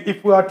 And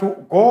if we are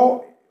to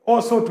go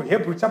also to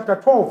Hebrews chapter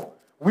 12,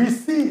 we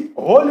see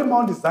holy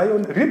Mount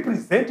Zion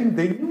representing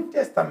the New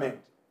Testament.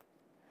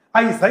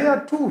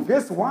 Isaiah 2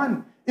 verse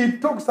 1,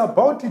 it talks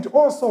about it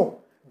also.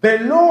 The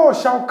law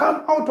shall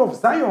come out of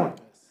Zion.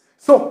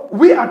 So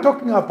we are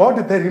talking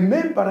about the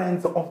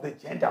remembrance of the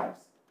Gentiles.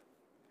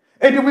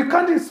 And we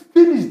can't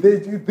finish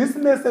this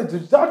message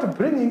without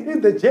bringing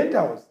in the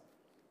Gentiles.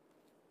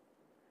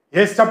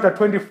 Yes, chapter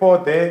 24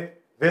 there,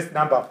 verse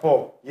number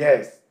 4.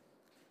 Yes.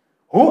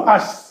 Who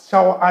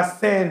shall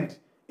ascend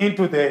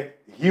into the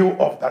hill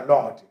of the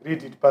Lord?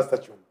 Read it, Pastor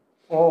Chum.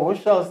 Or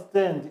who shall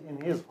stand in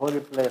his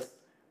holy place?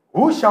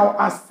 Who shall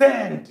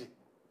ascend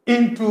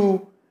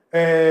into,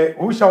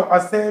 who shall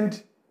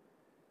ascend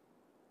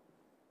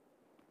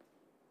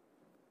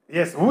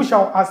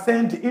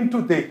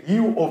into the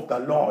hill of the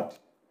Lord?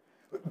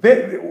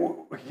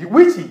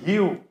 Which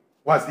hill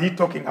was he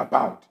talking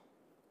about?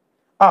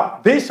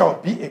 There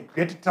shall be a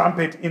great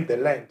trumpet in the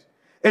land,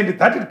 and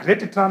that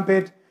great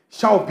trumpet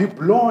shall be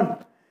blown.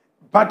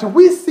 But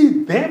we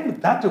see them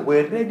that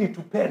were ready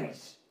to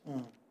perish.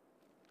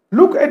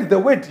 Look at the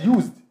word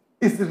used.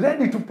 It's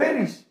ready to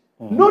perish,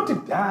 not to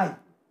die.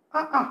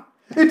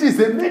 It is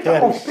a matter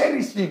of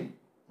perishing.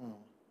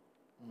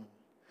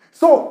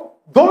 So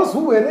those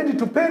who were ready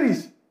to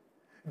perish,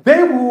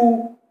 they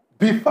will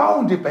be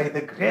found by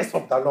the grace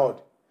of the Lord.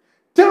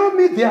 Tell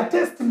me their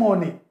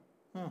testimony.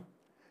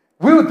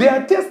 Will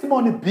their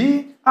testimony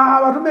be,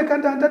 varume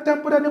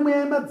ndatambura nemweya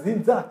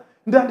yemadzinza,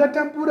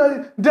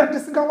 ndatambura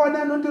ndisingawani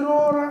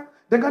anondiroora,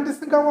 ndanga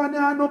ndisingawani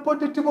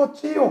anoponditivo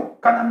chiyo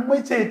kana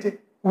mumwe chete?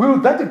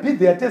 Will that be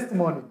their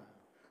testimony?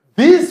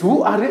 These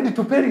who are ready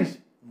to perish,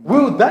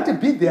 will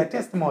that be their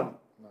testimony?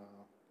 No.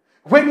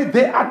 when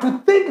they are to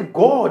thank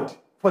God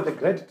for the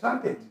great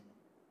trumpet,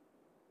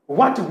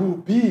 what will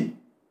be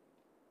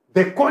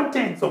the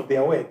contents of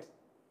their word?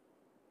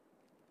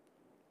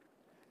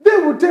 They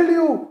will tell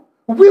you,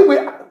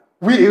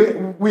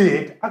 we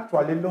had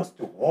actually lost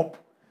hope.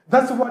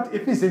 That's what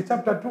Ephesians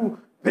chapter 2,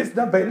 verse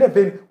number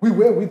 11, we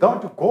were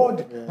without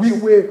God. Yes. We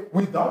were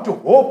without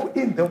hope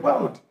in the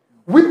world.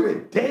 We were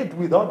dead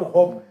without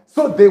hope.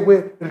 So they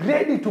were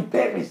ready to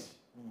perish.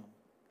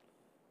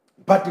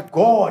 But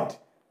God,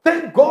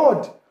 thank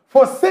God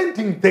for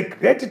sending the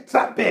great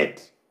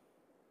trumpet.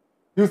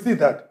 You see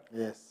that?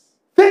 Yes.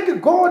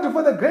 Thank God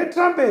for the great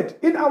trumpet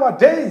in our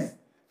days.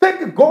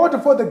 Thank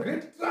God for the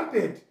great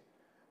trumpet.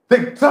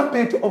 The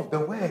trumpet of the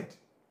word.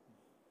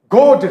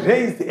 God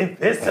raised a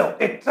vessel,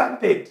 a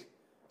trumpet,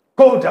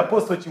 called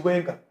Apostle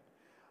Chiwenga.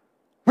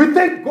 We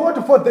thank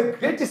God for the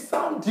great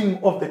sounding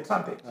of the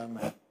trumpet.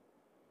 Amen.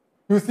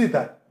 You see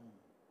that?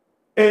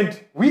 And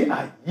we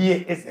are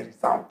here as a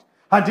result.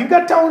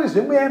 Handingatauri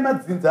zvemweya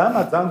yemadzinza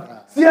hama dzangu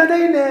siyana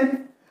ineni.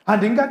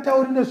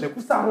 Handingatauri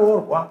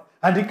nezvekusarorwa.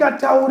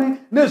 Handingatauri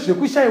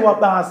nezvekushayiwa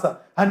basa.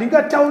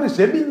 Handingatauri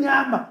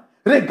zveminyama.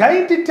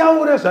 Regai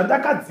nditaure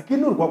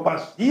zvandakadzikinurwa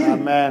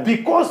kwazviri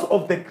because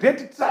of the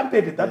great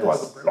trumpet that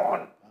was blown.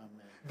 Amen.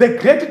 The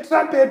great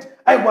trumpet,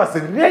 I was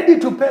ready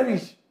to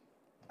perish.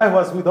 I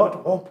was without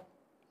hope.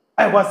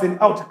 I was an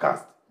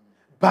outcast.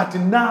 But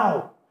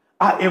now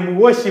I am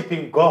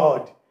worshiping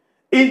God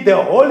in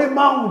the holy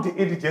mount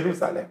in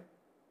Jerusalem.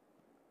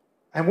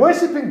 I'm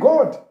worshiping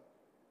God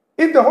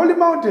in the holy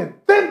mountain.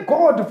 Thank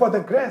God for the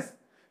grace.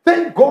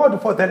 Thank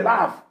God for the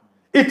love.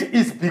 It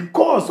is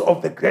because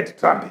of the great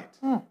trumpet.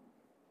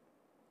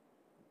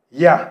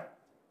 Yeah.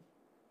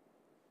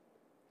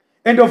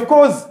 And of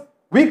course,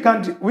 we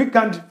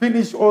can't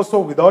finish also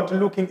without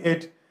looking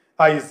at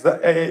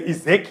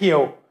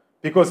Ezekiel,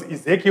 because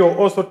Ezekiel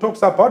also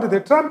talks about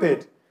the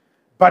trumpet.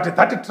 But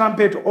that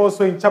trumpet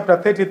also in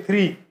chapter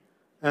 33,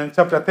 and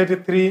chapter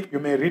 33, you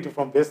may read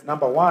from verse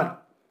number 1.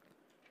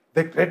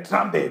 The great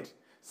trumpet.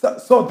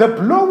 So the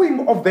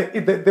blowing of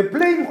the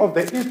playing of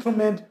the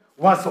instrument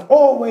was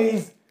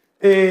always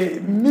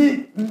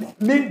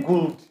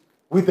mingled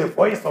with the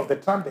voice of the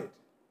trumpet.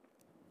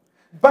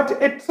 But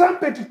a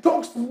trumpet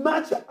talks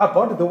much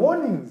about the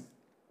warnings.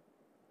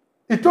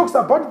 It talks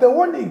about the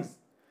warnings.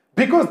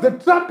 Because the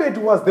trumpet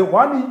was the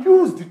one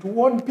used to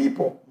warn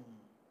people.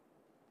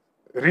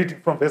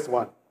 Read from verse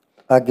 1.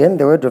 Again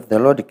the word of the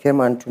Lord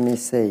came unto me,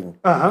 saying,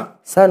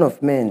 Son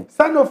of man,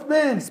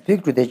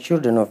 speak to the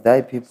children of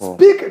thy people.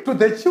 Speak to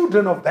the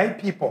children of thy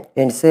people.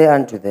 And say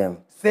unto them,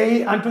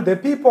 say unto the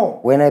people,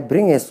 when I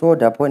bring a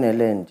sword upon a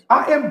land,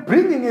 I am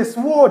bringing a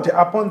sword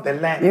upon the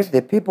land. If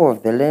the people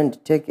of the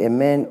land take a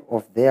man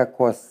of their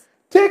course,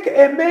 take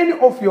a man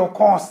of your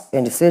course,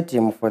 and set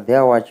him for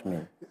their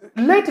watchman,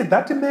 let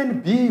that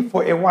man be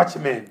for a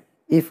watchman.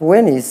 If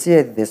when he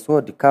seeth the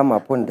sword come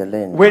upon the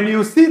land, when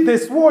you see the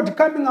sword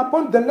coming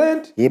upon the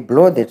land, he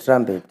blow the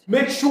trumpet,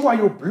 make sure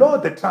you blow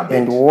the trumpet,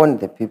 and warn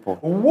the people.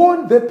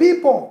 Warn the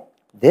people.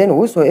 Then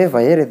whosoever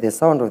heareth the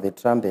sound of the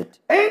trumpet,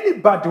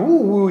 anybody who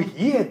will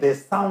hear the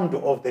sound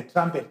of the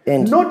trumpet,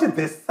 and not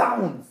the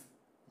sounds,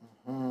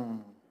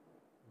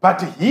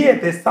 but hear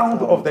the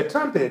sound of the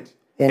trumpet,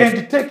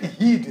 and take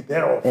heed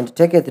thereof, and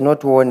taketh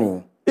not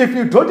warning. If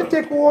you don't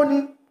take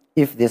warning,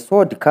 if the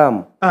sword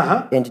come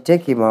and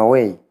take him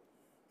away,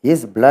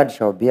 his blood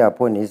shall be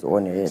upon his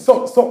own head.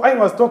 So I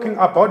was talking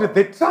about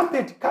the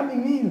trumpet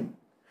coming in.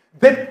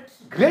 The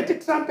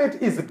great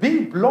trumpet is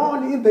being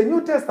blown in the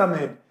New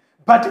Testament.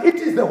 But it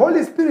is the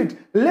Holy Spirit.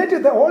 Let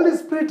the Holy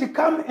Spirit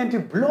come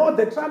and blow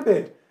the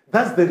trumpet.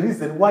 That's the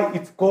reason why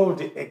it's called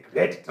a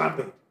great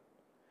trumpet.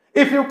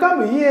 If you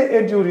come here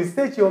and you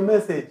research your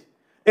message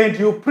and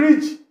you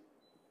preach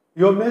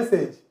your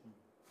message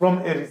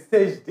from a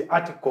researched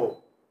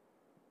article,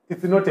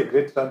 it's not a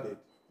great trumpet.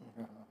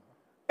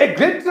 A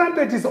great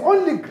trumpet is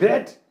only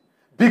great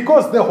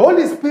because the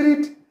Holy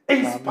Spirit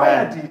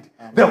inspired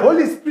it. The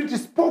Holy Spirit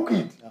spoke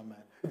it.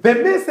 The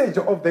message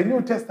of the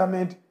New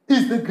Testament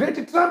is the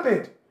great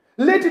trumpet.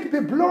 Let it be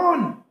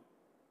blown.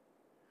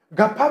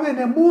 Gapave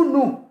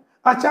nemunu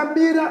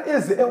achamira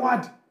as a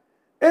what?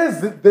 As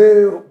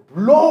the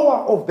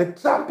blower of the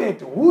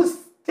trumpet who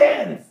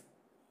stands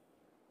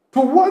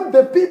to warn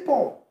the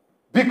people,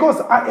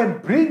 because I am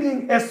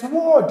bringing a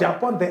sword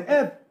upon the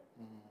earth.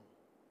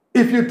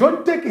 If you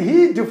don't take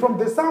heed from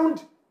the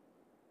sound,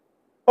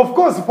 of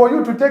course, for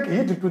you to take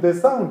heed to the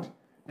sound,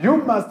 you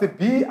must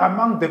be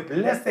among the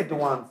blessed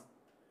ones.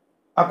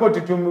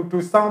 According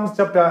to Psalms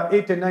chapter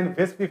 89,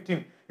 verse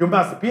 15, you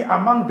must be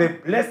among the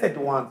blessed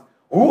ones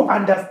who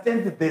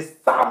understand the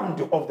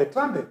sound of the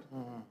trumpet.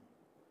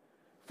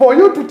 For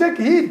you to take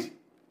heed,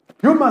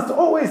 you must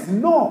always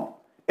know,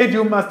 and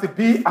you must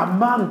be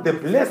among the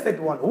blessed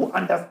one who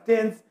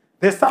understands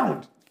the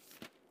sound.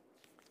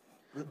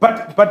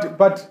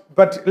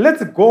 But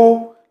let's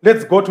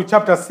go to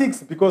chapter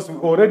 6, because we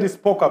already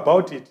spoke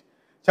about it.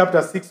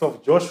 Chapter 6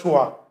 of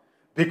Joshua,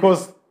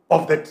 because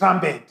of the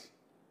trumpet.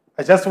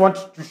 I just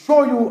want to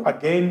show you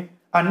again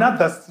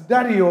another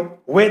scenario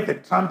where the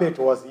trumpet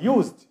was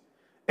used.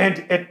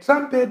 And a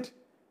trumpet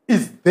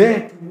is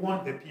there to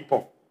warn the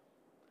people.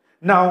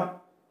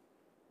 Now,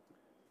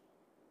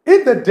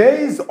 in the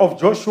days of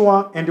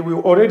Joshua, and we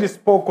already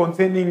spoke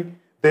concerning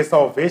the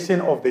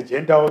salvation of the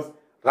Gentiles,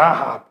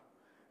 Rahab.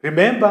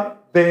 Remember,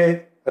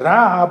 the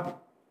Rahab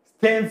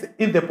stands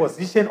in the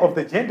position of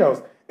the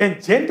Gentiles,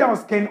 and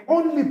Gentiles can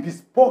only be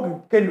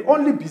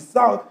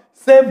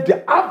saved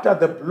after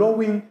the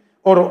blowing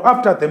or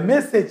after the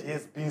message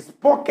has been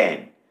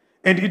spoken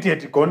and it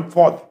had gone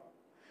forth.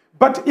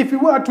 But if we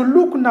were to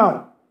look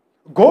now,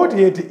 God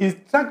had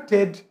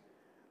instructed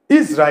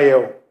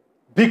Israel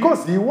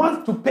because he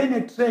wants to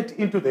penetrate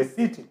into the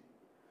city.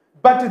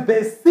 But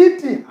the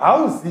city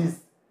houses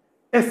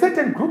a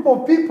certain group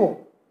of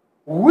people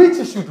which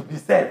should be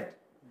saved.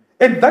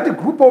 And that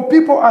group of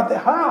people are the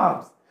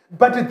Arabs,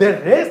 but the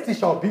rest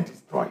shall be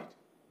destroyed.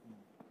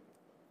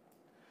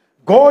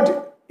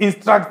 God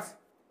instructs,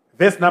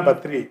 verse number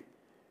 3,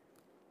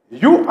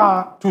 you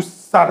are to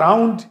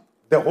surround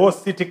the whole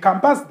city,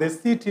 compass the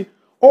city,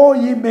 all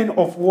ye men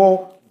of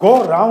war,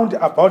 go round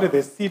about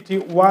the city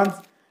once,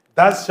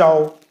 thus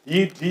shall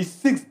ye do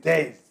 6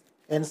 days.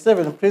 And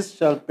 7 priests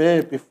shall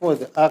bear before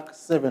the ark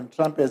 7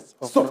 trumpets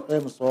of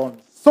ram's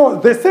horns. So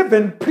the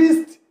 7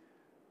 priests,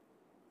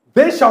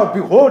 they shall be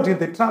holding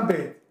the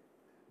trumpet.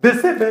 The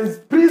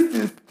 7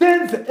 priests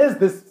stands as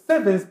the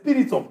 7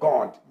 spirits of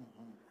God.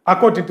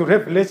 According to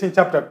Revelation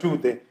chapter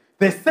 2,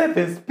 the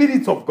 7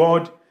 spirits of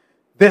God,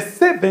 the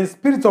 7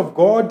 spirits of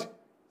God,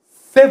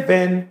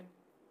 7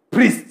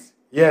 priests.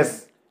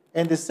 Yes.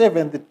 And the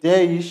 7th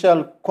day ye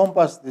shall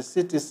compass the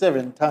city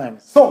 7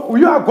 times. So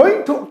you are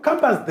going to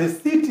compass the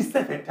city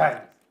 7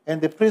 times.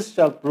 And the priest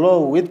shall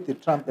blow with the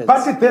trumpets.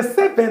 But the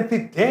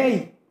 7th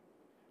day,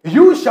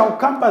 you shall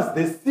compass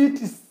the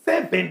city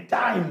 7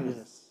 times.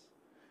 Yes.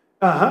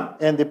 Uh-huh.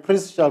 And the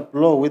priest shall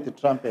blow with the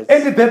trumpets.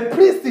 And the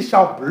priest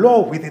shall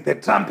blow with the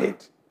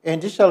trumpet.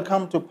 And it shall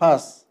come to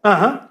pass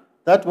Uh-huh.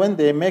 that when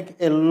they make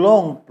a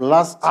long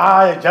blast,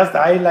 I just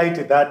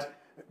highlighted that.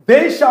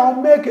 They shall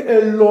make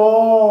a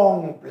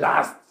long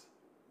blast.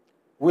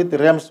 with the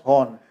ram's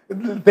horn,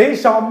 They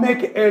shall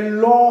make a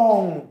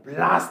long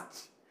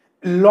blast.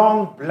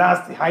 Long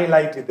blast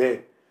highlighted there.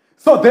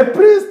 So the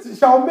priest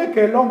shall make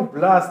a long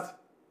blast.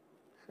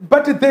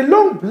 But the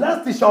long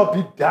blast shall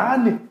be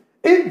done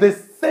on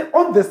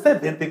the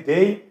 7th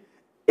day,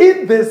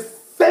 in the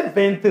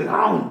 7th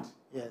round.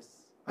 yes,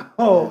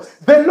 Oh, Yes.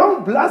 the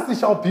long blast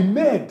shall be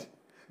made.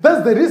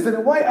 That's the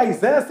reason why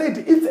Isaiah said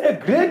it's a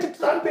great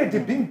trumpet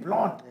being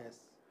blown. yes,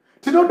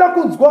 Tinoda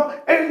kunzwa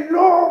a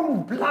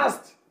long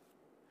blast.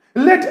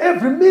 Let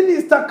every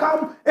minister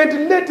come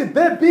and let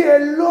there be a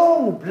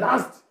long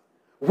blast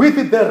with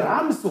the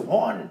ram's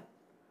horn.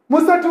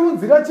 Musati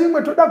unzira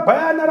chimwe toda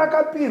bhayana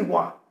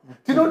rakapirwa.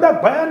 Tinoda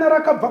bhayana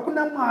rakabva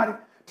kuna Mwari.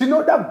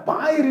 Tinoda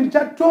bhai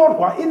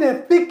richatorwa in a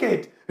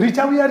thicket.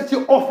 Richauya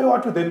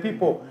richiofewa to the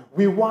people.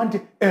 We want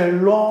a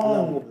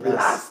long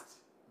blast.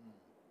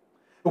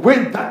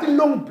 When that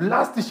long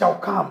blast shall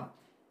come,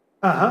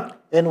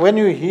 and when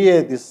you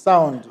hear the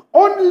sound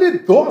only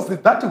those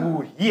that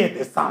will hear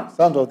the sound.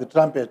 of the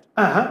trumpet,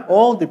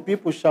 all the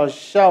people shall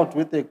shout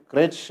with a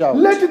great shout,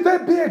 Let there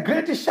be a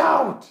great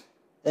shout.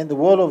 and the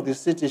wall of the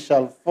city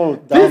shall fall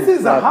down. This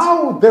is flat.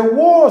 how the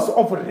wars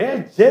of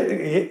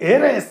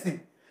heresy,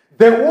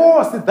 the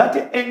wars that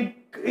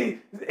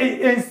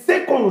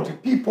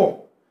encircled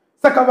people.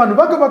 Saka vanhu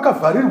vanga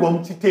vakavharirwa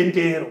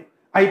muchitendero.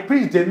 I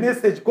preached a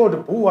message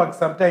called Buwak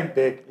some time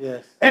back.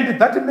 Yes. And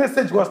that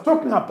message was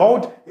talking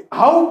about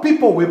how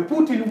people were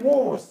put in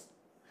wars.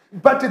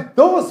 But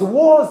those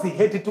wars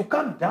had to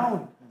come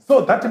down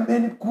so that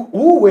men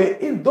who were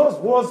in those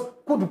wars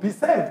could be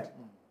saved.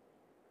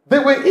 They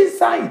were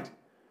inside,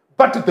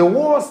 but the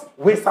wars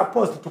were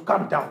supposed to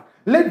come down.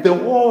 Let the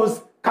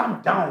wars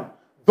come down.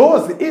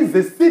 Those in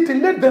the city,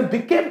 let them be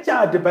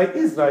captured by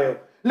Israel.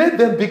 Let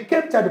them be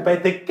captured by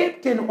the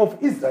captain of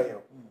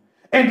Israel.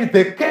 And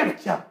the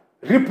capture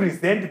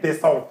represent the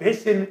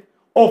salvation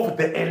of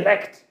the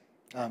elect.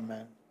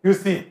 Amen. You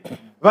see,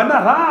 vana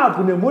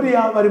Rahabu nemhuri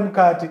yavo vari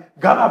mukati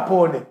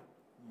ngavapone.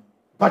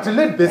 But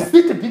let the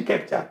city be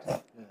captured.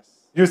 Yes.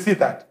 You see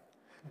that?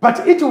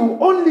 But it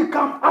will only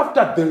come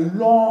after the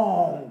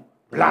long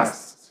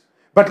blast.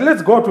 But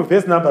let's go to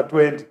verse number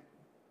 20.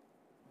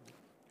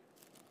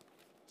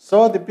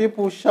 So the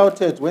people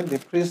shouted when the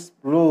priests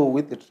blew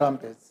with the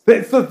trumpets.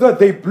 So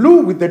they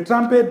blew with the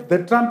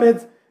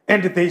trumpets,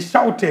 and they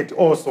shouted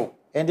also.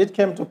 And it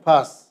came to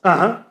pass,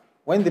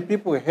 when the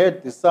people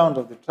heard the sound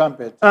of the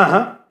trumpet,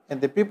 and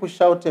the people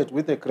shouted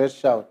with a great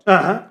shout,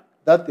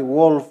 that the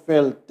wall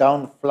fell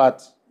down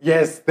flat.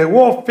 Yes, the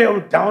wall fell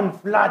down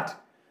flat.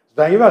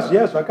 Zvaiva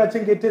zviya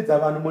zvakachengetedza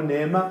vanhu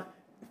munhema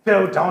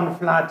fell down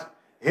flat.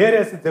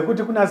 Heresi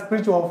dzekuti kuna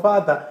spiritual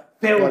father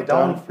fell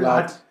down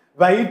flat.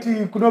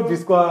 Vaiti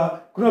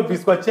kunobviswa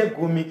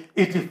chegumi,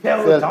 it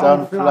fell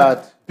down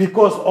flat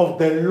because of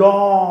the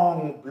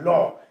long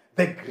blow,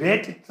 the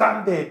great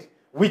trumpet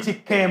which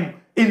came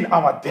in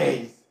our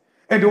days.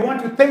 And we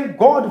want to thank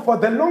God for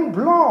the long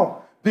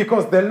blow,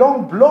 because the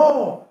long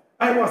blow,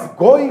 I was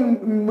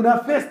going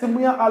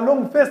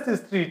along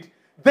First Street.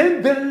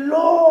 Then the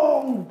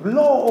long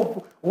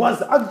blow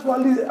was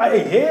actually, I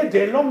heard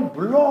a long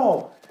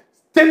blow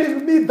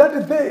telling me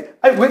that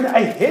when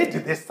I heard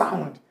the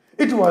sound,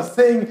 it was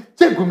saying,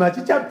 "Chegume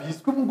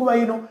chichabhiswi munguva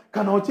ino,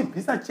 kana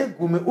uchibhisa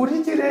chegume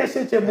uri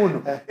chireshe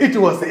chemunhu." It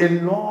was a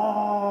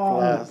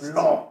long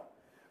blow.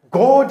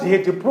 God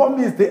had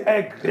promised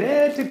a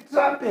great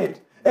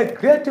trumpet, a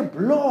great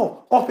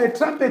blow of a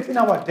trumpet in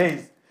our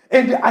days.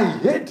 And I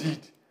heard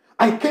it.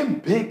 I came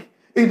back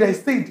and I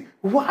said,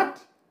 what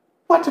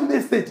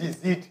message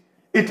is it?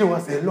 It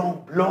was a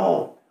long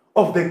blow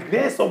of the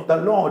grace of the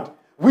Lord,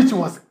 which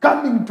was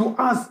coming to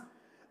us.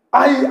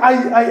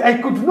 I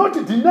could not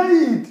deny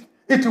it.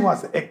 It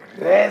was a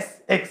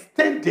grace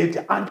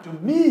extended unto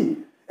me.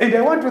 And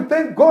I want to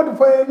thank God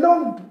for a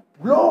long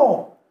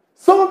blow.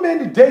 So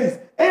many days,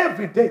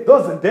 every day,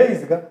 those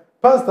days,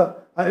 Pastor,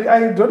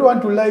 I don't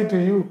want to lie to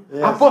you.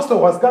 Yes. Apostle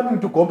was coming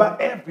to Gomba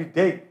every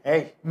day.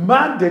 Hey.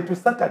 Monday to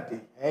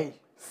Saturday. Hey.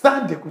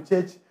 Sunday to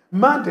church.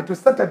 Monday to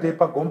Saturday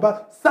pa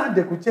Gomba.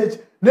 Sunday to church.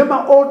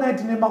 Nema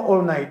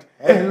all night.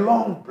 Hey. A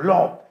long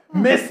blow.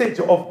 Message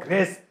of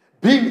grace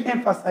being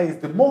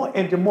emphasized more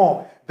and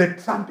more. The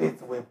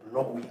trumpets were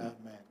blowing.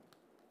 Amen.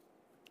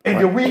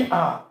 And we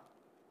are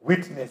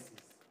witnesses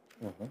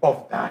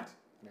of that.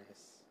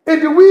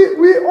 And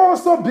we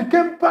also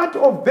became part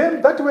of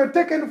them that were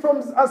taken from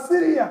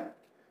Assyria.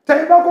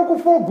 Don't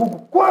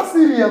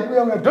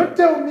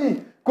tell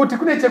me,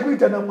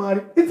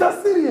 it's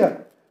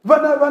Assyria.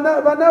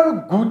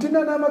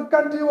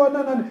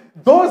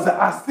 Those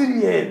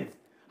Assyrians,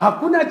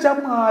 hakuna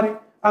chamari,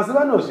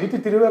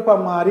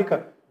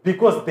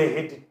 because they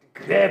had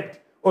grabbed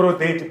or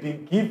they had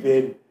been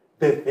given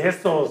the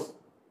vessels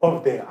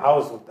of the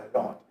house of the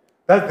Lord.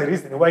 That's the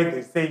reason why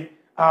they say,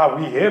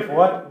 we have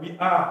what we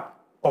are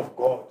of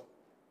God.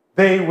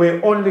 They were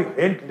only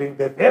handling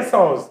the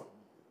vessels.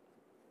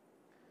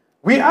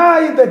 We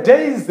are in the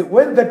days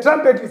when the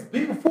trumpet is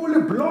being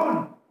fully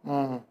blown.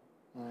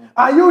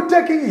 Are you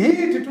taking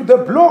heed to the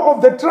blow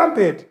of the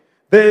trumpet?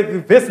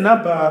 The verse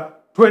number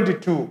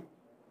 22.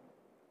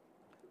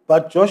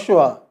 But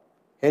Joshua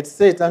had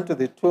said unto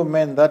the two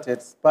men that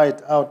had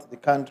spied out the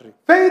country,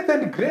 faith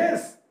and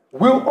grace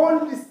will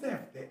only serve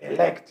the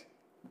elect.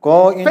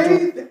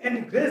 Faith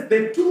and grace,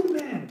 the two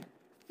men.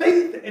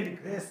 Faith and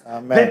grace.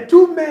 Amen. The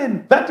two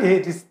men that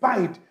had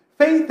spied,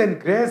 faith and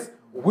grace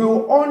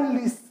will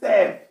only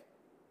serve.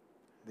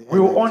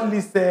 Will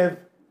only serve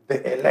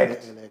the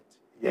elect.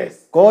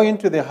 Yes. Go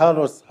into the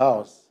harlot's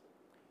house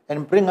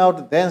and bring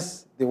out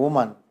thence the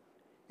woman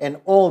and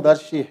all that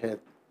she had,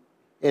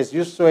 as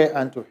you swear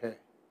unto her.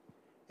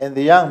 And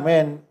the young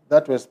men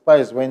that were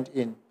spies went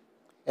in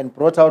and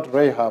brought out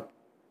Rahab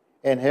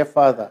and her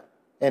father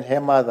and her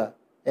mother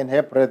and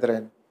her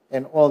brethren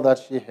and all that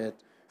she had.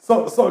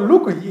 So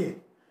look here.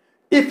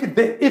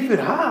 If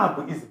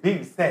Rahab is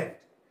being saved,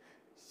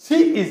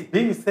 she is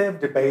being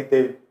saved by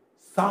the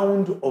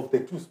sound of the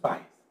two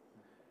spies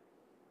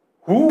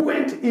who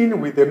went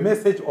in with the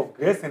message of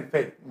grace and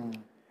faith.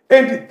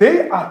 And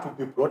they are to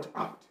be brought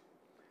out.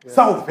 Yes.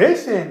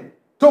 Salvation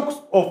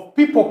talks of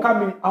people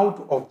coming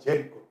out of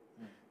Jericho.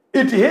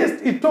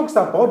 It talks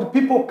about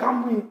people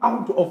coming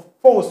out of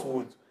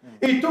falsehoods.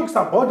 It talks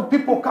about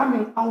people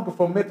coming out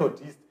from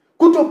Methodist.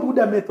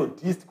 Kutobuda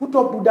Methodist,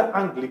 kutobuda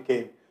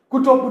Anglican,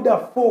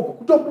 kutobuda folk,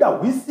 kutobuda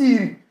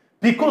Wisiri,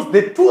 because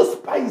the two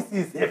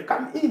spices have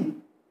come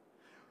in.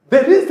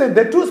 The reason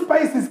the two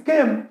spices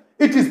came,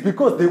 it is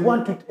because they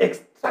want to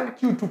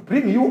extract you, to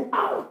bring you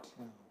out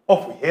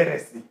of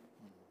heresy.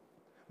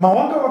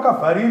 Mawanga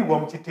wakavharirwa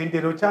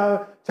muchitendero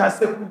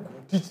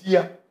chasekuguti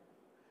chiya,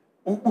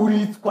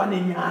 uritswa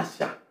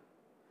nenyasha.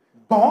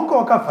 Pawanga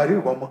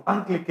wakavharirwa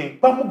muAnglican,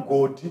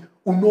 pamugodi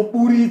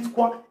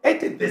unoburitswa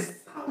at the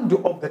sound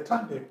of the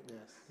trumpet. Yes.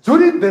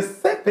 During the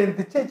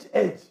seventh church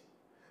age,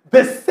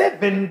 the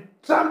seventh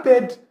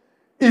trumpet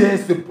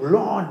is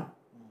blown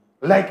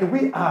like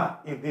we are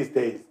in these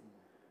days.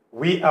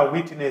 We are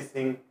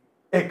witnessing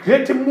a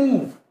great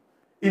move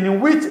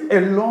in which a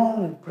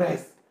long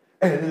press,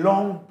 a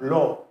long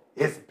blow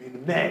has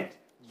been made.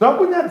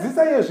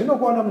 Zvakunyadzisa ye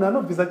zvinokuona munhu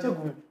anobvisa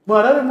chegumi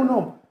muharare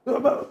munomu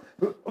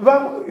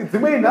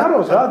dzimwe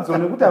nharo zvadzo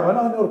nekuti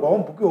havana vanyorwawo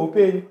mubhuku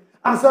yeupenyu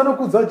asi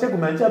vanokudza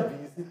chegumi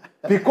hanchabvisi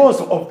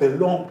because of the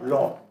long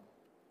blow.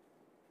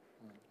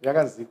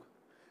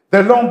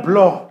 The long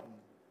blow.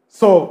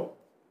 So,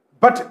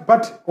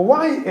 but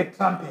why a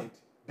trumpet?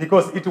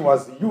 Because it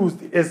was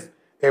used as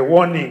a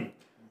warning.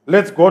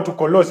 Let's go to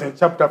Colossians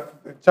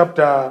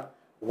chapter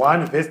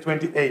 1, verse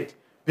 28.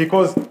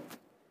 Because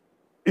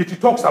it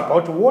talks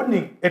about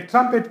warning. A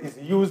trumpet is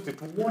used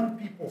to warn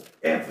people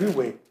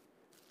everywhere.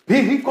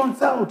 Be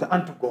reconciled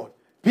unto God.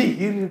 Be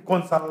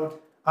reconciled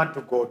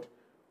unto God.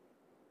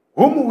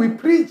 Whom we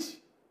preach.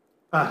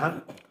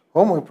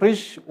 Whom we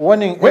preach,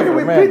 warning when every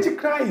we man. Preach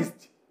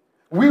Christ,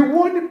 we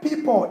warn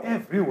people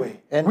everywhere.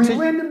 And we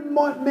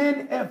warn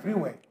men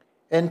everywhere.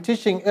 And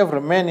teaching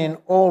every man in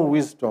all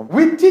wisdom.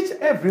 We teach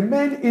every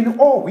man in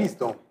all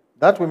wisdom.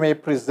 That we may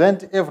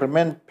present every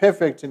man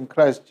perfect in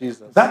Christ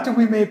Jesus. That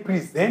we may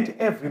present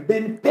every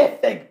man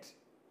perfect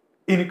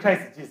in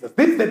Christ Jesus.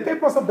 This is the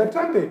purpose of the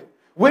trumpet.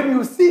 When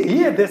you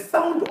hear the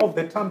sound of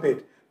the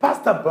trumpet,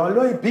 Pastor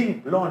Baloy being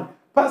blown,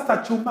 Pastor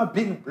Chuma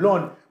being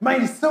blown,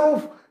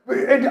 myself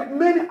and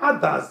many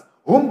others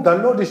whom the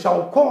Lord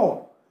shall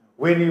call,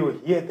 when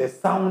you hear the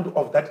sound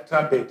of that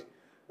trumpet,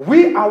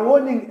 we are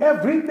warning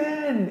every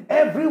man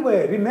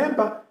everywhere.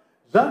 Remember,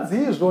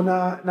 zvanzi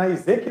na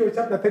Ezekiel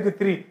chapter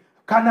 33,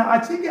 kana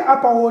achinge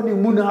apa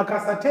warning munhu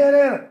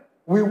akasateerera.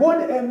 We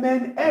warn a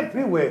man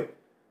everywhere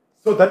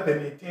so that they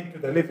may turn to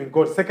the living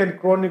God. 2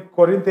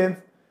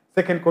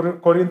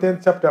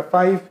 Corinthians chapter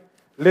 5,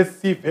 let's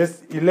see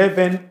verse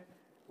 11.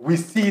 We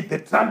see the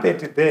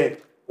trumpet there.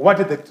 What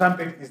the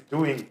trumpet is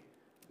doing.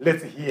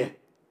 Let's hear.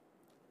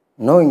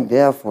 Knowing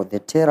therefore the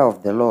terror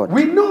of the Lord,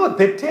 We know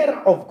the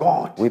terror of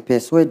God. we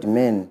persuade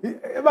men.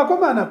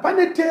 Vakomana,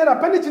 pane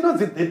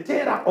chinonzi the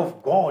terror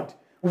of God.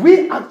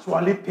 We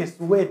actually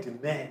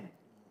persuade men.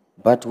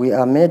 But we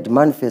are made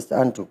manifest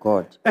unto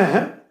God.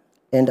 Uh-huh.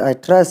 And I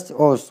trust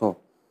also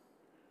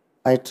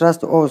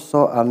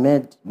are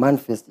made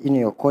manifest in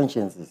your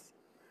consciences.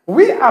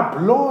 We are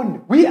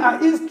blown. We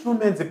are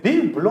instruments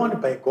being blown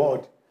by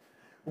God.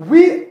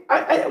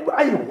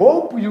 I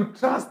hope you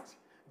trust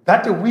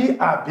that we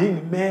are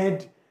being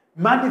made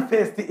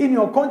manifest in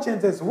your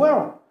conscience as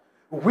well.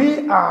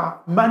 We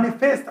are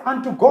manifest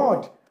unto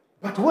God.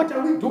 But what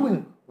are we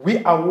doing?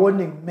 We are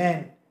warning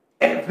men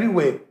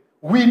everywhere.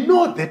 We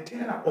know the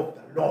terror of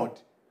the Lord.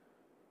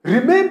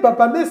 Remember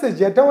the message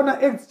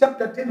yataona Acts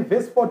chapter 10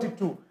 verse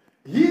 42.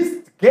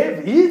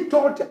 He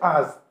taught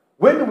us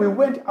when we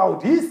went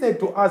out, he said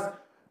to us,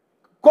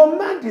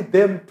 commanded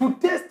them to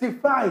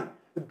testify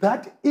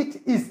that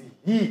it is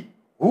he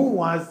who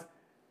was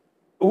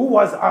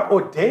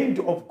ordained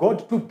of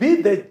God to be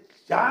the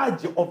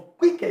judge of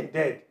quick and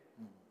dead.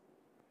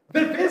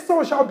 The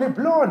vessels shall be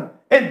blown,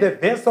 and the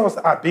vessels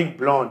are being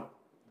blown.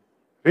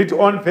 Read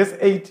on verse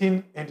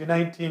 18 and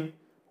 19,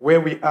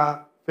 where we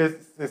are, 2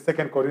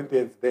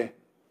 Corinthians there.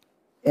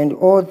 And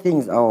all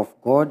things are of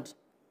God,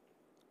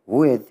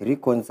 who hath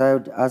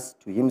reconciled us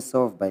to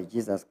himself by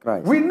Jesus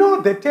Christ. We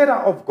know the terror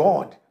of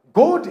God.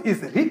 God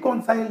is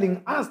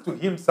reconciling us to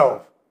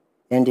himself.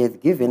 And hath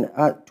given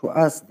to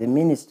us the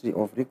ministry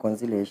of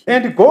reconciliation.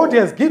 And God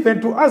has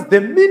given to us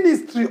the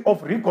ministry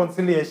of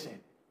reconciliation.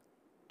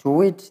 To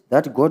wit,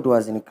 that God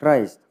was in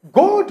Christ,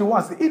 God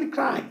was in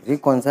Christ,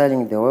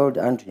 reconciling the world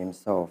unto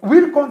himself,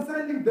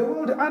 reconciling the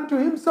world unto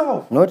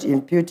himself. not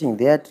imputing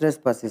their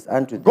trespasses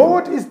unto them,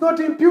 God is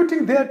not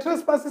imputing their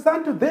trespasses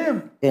unto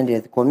them. and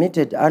hath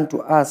committed unto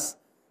us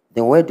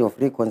the word of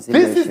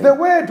reconciliation. This is the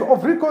word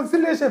of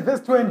reconciliation,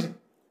 verse 20.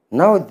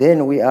 Now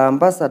then, we are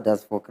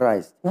ambassadors for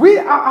Christ, We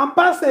are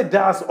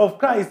ambassadors of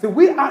Christ.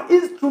 We are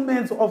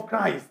instruments of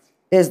Christ.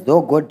 as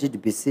though God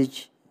did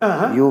beseech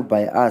you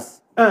by us.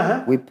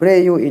 Uh-huh. We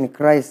pray you in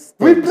Christ's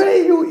We stead.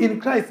 pray you in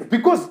Christ.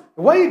 Because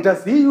why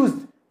does he use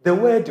the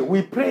word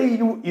we pray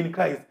you in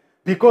Christ?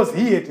 Because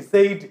he had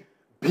said,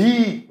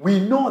 we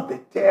know the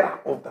terror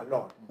of the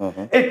Lord.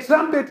 A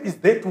trumpet is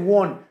that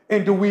one,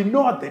 and we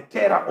know the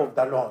terror of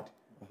the Lord.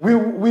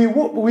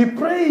 We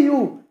pray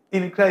you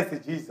in Christ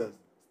Jesus'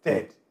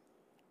 stead.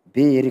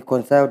 Be ye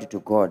reconciled to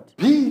God.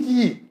 Be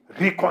ye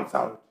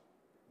reconciled.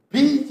 Be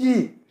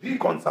ye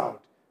reconciled.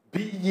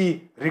 Be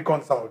ye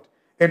reconciled.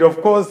 And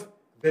of course,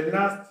 the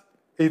last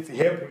is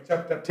Hebrews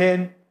chapter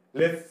 10.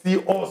 Let's see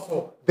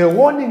also the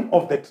warning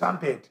of the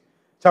trumpet.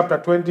 Chapter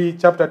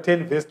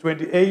 10, verse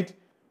 28.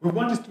 We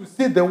want to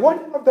see the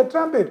warning of the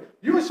trumpet.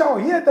 You shall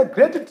hear the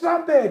great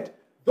trumpet.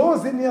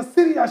 Those in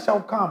Assyria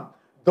shall come.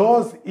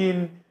 Those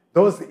in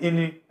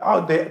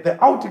the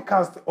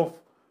outcast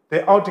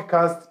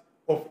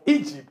of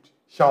Egypt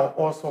shall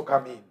also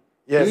come in.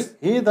 Yes.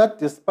 He that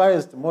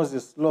despised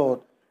Moses' law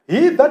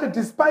He that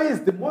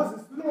despised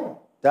Moses' law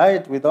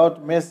died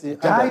without mercy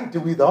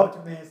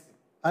without mercy.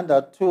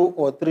 under 2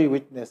 or 3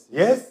 witnesses.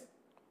 Yes.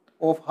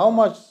 Of how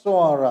much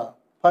sorer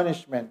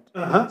punishment,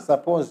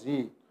 suppose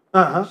he,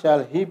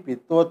 shall he be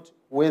thought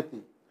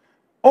worthy?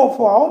 Or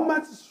for how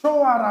much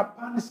surer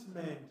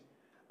punishment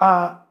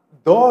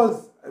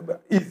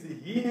is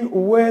he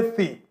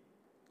worthy?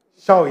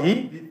 Shall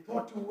he be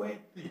thought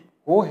worthy?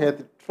 Who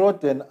hath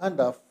trodden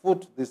under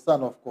foot the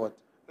Son of God?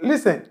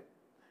 Listen,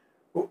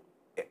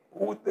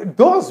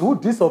 those who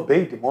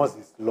disobeyed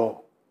Moses'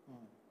 law,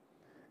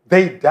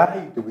 they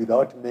died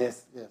without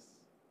mercy. Yes.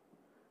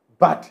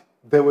 But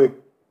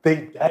they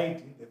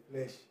died in the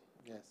flesh.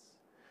 Yes.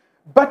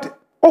 But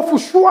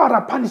of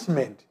surer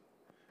punishment,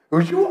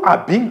 you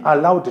are being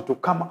allowed to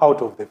come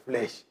out of the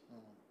flesh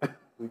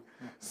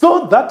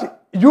so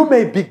that you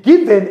may be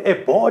given a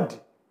body.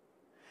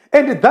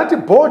 And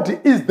that body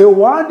is the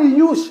one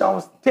you shall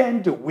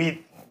stand with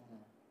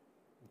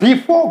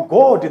before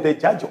God, the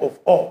judge of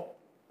all.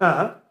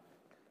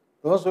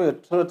 Those who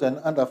have trodden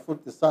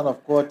underfoot the Son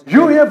of God,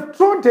 You have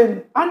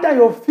trodden under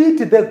your feet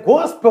the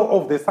gospel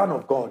of the Son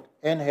of God.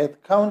 and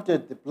hath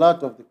counted the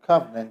blood of the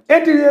covenant,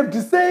 And you have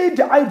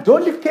decided, I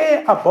don't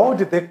care about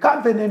the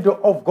covenant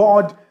of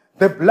God,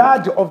 the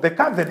blood of the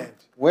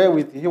covenant.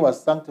 wherewith he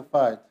was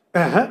sanctified,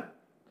 an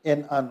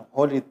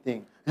unholy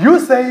thing. You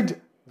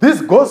said,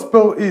 this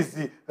gospel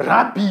is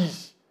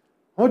rubbish.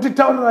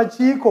 Motitaurira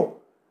chiko.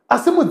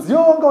 Asi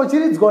mudziyo wanga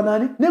uchiridzwa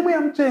nani?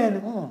 Nemweya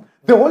mutsvene.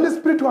 The Holy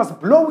Spirit was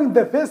blowing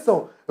the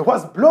vessel,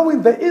 was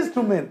blowing the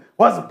instrument,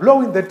 was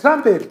blowing the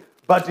trumpet.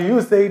 But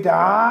you said,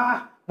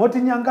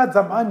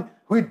 motinyangadza mani.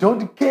 We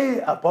don't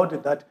care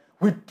about that.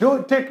 We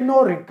don't take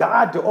no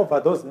regard over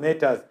those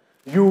matters.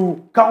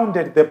 You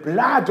counted the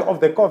blood of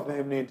the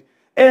covenant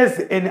as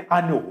an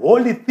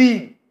unholy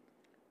thing.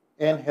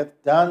 And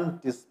hath done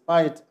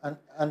despite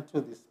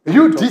unto the Spirit.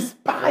 You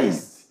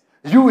despise.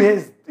 You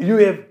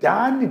have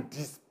done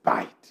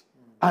despite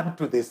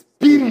unto the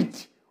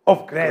Spirit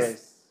of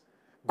grace.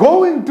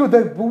 Going to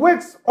the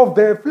works of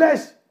the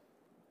flesh,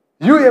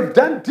 you have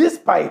done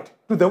despite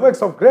to the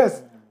works of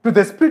grace, to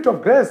the Spirit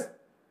of grace.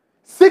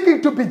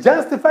 Seeking to be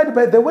justified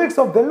by the works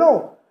of the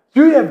law,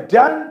 you have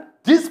done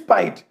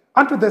despite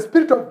unto the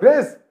Spirit of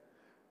grace.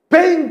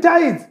 Paying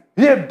tithes,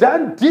 you have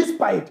done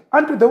despite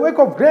unto the work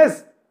of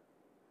grace.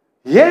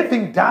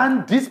 Having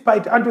done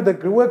despite unto the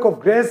work of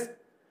grace,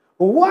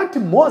 what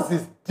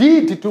Moses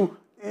did to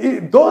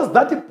those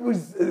that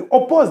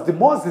opposed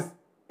Moses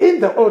in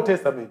the Old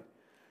Testament,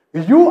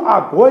 you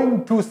are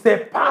going to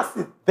surpass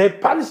it. The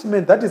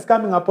punishment that is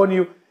coming upon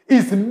you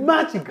is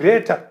much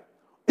greater.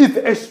 It's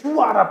a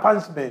surer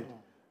punishment.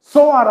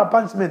 Surer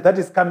punishment that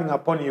is coming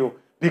upon you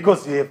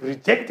because you have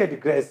rejected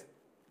grace.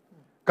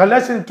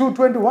 Galatians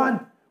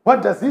 2:21,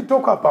 what does he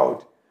talk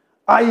about?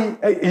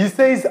 He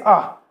says,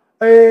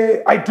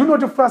 I do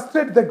not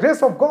frustrate the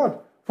grace of God.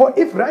 For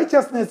if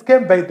righteousness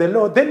came by the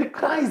law, then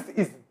Christ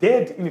is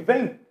dead in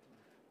vain.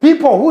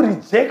 People who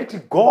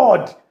reject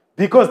God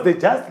because they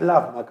just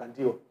love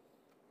Makandio.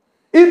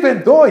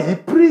 Even though he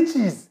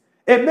preaches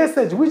a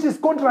message which is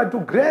contrary to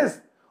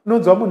grace,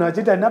 unonzwa munhu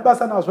achiti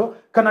nabasa nazvo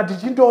kana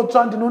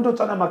tichindotsva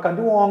ndinondotsva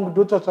namakandiwo wangu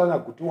ndotsvatsva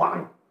naguti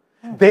wangu.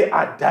 They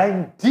are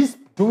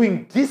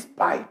doing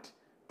despite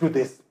to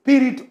the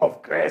Spirit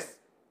of grace.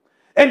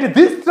 And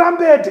this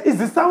trumpet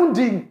is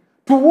sounding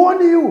to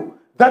warn you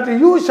that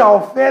you shall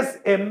face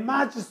a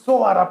much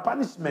sorer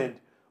punishment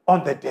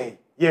on the day.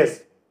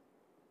 Yes.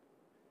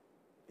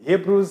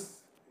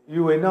 Hebrews,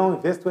 you were now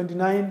in verse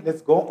 29.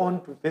 Let's go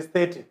on to verse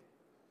 30.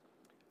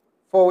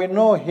 For we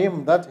know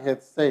him that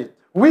hath said.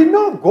 We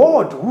know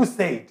God who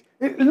said.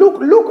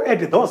 Look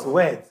at those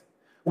words.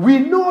 We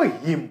know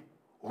him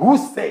who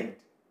said.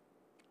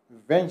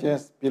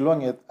 Vengeance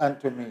belongeth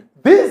unto me.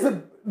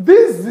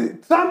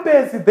 These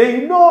trumpets,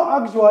 they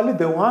know actually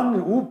the one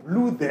who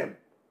blew them.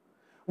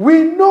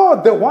 We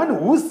know the one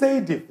who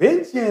said,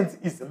 vengeance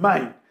is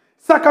mine.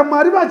 Saka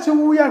Mwari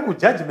vachiuya ku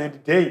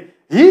judgment day,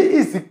 he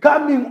is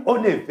coming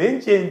on a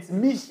vengeance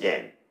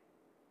mission.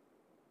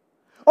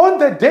 On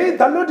the day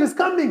the Lord is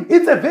coming,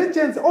 it's a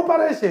vengeance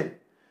operation.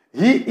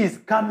 He is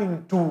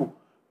coming to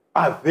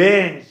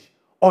avenge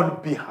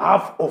on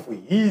behalf of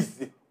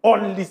his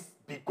only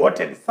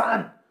begotten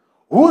Son,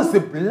 whose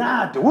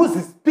blood,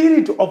 whose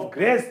Spirit of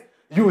grace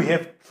you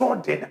have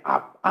trodden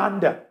up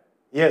under.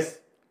 Yes.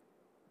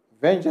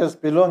 Vengeance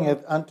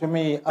belongeth unto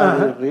me, I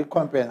will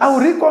recompense. I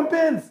will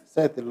recompense,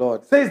 saith the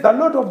Lord. says the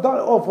Lord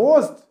of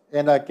hosts.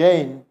 And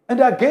again,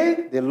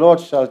 the Lord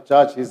shall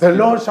judge his the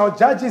people. Lord shall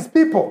judge his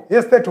people.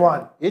 Yes, that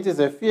one. It is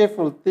a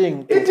fearful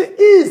thing It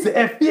is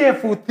a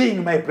fearful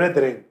thing, my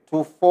brethren.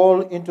 to fall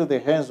into the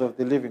hands of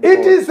the living It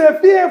God. is a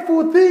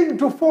fearful thing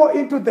to fall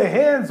into the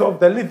hands of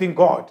the living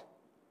God.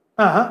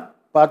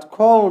 But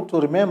call to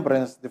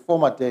remembrance the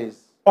former days,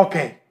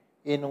 Okay.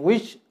 in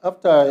which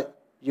after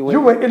you You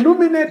were were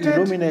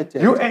illuminated.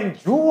 You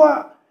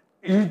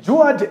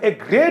endured a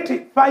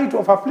great fight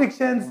of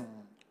afflictions.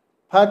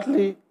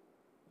 partly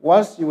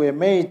whilst you were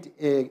made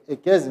a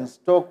gazing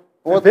stock,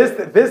 both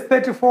Verse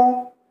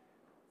 34.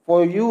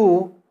 for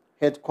you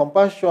had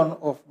compassion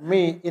of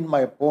me in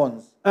my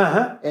bonds,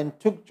 and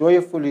took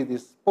joyfully the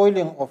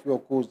spoiling of your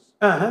goods,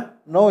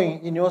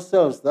 knowing in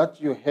yourselves that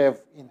you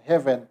have in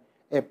heaven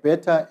a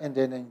better and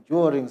an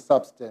enduring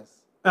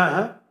substance.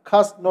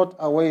 Cast not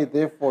away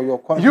therefore your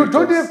confidence. You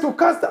don't have to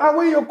cast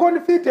away your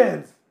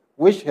confidence.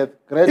 Which hath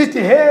great It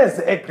has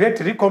a great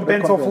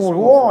recompense of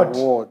reward.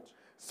 reward.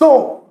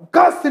 So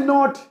cast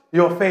not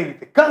your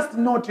faith. Cast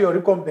not your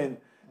recompense.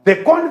 The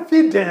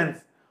confidence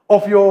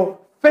of your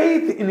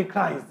faith in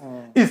Christ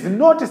is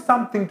not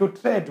something to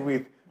trade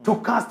with, to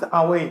cast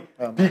away,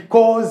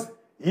 because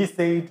he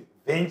said,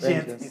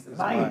 vengeance is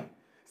mine.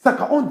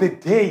 Saka on the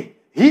day,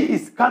 he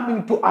is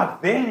coming to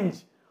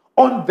avenge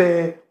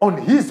on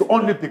his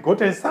only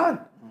begotten Son.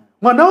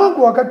 Mwana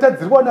wangu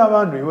wakatadzirwa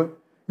navanhu iwe.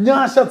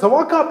 Nyasha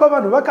dzawakapa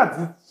vanhu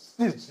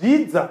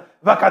vakadzizvidza,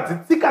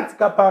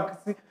 vakadzitsika-tsika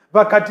pasi,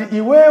 vakati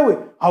iwewe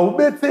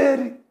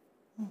haubetseri.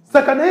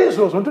 Saka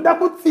naizvozvo ndoda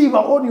kutsiva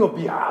on your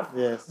behalf.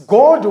 Yes.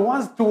 God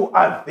wants to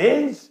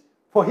avenge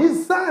for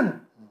his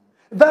Son.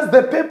 That's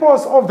the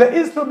purpose of the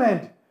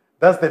instrument.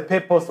 That's the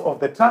purpose of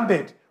the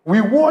trumpet.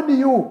 We warn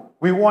you,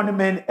 we warn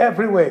men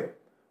everywhere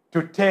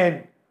to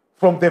turn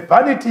from the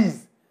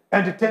vanities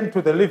and turn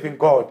to the living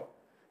God.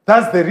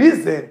 That's the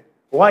reason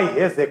why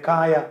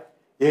Hezekiah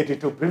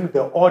had to bring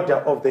the order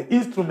of the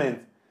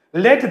instruments.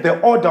 Let the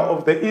order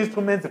of the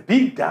instruments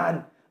be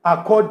done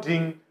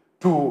according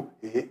to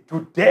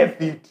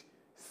David's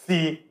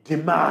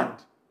demand.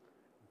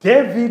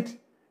 David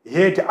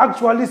had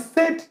actually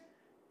set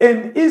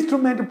an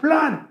instrument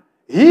plan.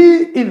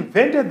 He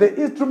invented the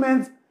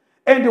instruments,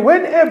 and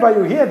whenever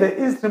you hear the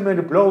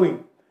instrument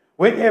blowing,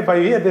 whenever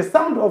you hear the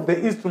sound of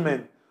the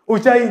instrument,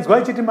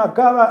 uchainzwa chiti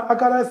magaya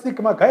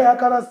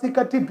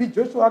akarasika, TB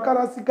Joshua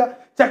akarasika,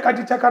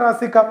 chakati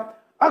chakarasika.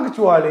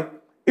 Actually,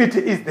 it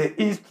is the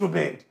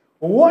instrument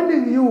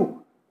warning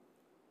you.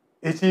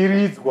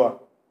 Ichiridzwa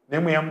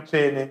nemweya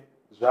mutsvene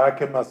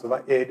zvake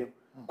mazuva edu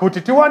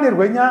kuti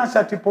tiwanirwe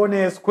nyasha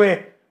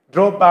tiponeswe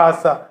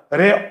ndrobasa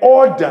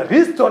reorder,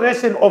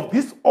 restoration of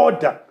this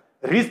order,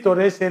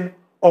 restoration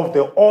of the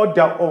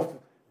order of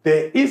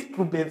the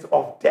instruments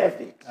of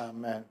David.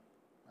 Amen.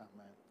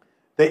 Amen.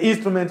 The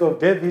instruments of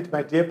David,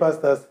 my dear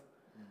pastors,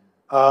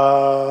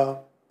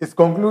 is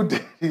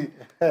concluded.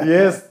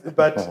 Yes,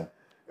 but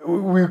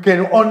we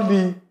can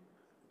only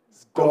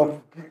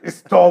stop.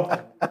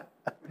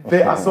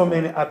 There are so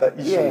many other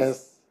issues.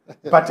 Yes.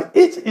 But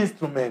each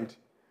instrument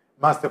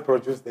must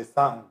produce the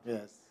sound.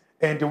 Yes.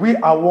 And we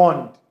are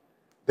warned,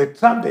 the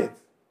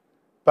trumpets.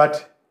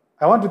 But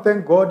I want to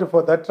thank God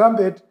for that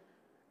trumpet,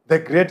 the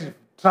great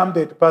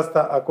trumpet,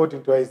 Pastor,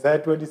 according to Isaiah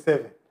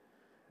 27,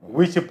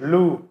 which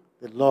blew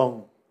The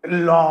long.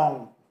 and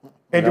Long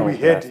we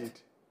heard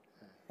blast.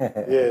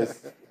 it.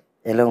 Yes.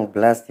 A long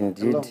blast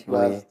indeed. long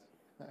blast.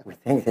 We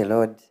thank the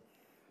Lord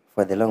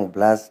for the long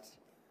blast.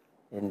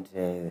 And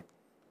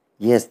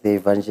yes, the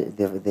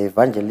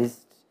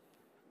evangelist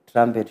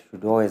trumpet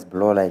should always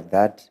blow like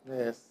that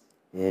Yes.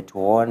 to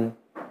warn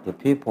the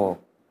people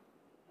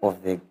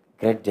of the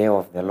great day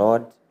of the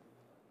Lord.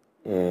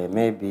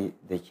 Maybe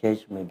the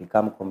church may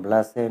become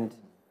complacent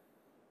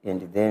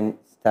and then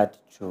start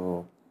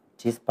to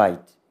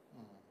despite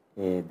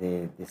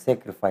the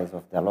sacrifice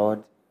of the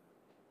Lord,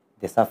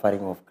 the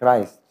suffering of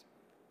Christ,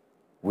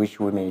 which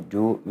we may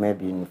do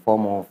maybe in the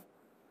form of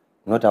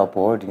not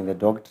upholding the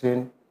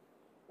doctrine,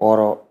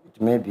 or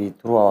it may be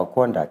through our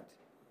conduct.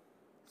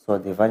 So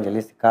the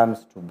evangelist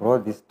comes to blow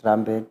this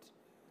trumpet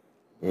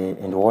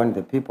and warn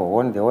the people,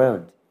 warn the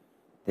world.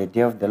 The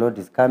day of the Lord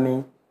is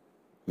coming.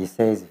 He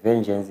says,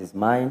 vengeance is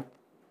mine,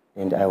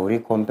 and I will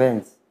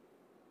recompense.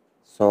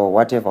 So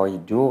whatever we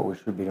do, we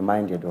should be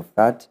reminded of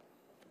that.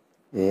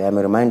 I'm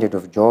reminded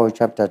of Joel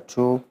chapter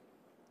 2,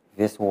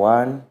 verse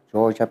 1.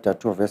 Joel chapter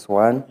 2, verse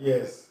 1.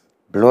 Yes.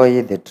 Blow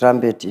ye the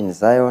trumpet in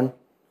Zion,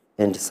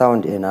 and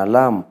sound an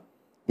alarm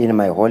in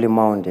my holy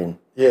mountain.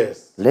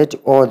 Yes. Let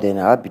all the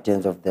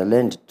inhabitants of the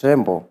land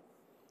tremble,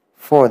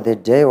 for the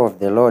day of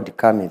the Lord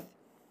cometh,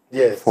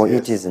 Yes. for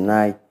yes. it is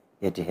nigh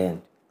at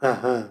hand.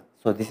 Uh-huh.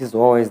 So this is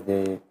always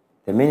the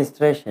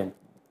ministration.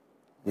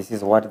 This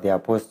is what the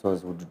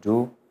apostles would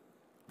do.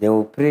 They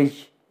will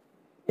preach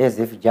as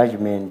if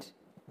judgment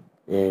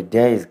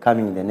day is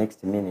coming the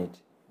next minute.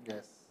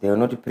 Yes. They will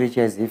not preach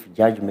as if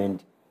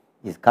judgment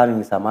is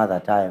coming some other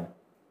time.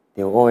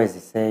 They will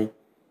always say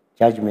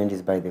judgment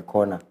is by the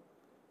corner.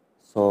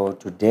 So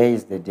today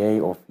is the day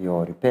of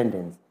your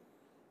repentance.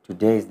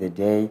 Today is the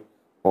day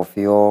of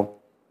your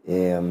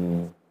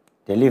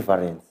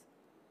deliverance.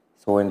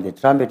 So when the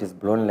trumpet is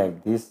blown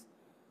like this,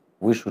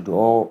 we should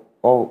all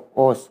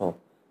also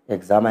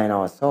examine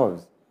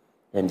ourselves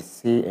and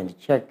see and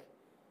check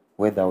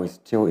whether we're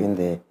still in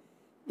the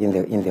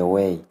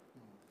way.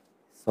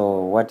 So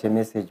what a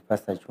message,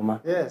 Pastor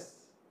Chuma. Yes.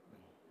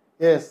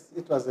 Yes,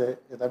 it was an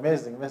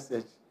amazing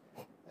message.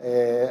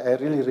 I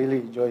really, really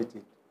enjoyed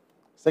it.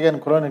 2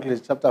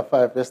 Chronicles chapter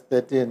 5, verse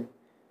 13,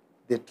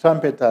 the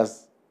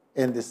trumpeters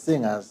and the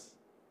singers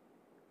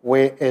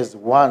were as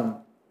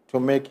one to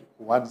make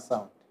one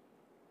sound.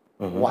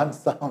 One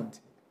sound.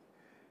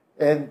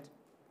 And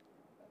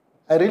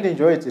I really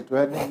enjoyed it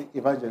when the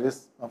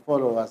Evangelist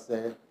Mafolo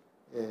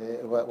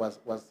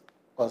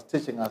was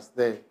teaching us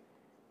there.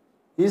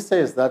 He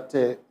says that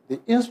the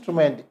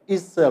instrument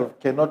itself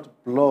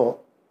cannot blow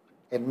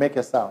and make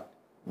a sound.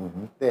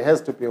 There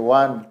has to be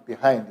one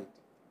behind it.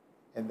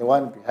 And the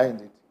one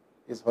behind it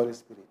is Holy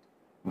Spirit.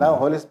 Now,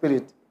 Holy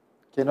Spirit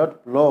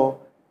cannot blow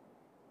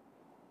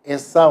a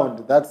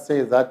sound that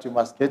says that you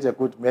must get a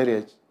good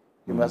marriage,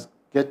 you must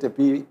get a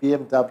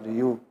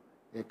BMW,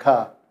 a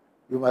car,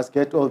 you must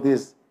get all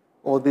these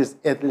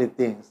earthly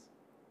things.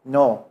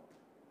 No,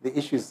 the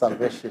issue is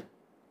salvation.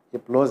 He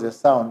blows a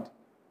sound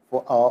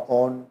for our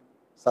own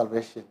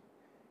salvation.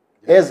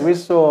 Yes. As we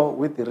saw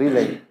with the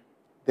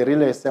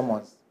relay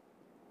sermons,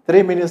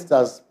 3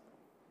 ministers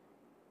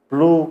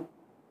blew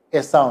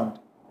a sound,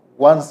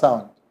 one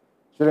sound,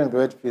 during the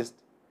word feast.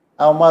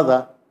 Our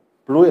mother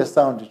blew a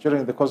sound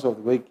during the course of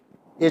the week.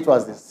 It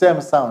was the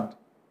same sound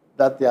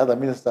that the other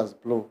ministers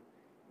blew.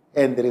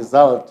 And the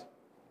result,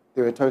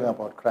 they were talking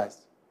about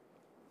Christ.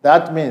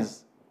 That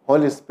means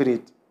Holy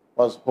Spirit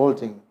was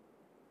holding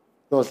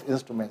those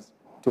instruments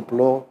to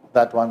blow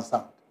that one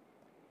sound.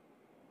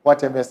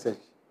 What a message.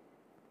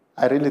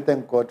 I really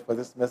thank God for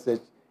this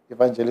message,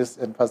 Evangelist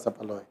and Pastor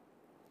Paloy.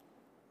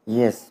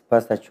 Yes,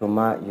 Pastor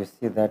Chuma, you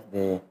see that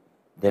the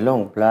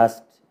long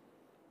blast,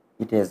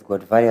 it has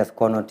got various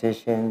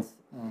connotations.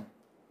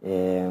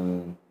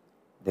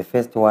 The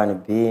first one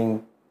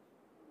being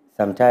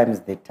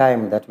sometimes the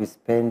time that we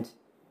spend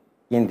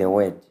in the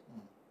Word,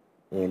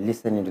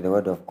 listening to the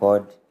Word of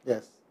God.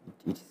 Yes.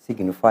 It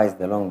signifies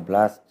the long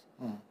blast.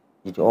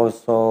 It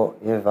also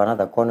have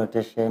another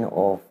connotation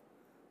of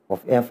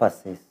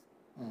emphasis.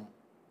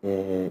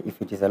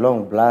 If it is a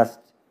long blast,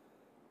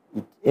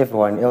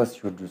 everyone else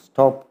should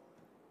stop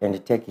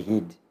and take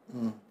heed.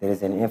 There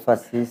is an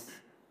emphasis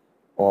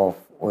of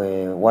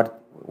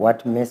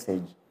what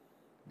message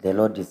the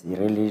Lord is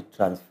really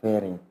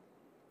transferring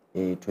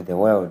to the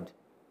world.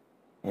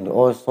 And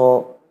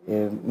also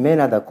many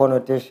other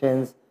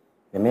connotations.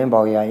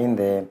 Remember, we are in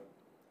the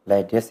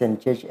Laodicean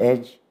church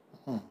age.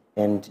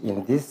 And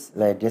in this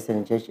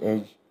Laodicean church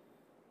age,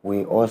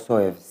 we also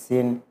have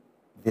seen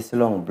this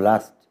long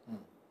blast,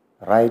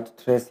 right,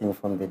 tracing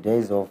from the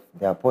days of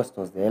the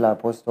apostles, the early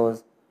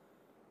apostles,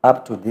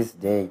 up to this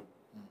day.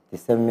 The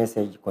same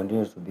message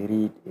continues to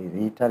be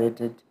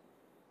reiterated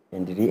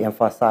and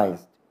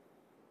re-emphasized.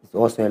 It's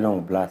also a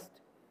long blast.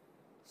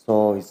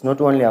 So it's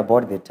not only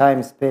about the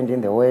time spent in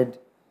the Word.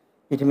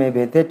 It may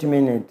be a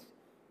 30-minute,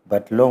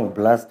 but long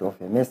blast of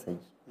a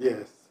message.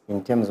 Yes.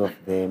 In terms of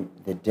the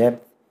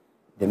depth,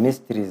 the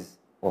mysteries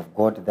of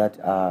God that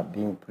are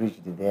being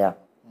preached there.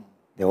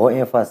 The whole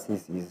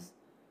emphasis is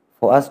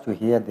for us to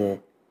hear the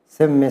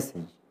same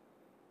message.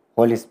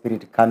 Holy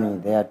Spirit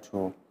coming there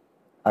to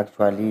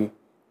actually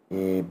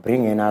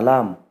bring an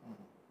alarm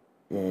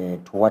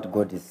to what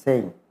God is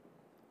saying.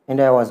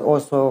 And I was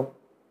also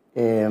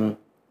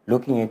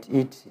looking at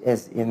it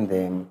as in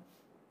the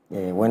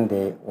when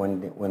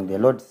the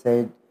Lord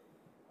said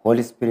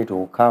Holy Spirit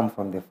will come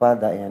from the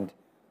Father, and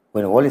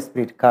when Holy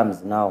Spirit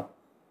comes now,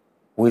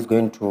 who is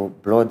going to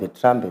blow the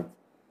trumpet?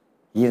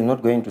 He is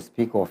not going to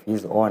speak of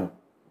his own,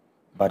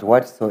 but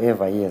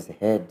whatsoever he has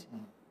heard,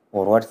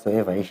 or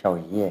whatsoever he shall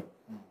hear,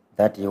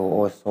 that he will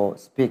also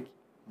speak.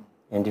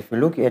 And if you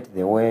look at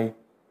the way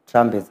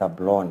trumpets are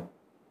blown,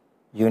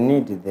 you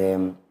need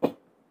the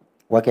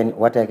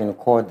what I can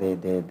call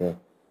the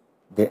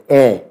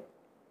air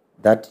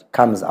that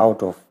comes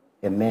out of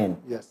a man.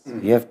 Yes.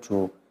 You have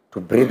to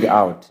breathe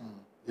out.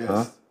 Yes.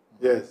 Huh?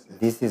 Yes.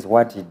 This is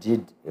what he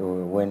did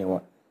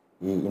when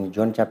in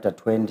John chapter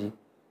 20,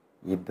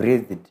 he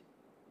breathed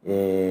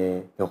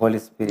the Holy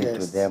Spirit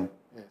to them,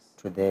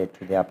 to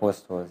the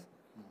apostles.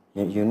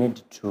 You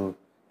need to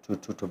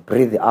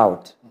breathe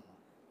out,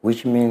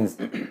 which means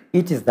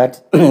it is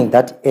that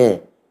that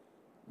air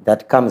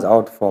that comes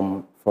out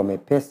from a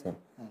person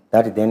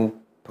that then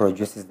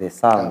produces the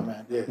sound.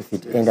 Amen. Yes, If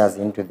it yes. enters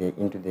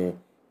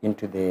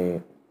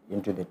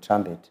into the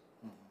trumpet.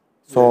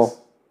 So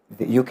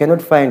you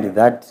cannot find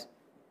that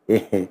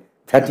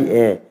that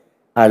air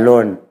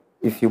alone.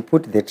 If you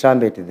put the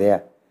trumpet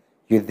there,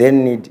 you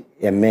then need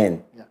a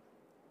man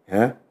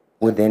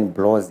who then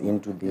blows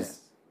into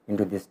this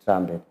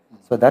trumpet.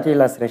 So that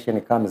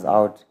illustration comes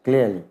out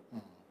clearly,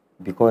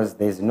 because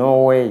there's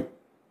no way,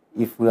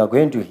 if we are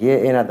going to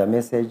hear another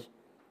message,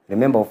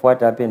 remember of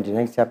what happened in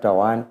Acts chapter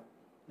 1,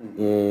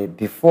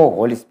 before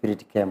Holy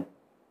Spirit came,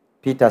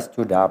 Peter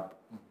stood up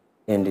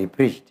and he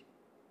preached.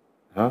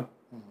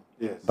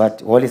 Yes.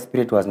 But Holy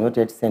Spirit was not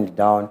yet sent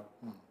down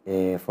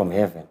from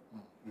heaven.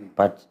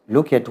 But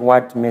look at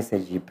what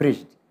message he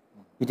preached.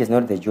 It is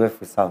not the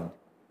joyful sound.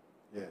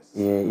 Yes.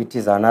 It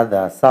is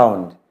another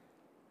sound,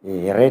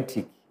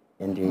 heretic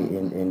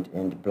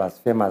and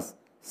blasphemous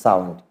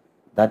sound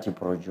that he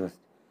produced.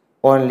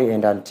 Only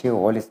and until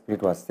Holy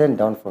Spirit was sent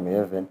down from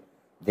heaven,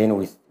 then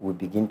we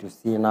begin to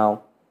see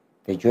now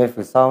the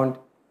joyful sound,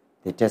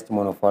 the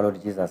testimony of our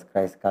Lord Jesus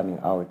Christ coming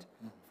out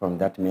from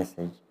that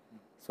message.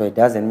 So it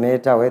doesn't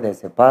matter whether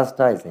it's a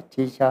pastor, it's a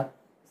teacher,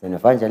 it's an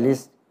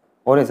evangelist,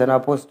 or it's an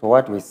apostle.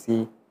 What we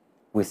see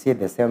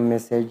the same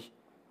message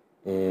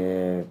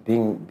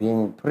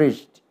being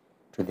preached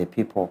to the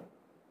people.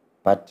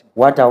 But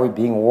what are we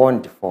being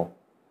warned for?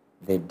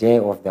 The day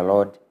of the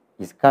Lord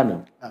is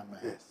coming. Amen.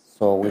 Yes.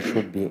 So we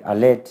should be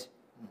alert,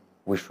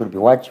 we should be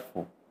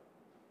watchful,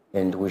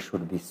 and we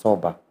should be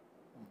sober,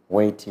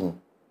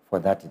 waiting for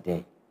that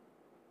day.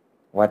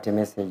 What a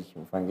message,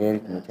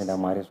 Evangelist, tinotenda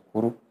Mwari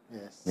zvikuru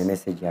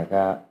nemessage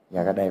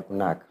yakadai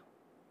kunaka.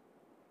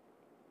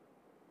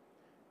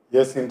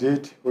 Yes,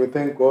 indeed. We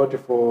thank God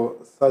for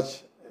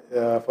such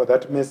for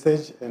that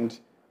message, and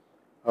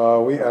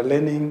we are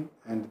learning,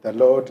 and the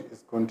Lord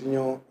is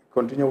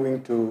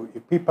continuing to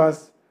equip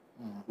us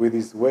with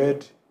His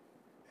word,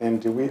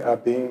 and we are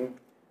being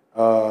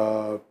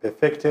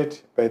perfected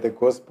by the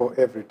gospel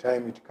every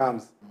time it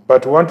comes.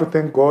 But we want to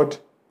thank God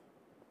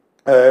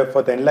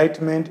for the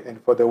enlightenment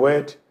and for the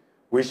word,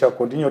 which shall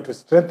continue to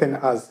strengthen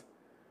us,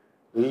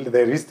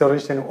 the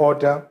restoration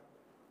order,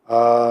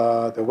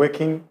 the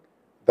working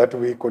that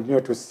we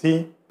continue to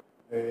see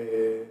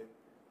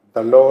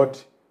the Lord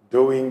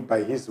doing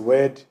by His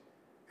word,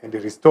 and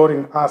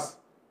restoring us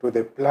to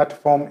the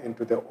platform and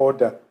to the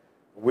order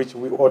which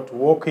we ought to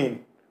walk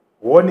in,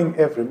 warning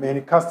every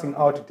man, casting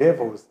out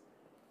devils.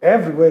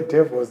 Everywhere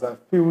devils are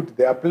filled,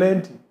 there are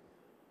plenty.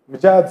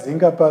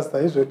 Muchadzinga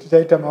pastor, izvo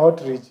tichaita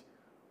outreach,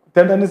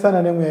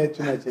 tandanisana nemweya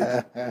yetsvina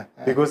chete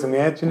because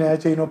mweya yetsvina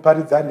yacho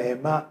inoparidza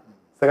nhema.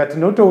 Saka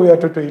tinotouya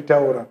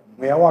totoitaura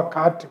mweya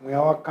wakati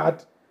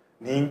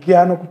nhingi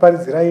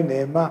anokuparidzirai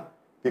nhema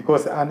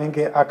because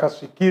anenge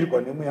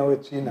akasvikirwa nemweya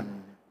wetsvina.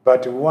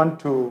 But we want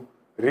to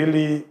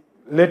really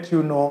let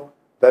you know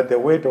that the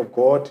word of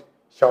God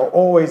shall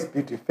always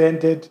be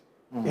defended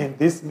in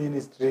this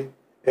ministry,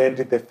 and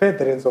the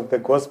furtherance of the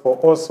gospel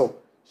also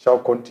shall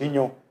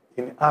continue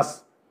in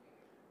us.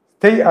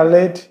 Stay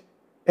alert.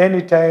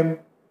 Anytime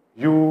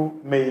you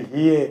may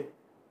hear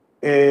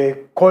a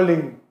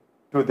calling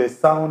to the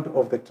sound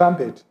of the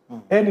trumpet,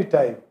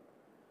 anytime.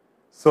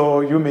 So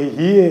you may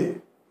hear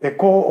a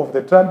call of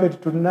the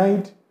trumpet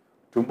tonight,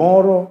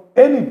 tomorrow,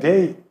 any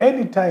day,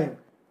 anytime.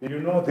 You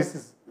know this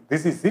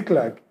is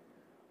Ziklag.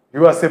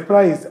 You are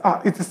surprised.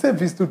 It's a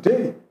service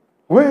today.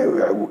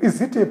 Where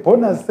is it a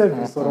bonus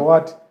service or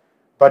what?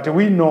 But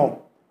we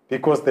know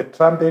because the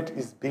trumpet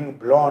is being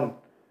blown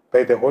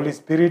by the Holy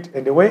Spirit,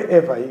 and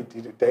wherever He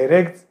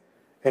directs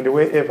and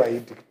wherever He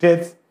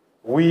dictates,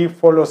 we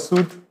follow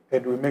suit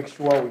and we make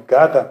sure we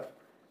gather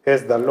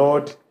as the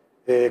Lord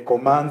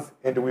commands,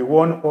 and we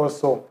warn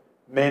also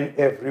men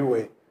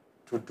everywhere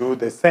to do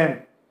the same.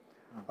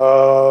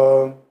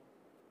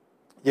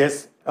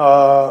 Yes,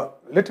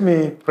 let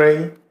me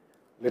pray.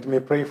 Let me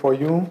pray for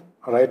you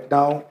right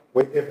now.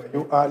 Wherever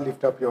you are,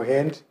 lift up your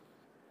hand.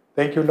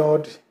 Thank you,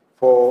 Lord,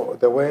 for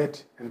the word,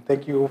 and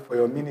thank you for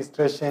your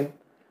ministration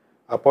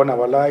upon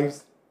our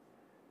lives.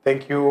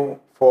 Thank you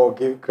for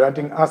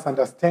granting us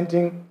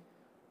understanding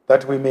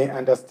that we may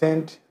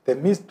understand the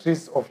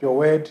mysteries of your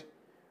word,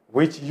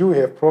 which you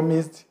have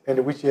promised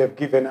and which you have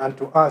given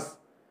unto us.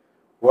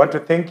 We want to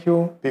thank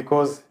you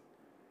because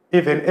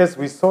even as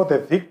we saw the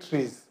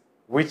victories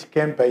which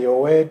came by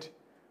your word,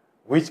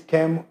 which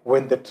came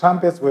when the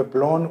trumpets were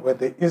blown, when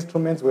the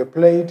instruments were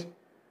played,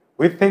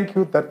 we thank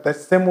you that the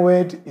same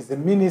word is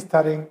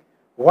ministering,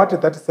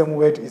 what that same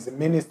word is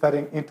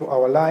ministering into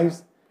our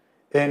lives.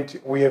 And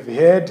we have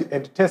heard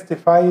and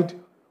testified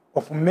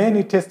of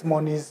many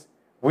testimonies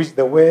which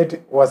the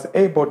word was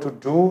able to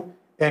do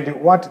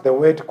and what the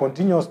word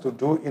continues to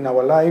do in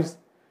our lives.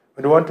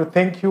 And we want to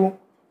thank you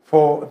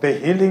for the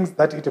healings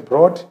that it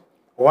brought.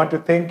 We want to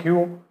thank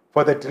you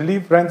for the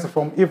deliverance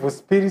from evil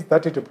spirits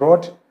that it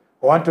brought.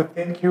 I want to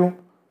thank you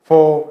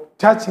for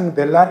touching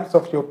the lives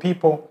of your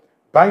people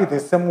by the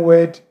same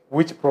word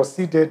which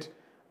proceeded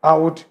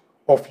out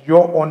of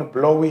your own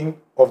blowing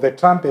of the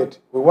trumpet.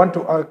 We want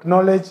to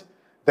acknowledge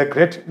the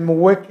great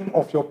working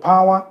of your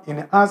power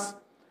in us,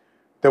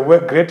 the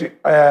great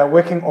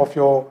working of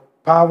your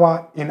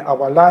power in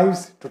our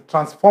lives to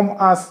transform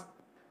us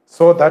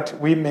so that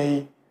we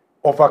may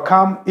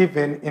overcome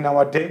even in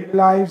our daily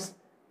lives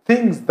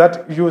things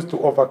that used to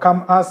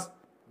overcome us,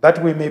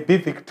 that we may be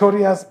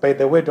victorious by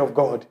the word of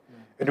God.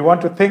 And we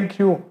want to thank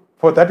you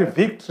for that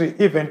victory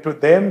even to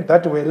them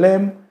that were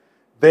lame,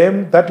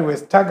 them that were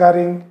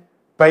staggering.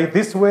 By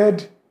this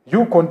word,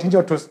 you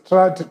continue to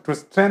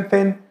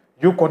strengthen,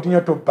 you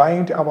continue to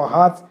bind our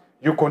hearts,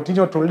 you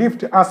continue to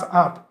lift us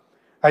up.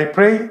 I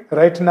pray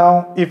right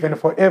now, even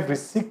for every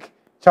sick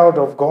child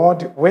of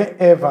God,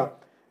 wherever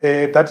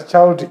that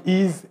child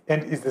is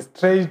and is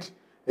strayed,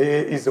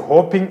 is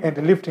hoping and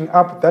lifting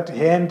up that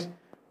hand,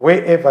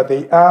 wherever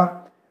they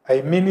are,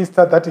 I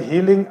minister that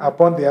healing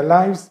upon their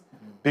lives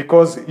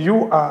because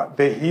you are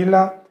the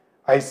healer.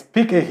 I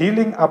speak a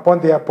healing upon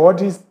their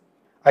bodies.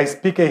 I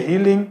speak a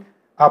healing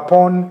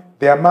upon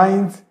their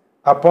minds,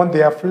 upon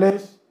their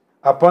flesh,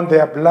 upon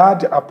their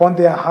blood, upon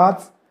their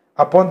hearts,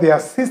 upon their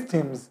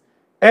systems.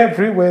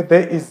 Everywhere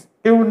there is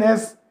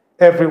illness,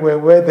 everywhere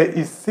where there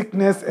is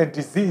sickness and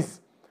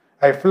disease,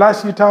 I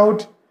flush it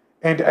out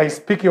and I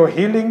speak your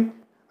healing.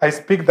 I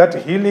speak that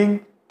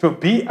healing to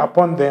be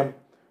upon them.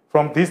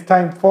 From this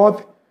time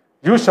forth,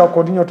 you shall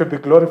continue to be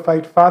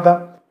glorified,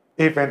 Father,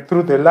 even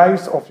through the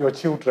lives of your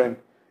children.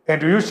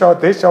 And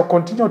they shall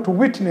continue to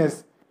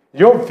witness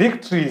your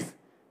victories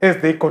as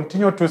they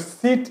continue to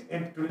sit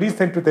and to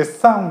listen to the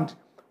sound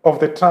of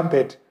the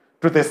trumpet,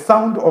 to the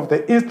sound of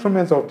the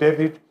instruments of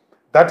David.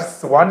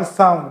 That's one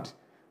sound,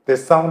 the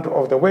sound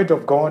of the word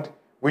of God,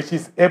 which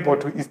is able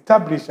to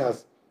establish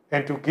us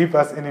and to give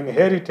us an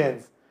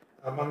inheritance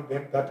among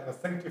them that are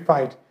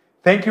sanctified.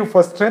 Thank you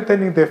for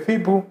strengthening the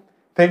feeble.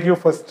 Thank you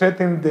for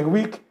strengthening the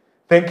weak.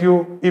 Thank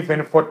you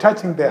even for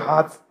touching their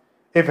hearts,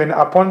 even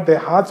upon the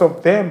hearts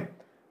of them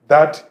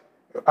that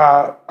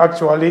are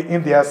actually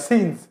in their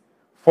sins,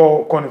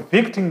 for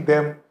convicting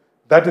them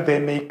that they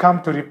may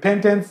come to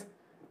repentance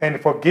and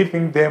for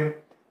giving them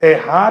a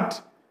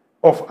heart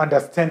of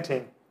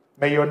understanding.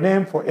 May your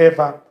name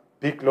forever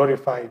be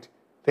glorified.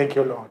 Thank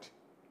you, Lord.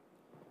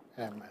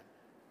 Amen.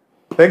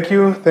 Thank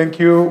you, thank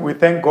you. We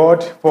thank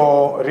God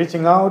for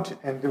reaching out,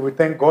 and we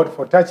thank God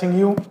for touching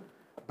you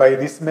by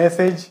this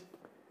message.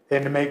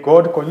 And may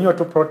God continue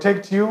to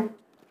protect you.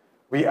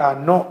 We are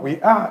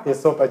a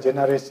sober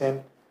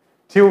generation.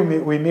 Till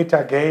we meet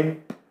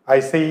again, I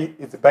say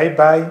it's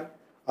bye-bye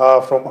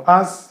from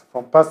us,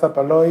 from Pastor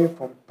Baloy,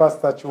 from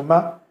Pastor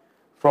Chuma,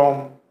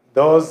 from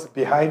those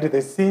behind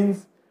the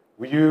scenes.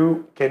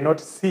 You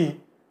cannot see,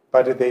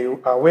 but they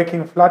are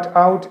working flat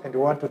out, and we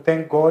want to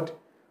thank God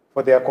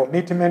for their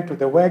commitment to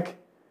the work.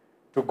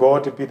 To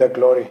God be the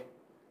glory.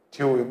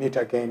 Till we meet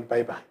again.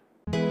 Bye-bye.